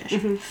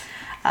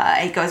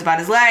 He goes about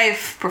his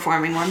life,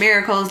 performing more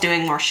miracles,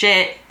 doing more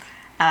shit.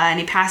 And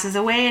he passes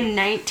away in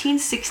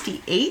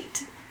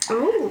 1968.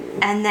 Ooh.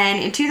 And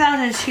then in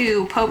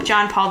 2002, Pope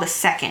John Paul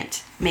II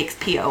makes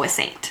Pio a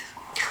saint.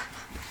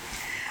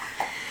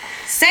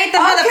 Saint the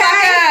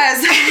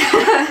motherfuckers!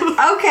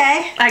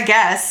 Okay. I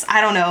guess.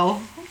 I don't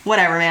know.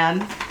 Whatever,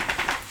 man.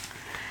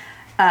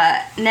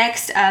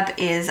 Next up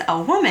is a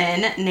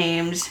woman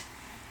named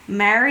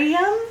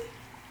Mariam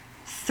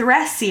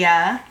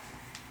Thresia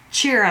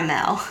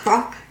Chiramel.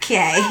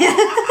 Okay.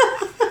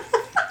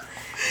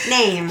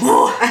 Names.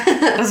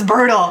 It was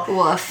brutal.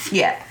 Woof.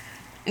 Yeah.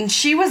 And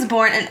she was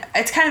born, and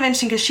it's kind of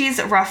interesting because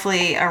she's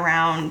roughly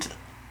around,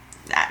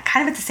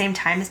 kind of at the same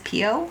time as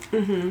Pio.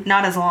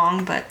 Not as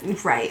long, but...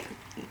 Right.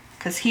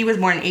 Because he was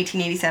born in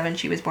 1887,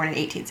 she was born in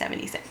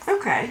 1876.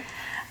 Okay.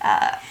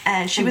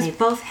 And they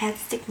both had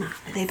stigmata.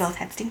 They both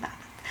had stigmata.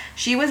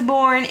 She was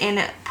born in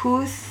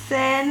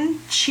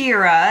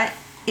Puthenchira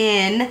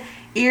in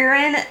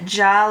Iran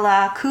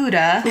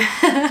Jalakuda.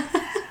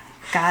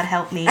 God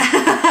help me.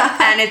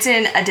 And it's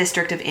in a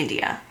district of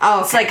India. Oh,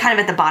 okay. It's like kind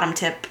of at the bottom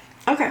tip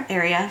Okay.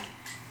 area.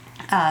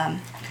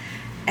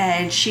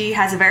 And she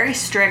has a very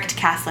strict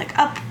Catholic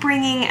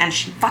upbringing, and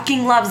she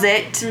fucking loves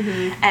it.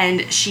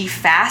 And she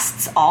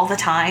fasts all the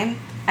time.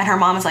 And her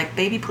mom is like,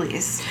 baby,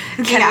 please.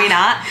 Can we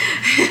not?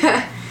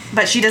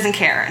 But she doesn't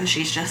care, and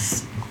she's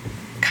just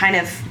kind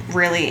of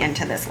really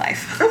into this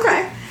life.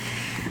 Okay.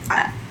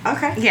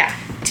 Okay. Yeah.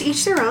 To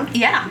each their own.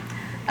 Yeah.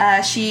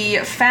 She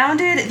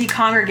founded the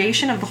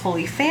Congregation of the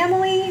Holy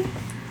Family.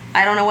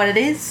 I don't know what it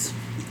is,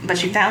 but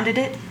she founded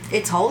it.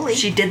 It's holy.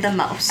 She did the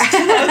most.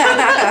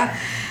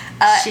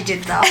 She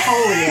did the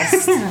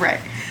holiest.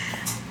 Right.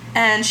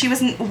 And she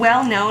was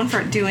well known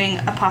for doing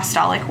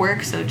apostolic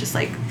work, so just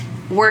like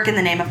work in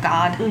the name of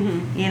God,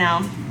 you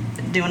know,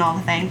 doing all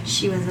the things.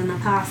 She was an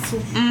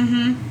apostle.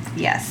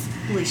 Yes.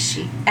 At least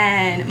she.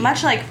 And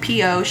much like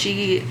Pio,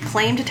 she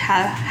claimed to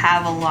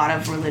have a lot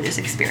of religious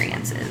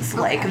experiences,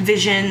 like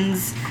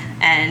visions,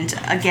 and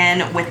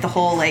again with the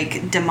whole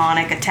like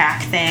demonic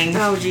attack thing.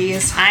 Oh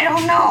geez. I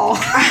don't know.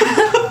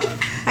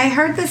 I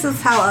heard this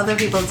is how other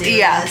people do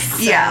this.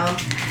 So. Yeah.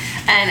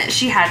 And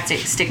she had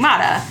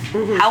stigmata.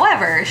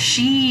 However,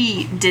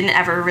 she didn't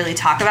ever really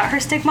talk about her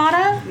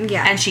stigmata.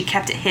 Yeah. And she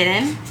kept it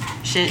hidden.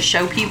 She didn't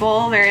show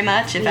people very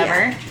much, if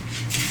ever.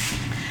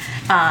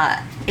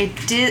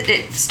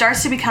 It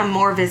starts to become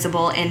more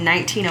visible in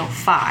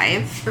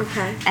 1905.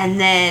 Okay. And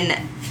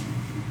then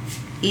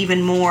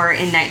even more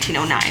in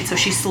 1909. So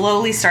she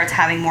slowly starts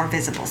having more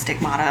visible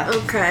stigmata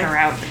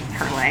throughout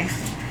her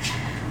life.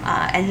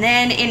 And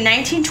then in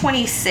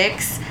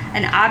 1926,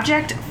 An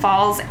object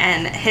falls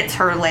and hits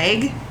her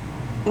leg,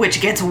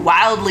 which gets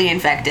wildly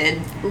infected,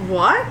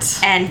 What?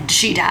 and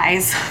she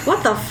dies.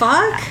 What the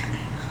fuck?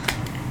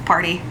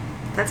 Party.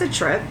 That's a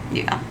trip.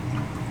 Yeah.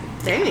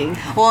 Dang.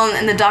 Well,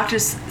 and the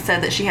doctors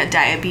said that she had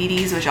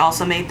diabetes, which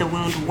also made the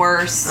wound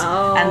worse.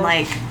 Oh. And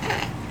like,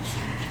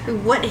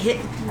 What hit?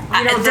 You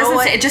it don't know doesn't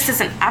what? say, it just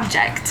says an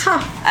object.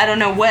 Huh. I don't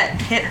know what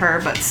hit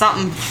her, but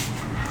something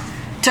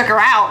took her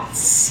out.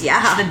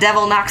 Yeah. The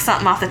devil knocked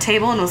something off the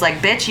table and was like,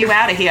 "Bitch, you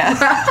out of here."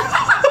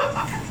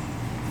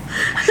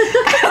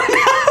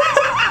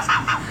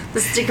 The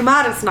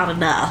stigmata's not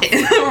enough.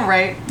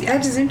 Right.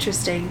 That is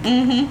interesting.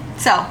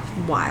 So,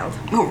 Wild.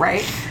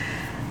 right.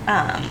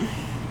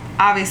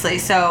 Obviously,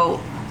 so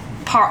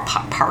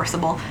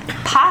possible.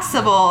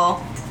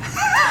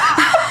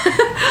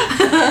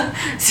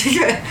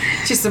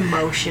 Just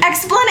emotion.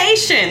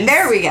 Explanation.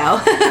 There we go.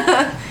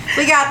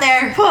 We got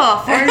there.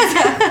 For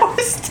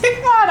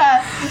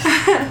stigmata.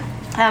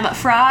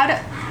 Fraud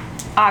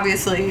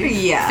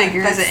obviously Yeah,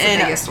 figures that's the in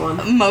biggest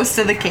one. most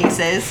of the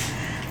cases.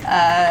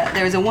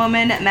 There was a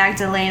woman,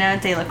 Magdalena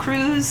de la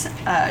Cruz.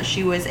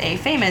 She was a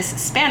famous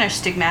Spanish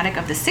stigmatic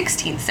of the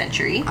 16th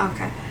century.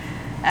 Okay.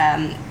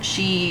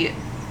 She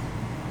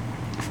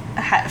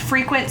had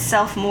frequent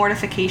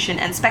self-mortification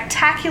and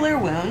spectacular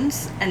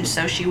wounds, and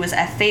so she was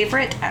a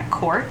favorite at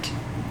court.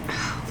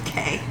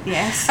 Okay.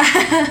 Yes.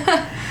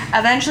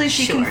 Eventually,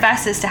 she Sure.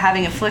 confesses to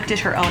having inflicted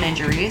her own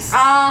injuries.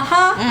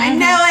 Uh-huh. I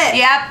know it.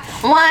 Yep,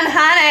 100.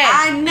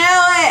 I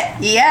know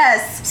it.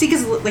 Yes. See,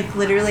 because like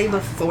literally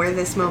before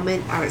this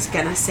moment, I was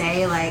gonna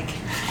say like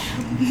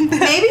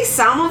maybe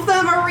some of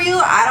them are real.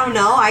 I don't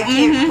know. I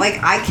can't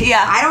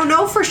Yeah. I don't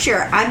know for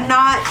sure. I'm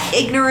not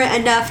ignorant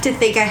enough to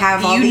think I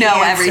have all You the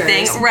know answers,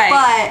 everything, right.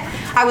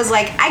 But I was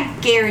like, I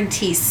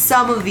guarantee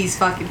some of these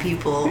fucking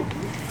people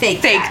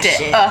faked that it.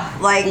 shit.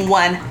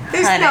 100.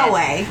 there's no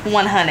way.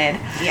 100.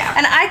 Yeah.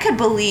 And I could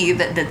believe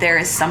that there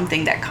is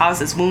something that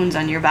causes wounds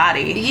on your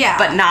body. Yeah.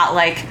 But not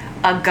like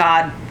a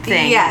god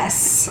thing.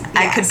 Yes.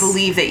 I could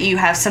believe that you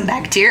have some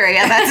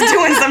bacteria that's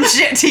doing some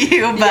shit to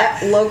you,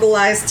 but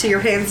localized to your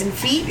hands and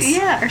feet.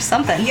 yeah, or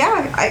something.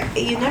 Yeah,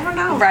 you never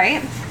know.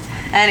 Right?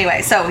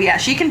 Anyway, so yeah,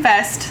 she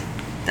confessed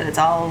that it's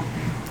all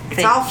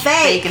fake, all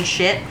fake. and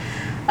shit.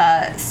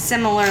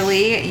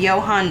 Similarly,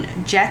 Johann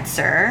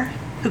Jetzer,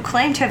 who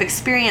claimed to have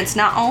experienced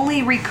not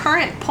only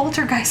recurrent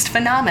poltergeist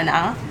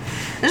phenomena,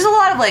 there's a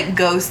lot of like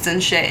ghosts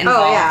and shit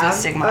involved with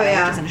stigmata,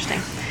 which is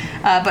interesting,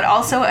 but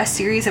also a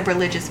series of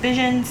religious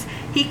visions.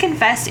 He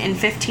confessed in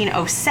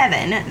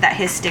 1507 that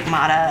his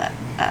stigmata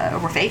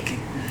were fake.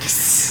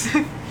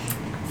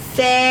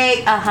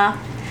 Fake.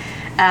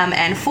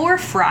 And 4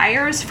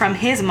 friars from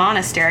his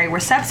monastery were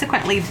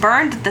subsequently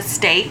burned at the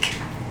stake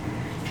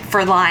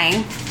for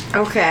lying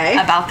Okay.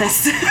 about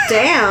this.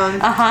 Damn.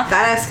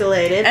 That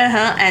escalated.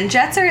 And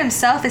Jetzer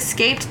himself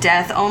escaped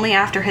death only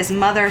after his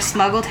mother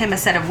smuggled him a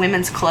set of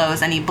women's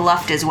clothes and he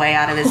bluffed his way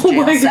out of his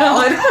jail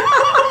cell.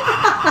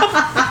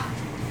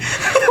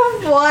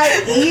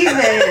 What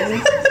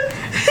even?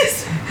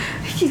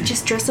 You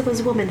just dress up as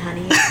a woman,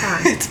 honey. It's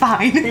fine. It's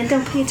fine. Then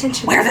don't pay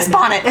attention. Wear to this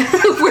women.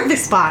 bonnet. Wear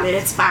this bonnet.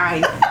 It's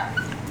fine.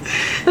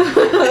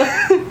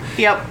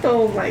 Yep.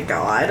 Oh my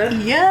god.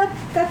 Yep.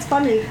 That's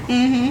funny.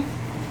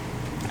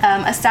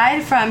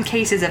 Aside from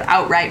cases of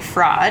outright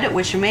fraud,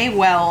 which may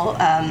well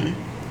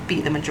be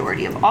the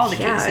majority of all the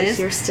Yeah, cases. is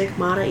your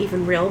stigmata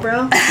even real,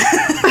 bro?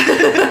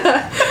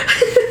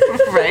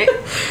 Right.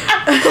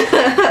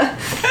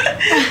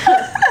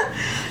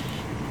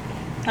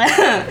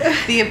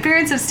 The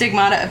appearance of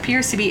stigmata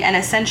appears to be an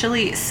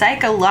essentially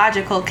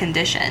psychological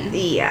condition.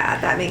 Yeah,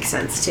 that makes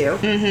sense too.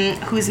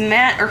 Whose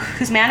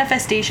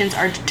manifestations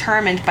are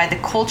determined by the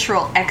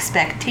cultural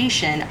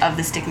expectation of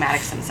the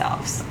stigmatics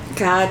themselves.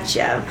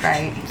 Gotcha.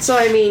 Right. So,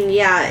 I mean,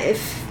 yeah,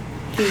 if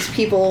these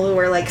people who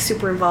are, like,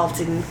 super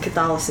involved in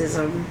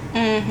Catholicism,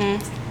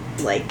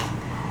 like,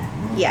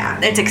 yeah.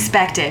 It's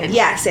expected.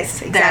 Yes,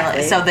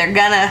 exactly.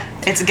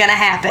 It's gonna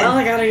happen. Well,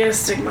 I gotta get a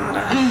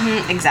stigmata.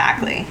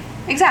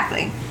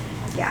 Exactly.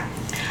 Yeah.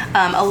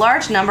 A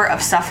large number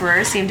of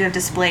sufferers seem to have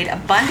displayed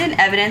abundant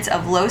evidence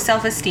of low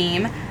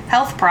self-esteem,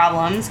 health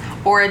problems,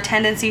 or a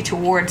tendency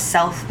towards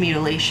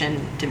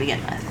self-mutilation to begin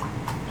with.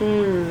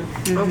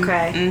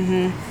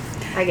 Okay.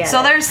 I get it.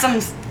 So there's some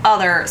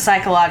other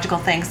psychological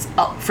things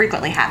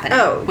frequently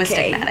happening with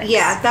stigmatics.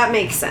 Yeah, that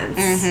makes sense.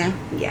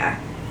 Yeah.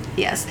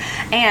 Yes.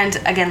 And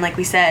again, like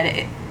we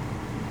said,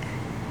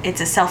 it's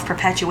a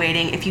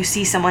self-perpetuating. If you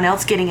see someone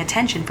else getting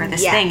attention for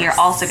this thing, you're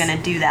also going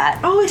to do that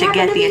to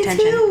get the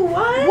attention. Too.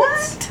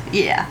 What?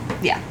 Yeah,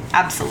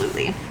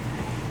 absolutely.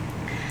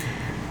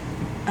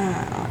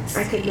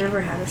 I could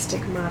never have a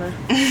stigmata.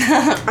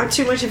 I'm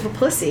too much of a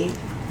pussy.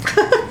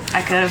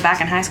 I could have back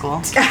in high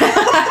school.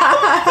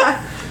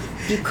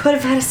 You could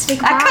have had a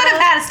stigmata. I could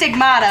have had a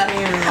stigmata.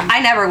 Damn. I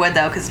never would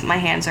though, because my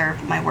hands are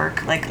my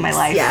work, like my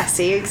life. Yeah,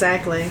 see,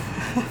 exactly.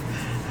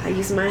 I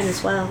use mine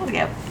as well.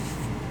 Yep.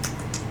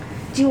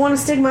 Do you want a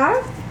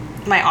stigmata?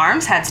 My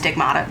arms had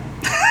stigmata.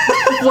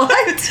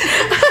 What?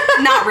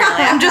 Not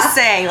really. I'm just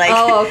saying, like,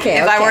 Oh, okay,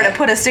 if I were okay. to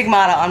put a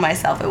stigmata on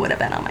myself, it would have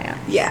been on my own.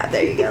 Yeah,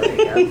 there you go.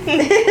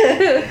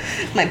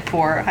 My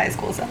poor high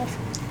school self.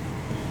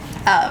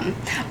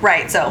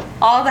 Right, so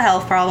all the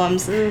health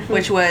problems,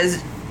 which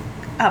was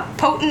a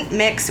potent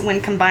mix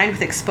when combined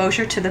with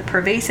exposure to the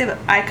pervasive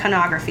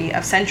iconography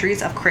of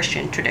centuries of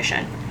Christian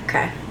tradition.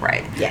 Okay.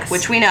 Right. Yes.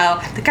 Which we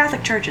know the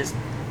Catholic Church is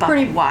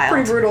wild.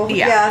 Pretty brutal.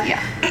 Yeah.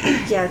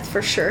 Yeah,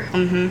 for sure.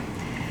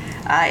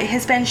 It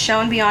has been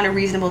shown beyond a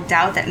reasonable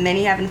doubt that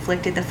many have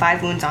inflicted the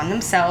 5 wounds on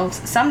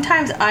themselves,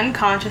 sometimes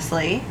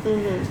unconsciously,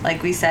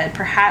 like we said,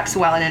 perhaps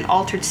while in an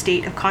altered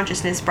state of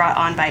consciousness brought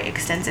on by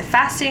extensive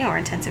fasting or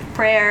intensive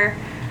prayer.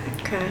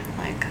 Okay.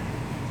 Like,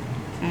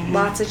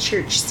 Lots of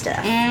church stuff.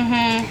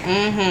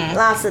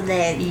 Lots of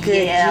that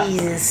good Yeah.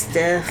 Jesus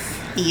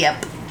stuff.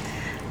 yep.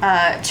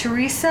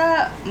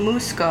 Teresa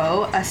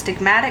Musco, a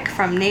stigmatic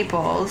from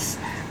Naples,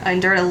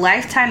 endured a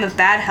lifetime of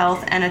bad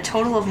health and a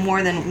total of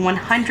more than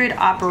 100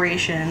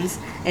 operations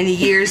in the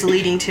years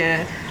leading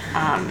to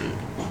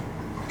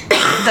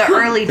the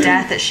early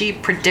death that she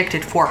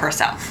predicted for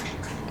herself.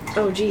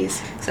 Oh,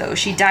 geez. So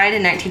she died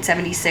in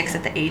 1976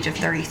 at the age of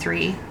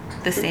 33,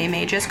 the same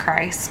age as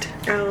Christ.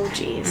 Oh,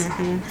 geez.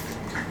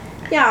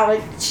 Yeah,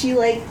 like,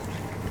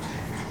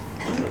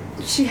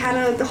 she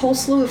had a whole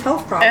slew of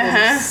health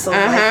problems. So,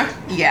 like,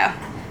 Yeah.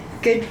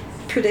 good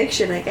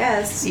prediction, I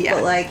guess. Yeah.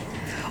 But, like,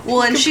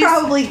 Well, and you she's could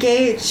probably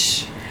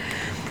gauge,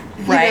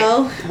 right, you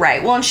know?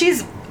 right. Well, and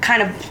she's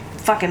kind of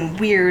fucking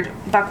weird,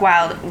 buck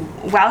wild.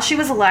 While she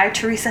was alive,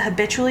 Teresa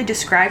habitually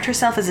described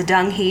herself as a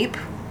dung heap,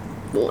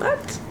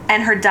 What?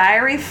 and her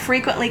diary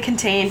frequently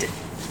contained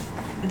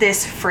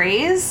this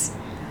phrase,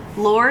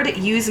 "Lord,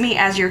 use me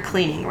as your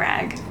cleaning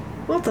rag."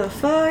 What the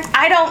fuck?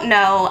 I don't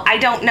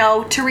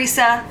know,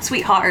 Teresa,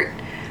 sweetheart.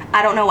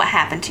 I don't know what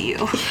happened to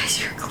you.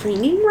 Is your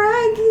cleaning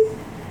rag?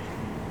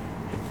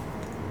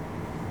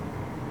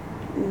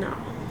 No.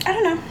 I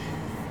don't know.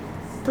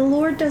 The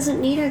Lord doesn't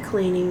need a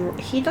cleaning.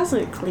 He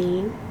doesn't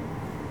clean.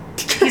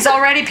 He's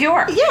already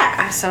pure.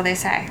 Yeah. So they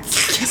say.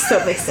 So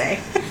they say.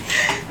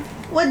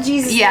 What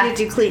Jesus Yeah. need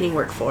to do cleaning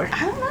work for?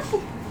 I don't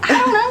know. I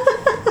don't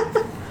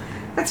know.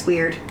 That's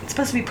weird. It's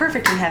supposed to be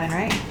perfect in heaven,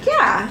 right?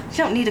 Yeah. You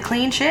don't need to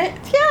clean shit.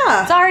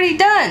 Yeah. It's already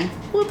done.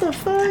 What the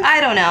fuck? I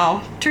don't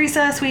know.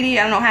 Teresa, sweetie,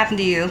 I don't know what happened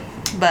to you,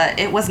 but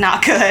it was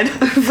not good.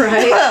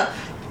 Right.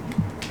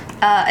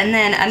 And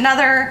then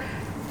another,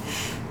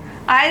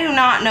 I do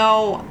not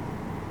know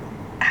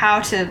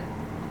how to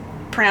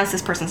pronounce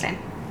this person's name.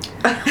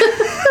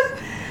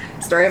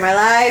 Story of my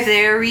life.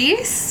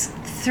 Therese.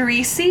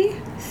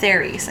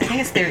 I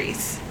think it's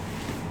Therese.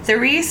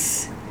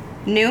 Therese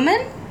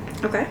Newman.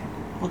 Okay.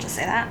 We'll just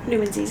say that.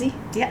 Newman's easy.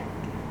 Yep.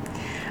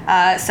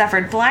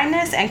 Suffered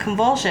blindness and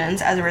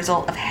convulsions as a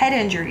result of head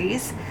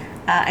injuries,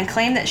 and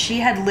claimed that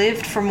she had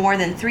lived for more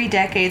than 3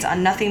 decades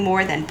on nothing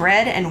more than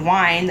bread and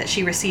wine that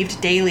she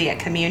received daily at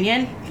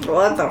communion.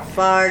 What the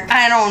fuck?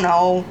 I don't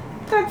know.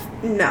 That's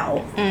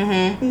no.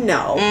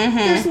 No.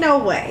 There's no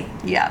way.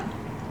 Yeah.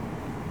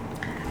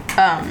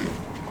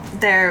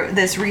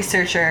 This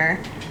researcher,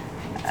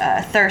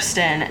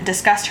 Thurston,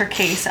 discussed her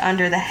case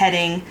under the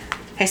heading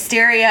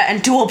 "Hysteria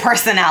and Dual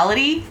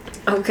Personality."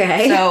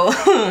 Okay. So,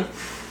 I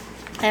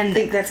and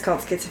think that's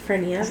called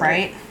schizophrenia.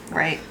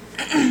 right.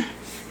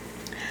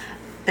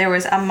 There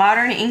was a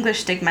modern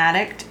English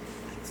stigmatic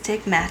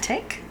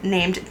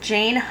named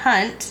Jane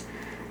Hunt,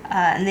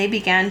 and they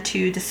began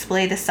to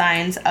display the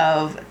signs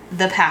of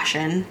the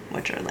Passion,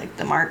 which are like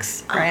the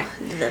marks, right?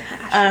 The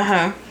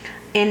passion.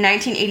 In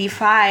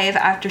 1985,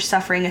 after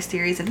suffering a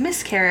series of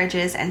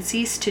miscarriages and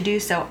ceased to do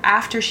so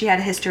after she had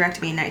a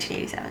hysterectomy in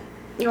 1987.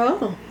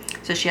 Oh.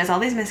 So she has all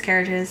these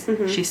miscarriages,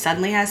 she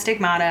suddenly has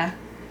stigmata,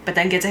 but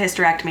then gets a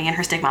hysterectomy and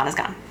her stigmata's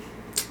gone.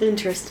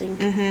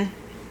 Interesting.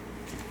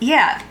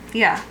 Yeah.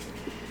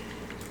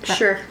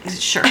 Sure.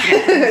 Sure.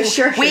 Yeah.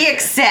 Sure. We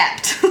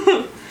accept.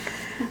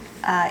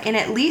 In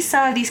at least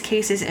some of these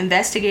cases,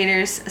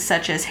 investigators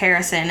such as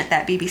Harrison,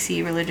 that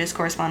BBC religious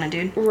correspondent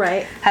dude,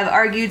 Right. have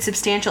argued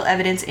substantial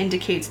evidence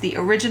indicates the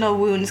original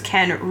wounds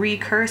can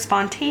recur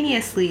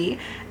spontaneously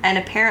and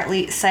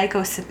apparently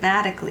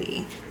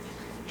psychosomatically,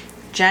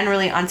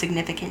 generally on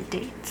significant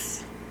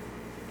dates.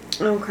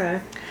 Okay.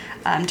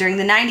 During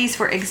the 90s,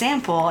 for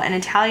example, an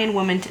Italian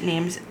woman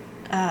named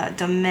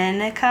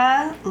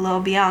Domenica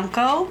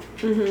Lobianco,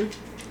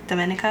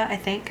 Domenica, I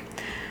think,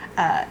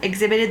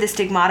 exhibited the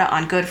stigmata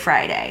on Good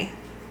Friday.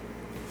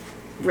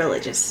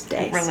 Religious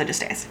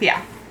days.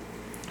 Yeah.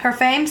 Her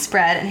fame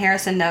spread, and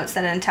Harrison notes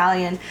that an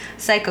Italian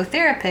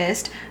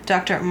psychotherapist,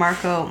 Dr.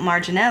 Marco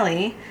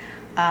Marginelli,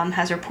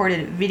 has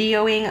reported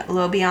videoing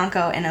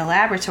Lobianco in a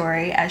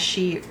laboratory as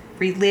she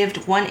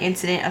relived one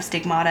incident of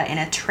stigmata in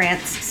a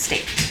trance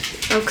state.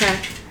 Okay.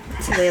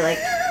 So they like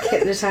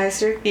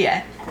hypnotized her.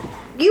 Yeah.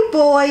 You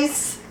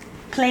boys.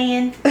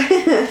 Playing.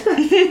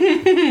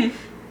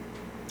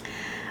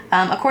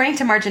 According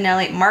to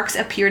Marginelli, marks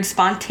appeared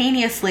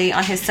spontaneously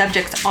on his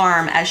subject's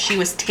arm as she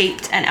was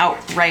taped, and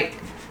outright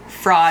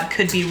fraud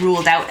could be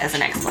ruled out as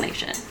an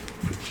explanation.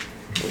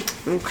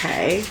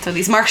 Okay. So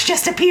these marks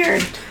just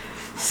appeared.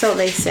 So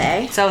they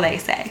say. So they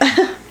say.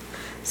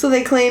 So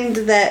they claimed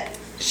that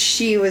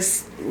she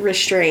was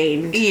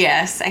restrained.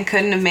 Yes, and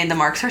couldn't have made the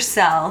marks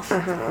herself.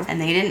 Uh-huh.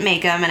 And they didn't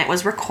make them, and it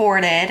was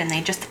recorded, and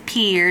they just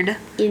appeared.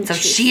 So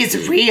Interesting. she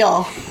is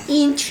real.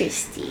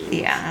 Interesting.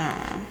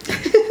 Yeah,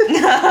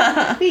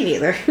 I don't know. Me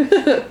neither.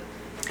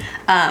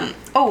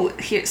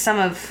 Here's some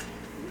of...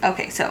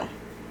 Okay, so...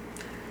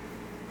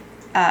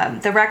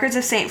 the records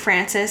of St.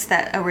 Francis,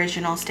 that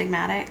original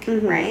stigmatic,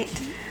 right?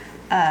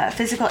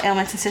 Physical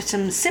ailments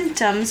and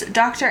symptoms,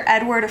 Dr.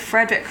 Edward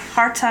Frederick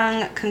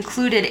Hartung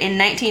concluded in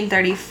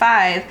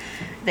 1935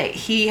 that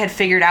he had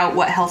figured out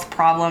what health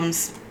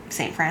problems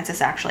St.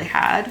 Francis actually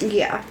had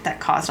Yeah. that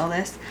caused all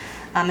this.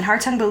 And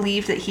Hartung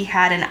believed that he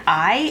had an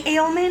eye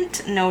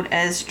ailment known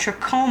as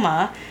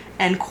trachoma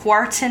and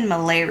quartan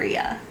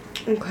malaria.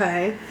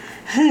 Okay.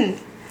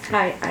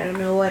 I don't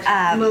know what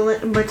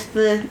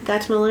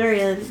that's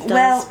malaria does,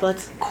 Well, but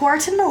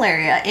quartan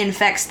malaria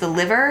infects the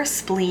liver,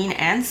 spleen,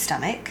 and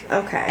stomach.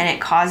 okay. And it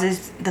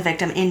causes the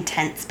victim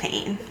intense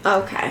pain.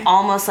 Okay.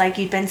 Almost like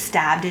you'd been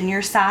stabbed in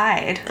your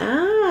side.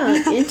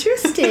 Ah,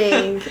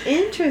 interesting.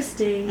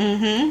 Interesting.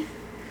 Mm-hmm.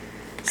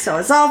 So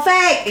it's all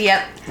fake.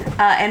 Yep.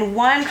 And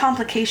one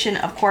complication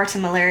of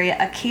quartan malaria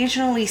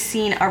occasionally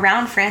seen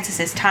around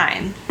Francis's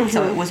time,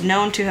 so it was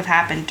known to have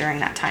happened during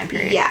that time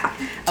period. Yeah.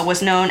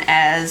 Was known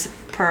as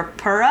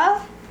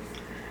purpura,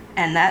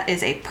 and that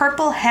is a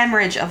purple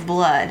hemorrhage of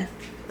blood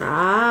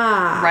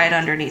Ah. right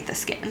underneath the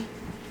skin.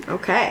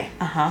 Okay.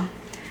 Uh-huh.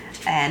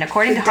 And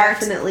according Could to Hart...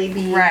 definitely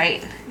be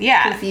Right.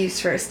 Yeah.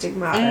 confused for a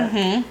stigmata.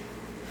 Mm-hmm.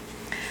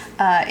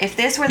 If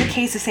this were the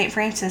case of St.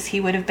 Francis, he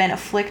would have been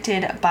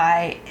afflicted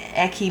by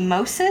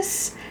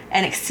ecchymosis,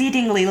 an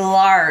exceedingly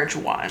large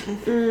one,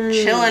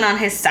 chilling on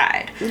his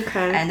side.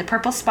 Okay. And the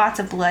purple spots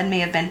of blood may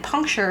have been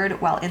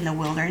punctured while in the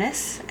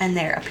wilderness, and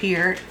there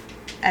appeared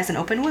as an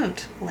open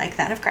wound, like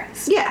that of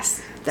Christ.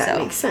 Yes, that So,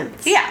 makes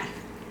sense. Yeah.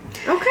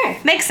 Okay.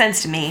 Makes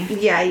sense to me.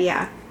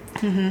 Yeah.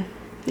 Mm-hmm.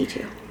 Me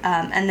too.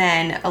 And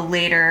then a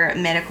later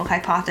medical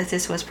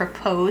hypothesis was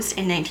proposed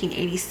in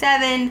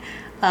 1987.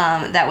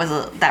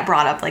 That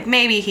brought up, like,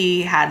 maybe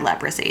he had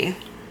leprosy,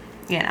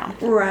 you know.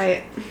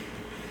 Right.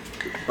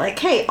 Like,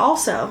 hey,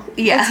 also,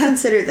 Yeah. let's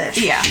consider this.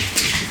 Yeah.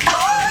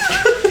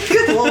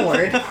 Good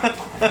lord.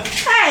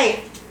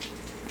 Hey,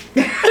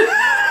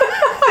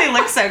 They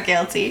look so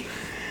guilty.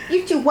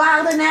 you two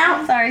wilding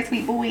out? Sorry,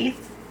 sweet boy.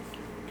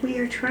 We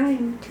are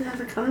trying to have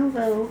a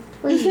convo.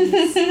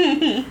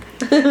 Please.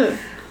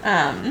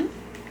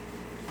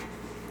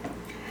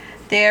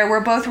 There were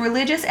both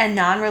religious and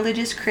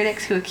non-religious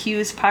critics who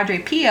accused Padre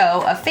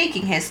Pio of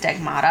faking his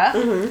stigmata,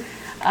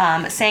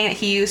 saying that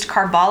he used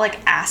carbolic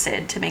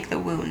acid to make the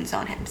wounds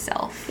on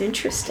himself.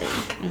 Interesting.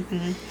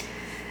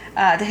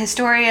 The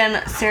historian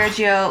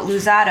Sergio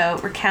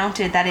Luzzatto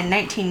recounted that in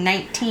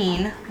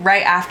 1919,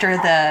 right after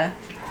the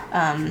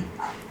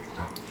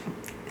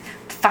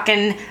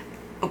fucking,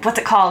 what's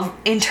it called,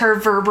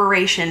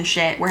 interverberation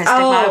shit, where his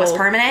stigmata was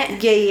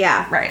permanent.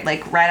 Yeah. Right,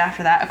 like right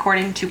after that,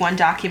 according to one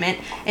document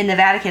in the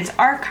Vatican's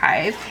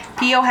archive,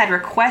 Pio had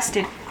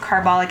requested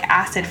carbolic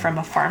acid from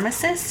a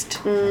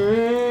pharmacist,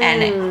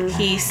 and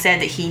he said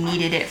that he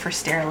needed it for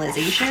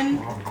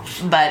sterilization,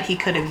 but he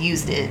could have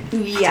used it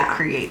to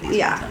create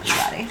these wounds on his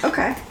body.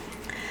 Okay.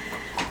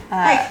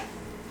 Hey.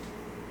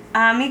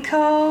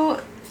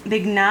 Amico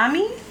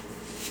Bignami?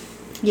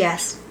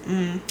 Yes.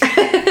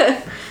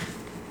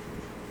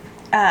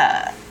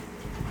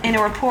 In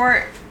a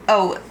report,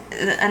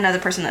 another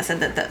person that said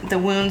that the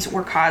wounds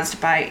were caused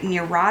by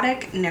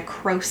neurotic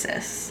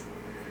necrosis.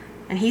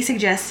 And he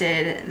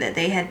suggested that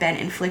they had been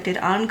inflicted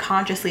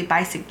unconsciously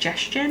by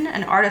suggestion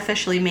and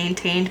artificially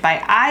maintained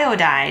by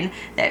iodine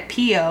that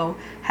Pio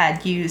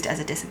had used as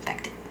a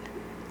disinfectant.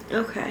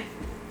 Okay.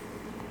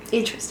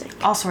 Interesting.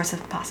 All sorts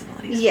of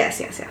possibilities.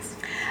 Yes. In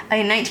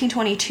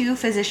 1922,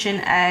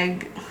 physician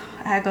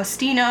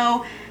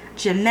Agostino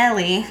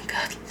Gemelli,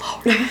 good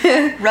lord,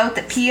 wrote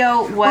that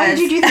Pio was... Why did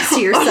you do this to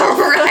yourself?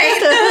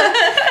 Right?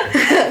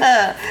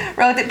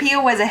 Wrote that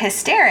Pio was a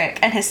hysteric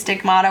and his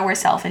stigmata were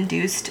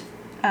self-induced,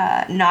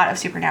 not of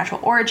supernatural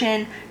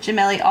origin.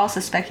 Gemelli also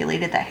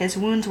speculated that his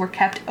wounds were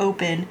kept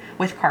open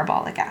with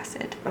carbolic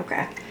acid.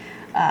 Okay.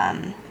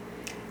 And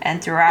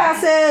throughout...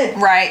 Acid!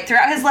 Right.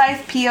 Throughout his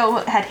life, Pio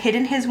had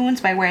hidden his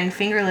wounds by wearing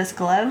fingerless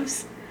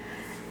gloves.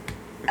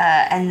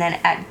 And then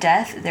at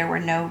death, there were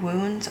no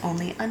wounds,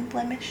 only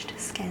unblemished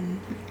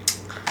skin.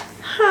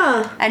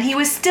 Huh. And he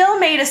was still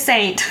made a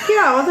saint.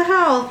 Yeah, what the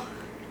hell?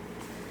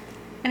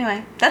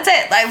 Anyway, that's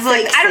it. I was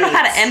like, I don't know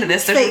how to end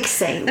this. Fake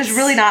saints. There's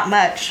really not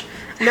much.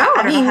 No,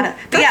 I don't know how to...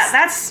 But yeah,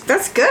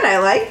 that's good. I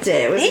liked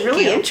it. It was Thank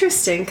really you.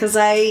 interesting because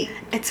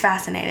It's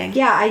fascinating.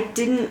 I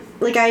didn't,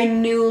 I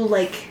knew,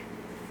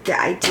 the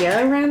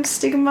idea around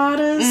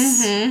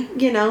stigmatas,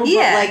 you know,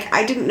 Yeah. but,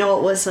 I didn't know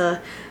it was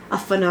a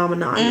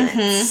phenomenon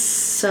that's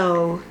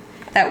so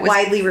That was...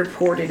 widely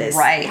reported as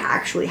Right.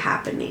 actually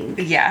happening.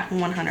 Yeah,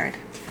 100.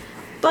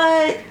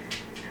 But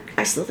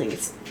I still think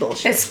it's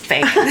bullshit. It's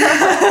fake.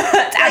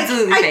 It's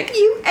absolutely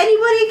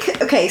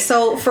fake. Okay,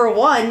 so for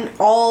one,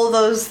 all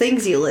those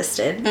things you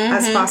listed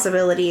as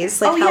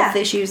possibilities, like health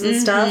issues and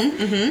stuff.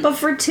 But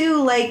for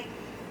two, like,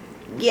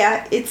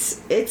 yeah,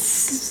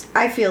 it's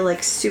I feel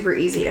like super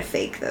easy to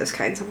fake those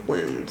kinds of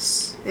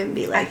wounds and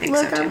be like,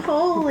 look, so I'm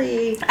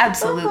holy.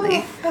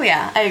 Absolutely. Oh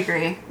yeah, I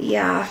agree.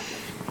 Yeah.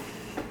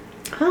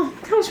 Oh,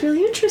 that was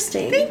really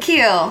interesting. Thank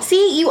you.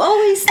 See, you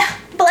always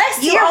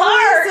bless your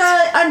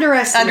heart.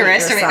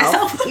 Underestimate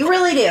yourself. You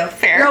really do.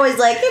 Fair. You're always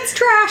like, it's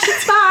trash,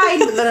 it's fine.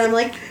 But then I'm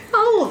like,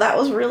 oh, that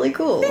was really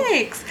cool.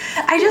 Thanks.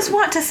 I just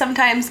want to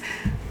sometimes,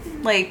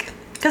 like,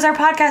 because our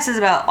podcast is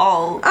about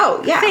all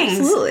things.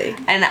 Absolutely.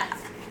 And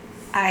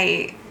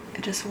I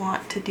just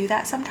want to do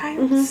that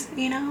sometimes,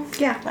 you know?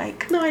 Yeah.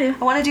 Like, no idea.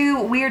 I want to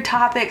do weird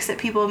topics that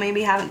people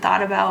maybe haven't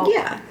thought about.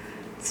 Yeah.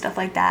 Stuff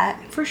like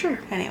that. For sure.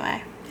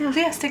 Anyway. Yeah. So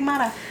yeah,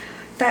 Stigmata.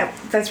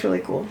 That's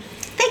really cool.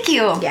 Thank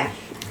you. Yeah.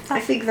 I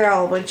think they're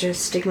all a bunch of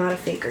Stigmata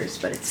fakers,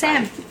 but it's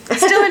Sam. fine.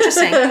 It's still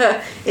interesting.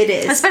 It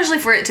is. Especially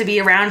for it to be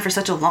around for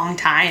such a long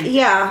time.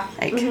 Yeah.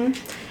 Like, and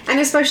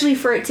especially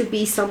for it to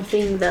be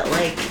something that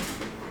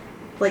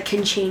like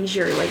can change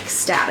your like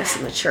status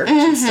in the church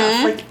and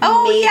stuff. Like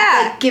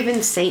like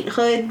given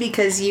sainthood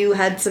because you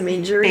had some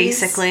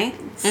injuries. Basically.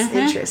 It's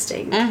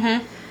interesting.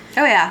 Oh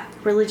yeah.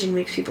 Religion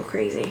makes people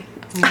crazy.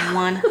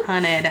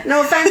 100.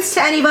 No offense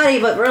to anybody,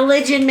 but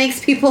religion makes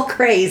people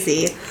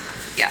crazy.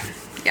 Yeah.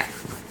 Yeah.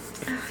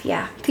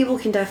 Yeah. People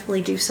can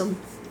definitely do some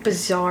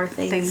bizarre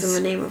things in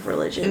the name of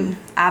religion.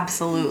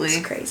 Absolutely.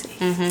 It's crazy.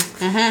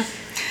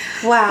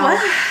 Wow. Well,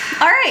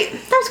 all right.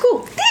 That was cool.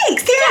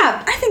 Thanks.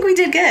 Yeah. I think we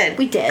did good.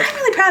 We did. I'm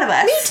really proud of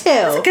us. Me too.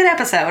 It was a good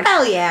episode.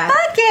 Hell yeah.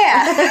 Fuck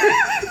yeah.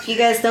 If you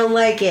guys don't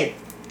like it,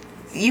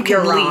 you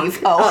can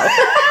leave. Oh.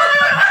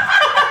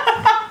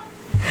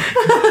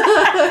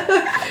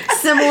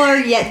 Similar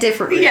yet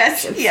different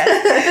reactions.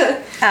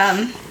 Yes.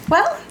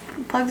 Well,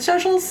 plug the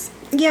socials.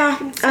 Yeah.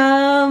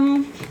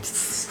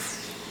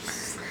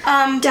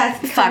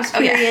 Death becomes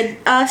period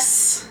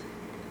us.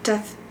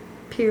 Death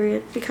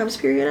period becomes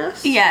period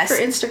us. Yes.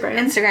 For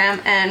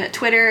Instagram. And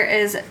Twitter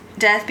is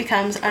death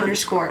becomes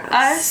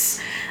 _us.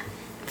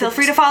 Feel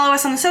free to follow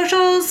us on the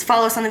socials.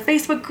 Follow us on the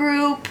Facebook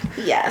group.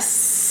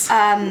 Yes.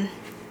 And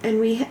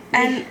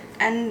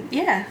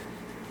yeah.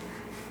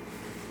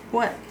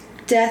 What?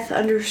 Death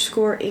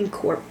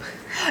 _incorp.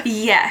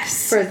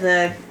 Yes. For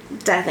the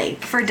Death Inc.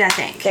 For Death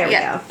Inc. There we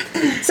go.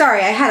 Sorry,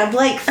 I had a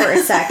blank for a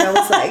sec. I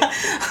was like,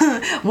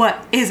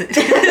 what is it?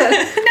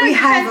 We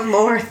have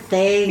more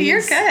things.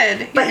 You're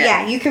good. But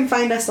yeah, you can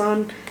find us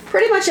on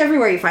pretty much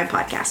everywhere you find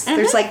podcasts.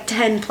 There's like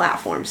 10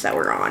 platforms that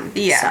we're on.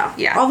 Yeah.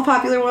 So, all the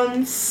popular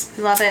ones.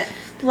 Love it.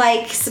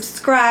 Like,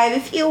 subscribe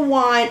if you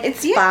want.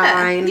 It's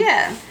fine.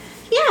 Yeah.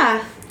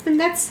 Yeah. And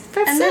that's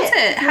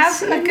it.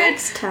 Have a good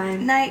next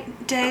time.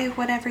 night, day,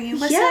 whatever you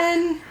listen.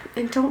 Yeah.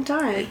 And don't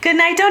die. Good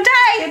night, don't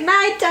die. Good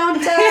night,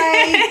 don't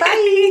die.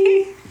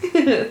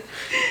 Bye.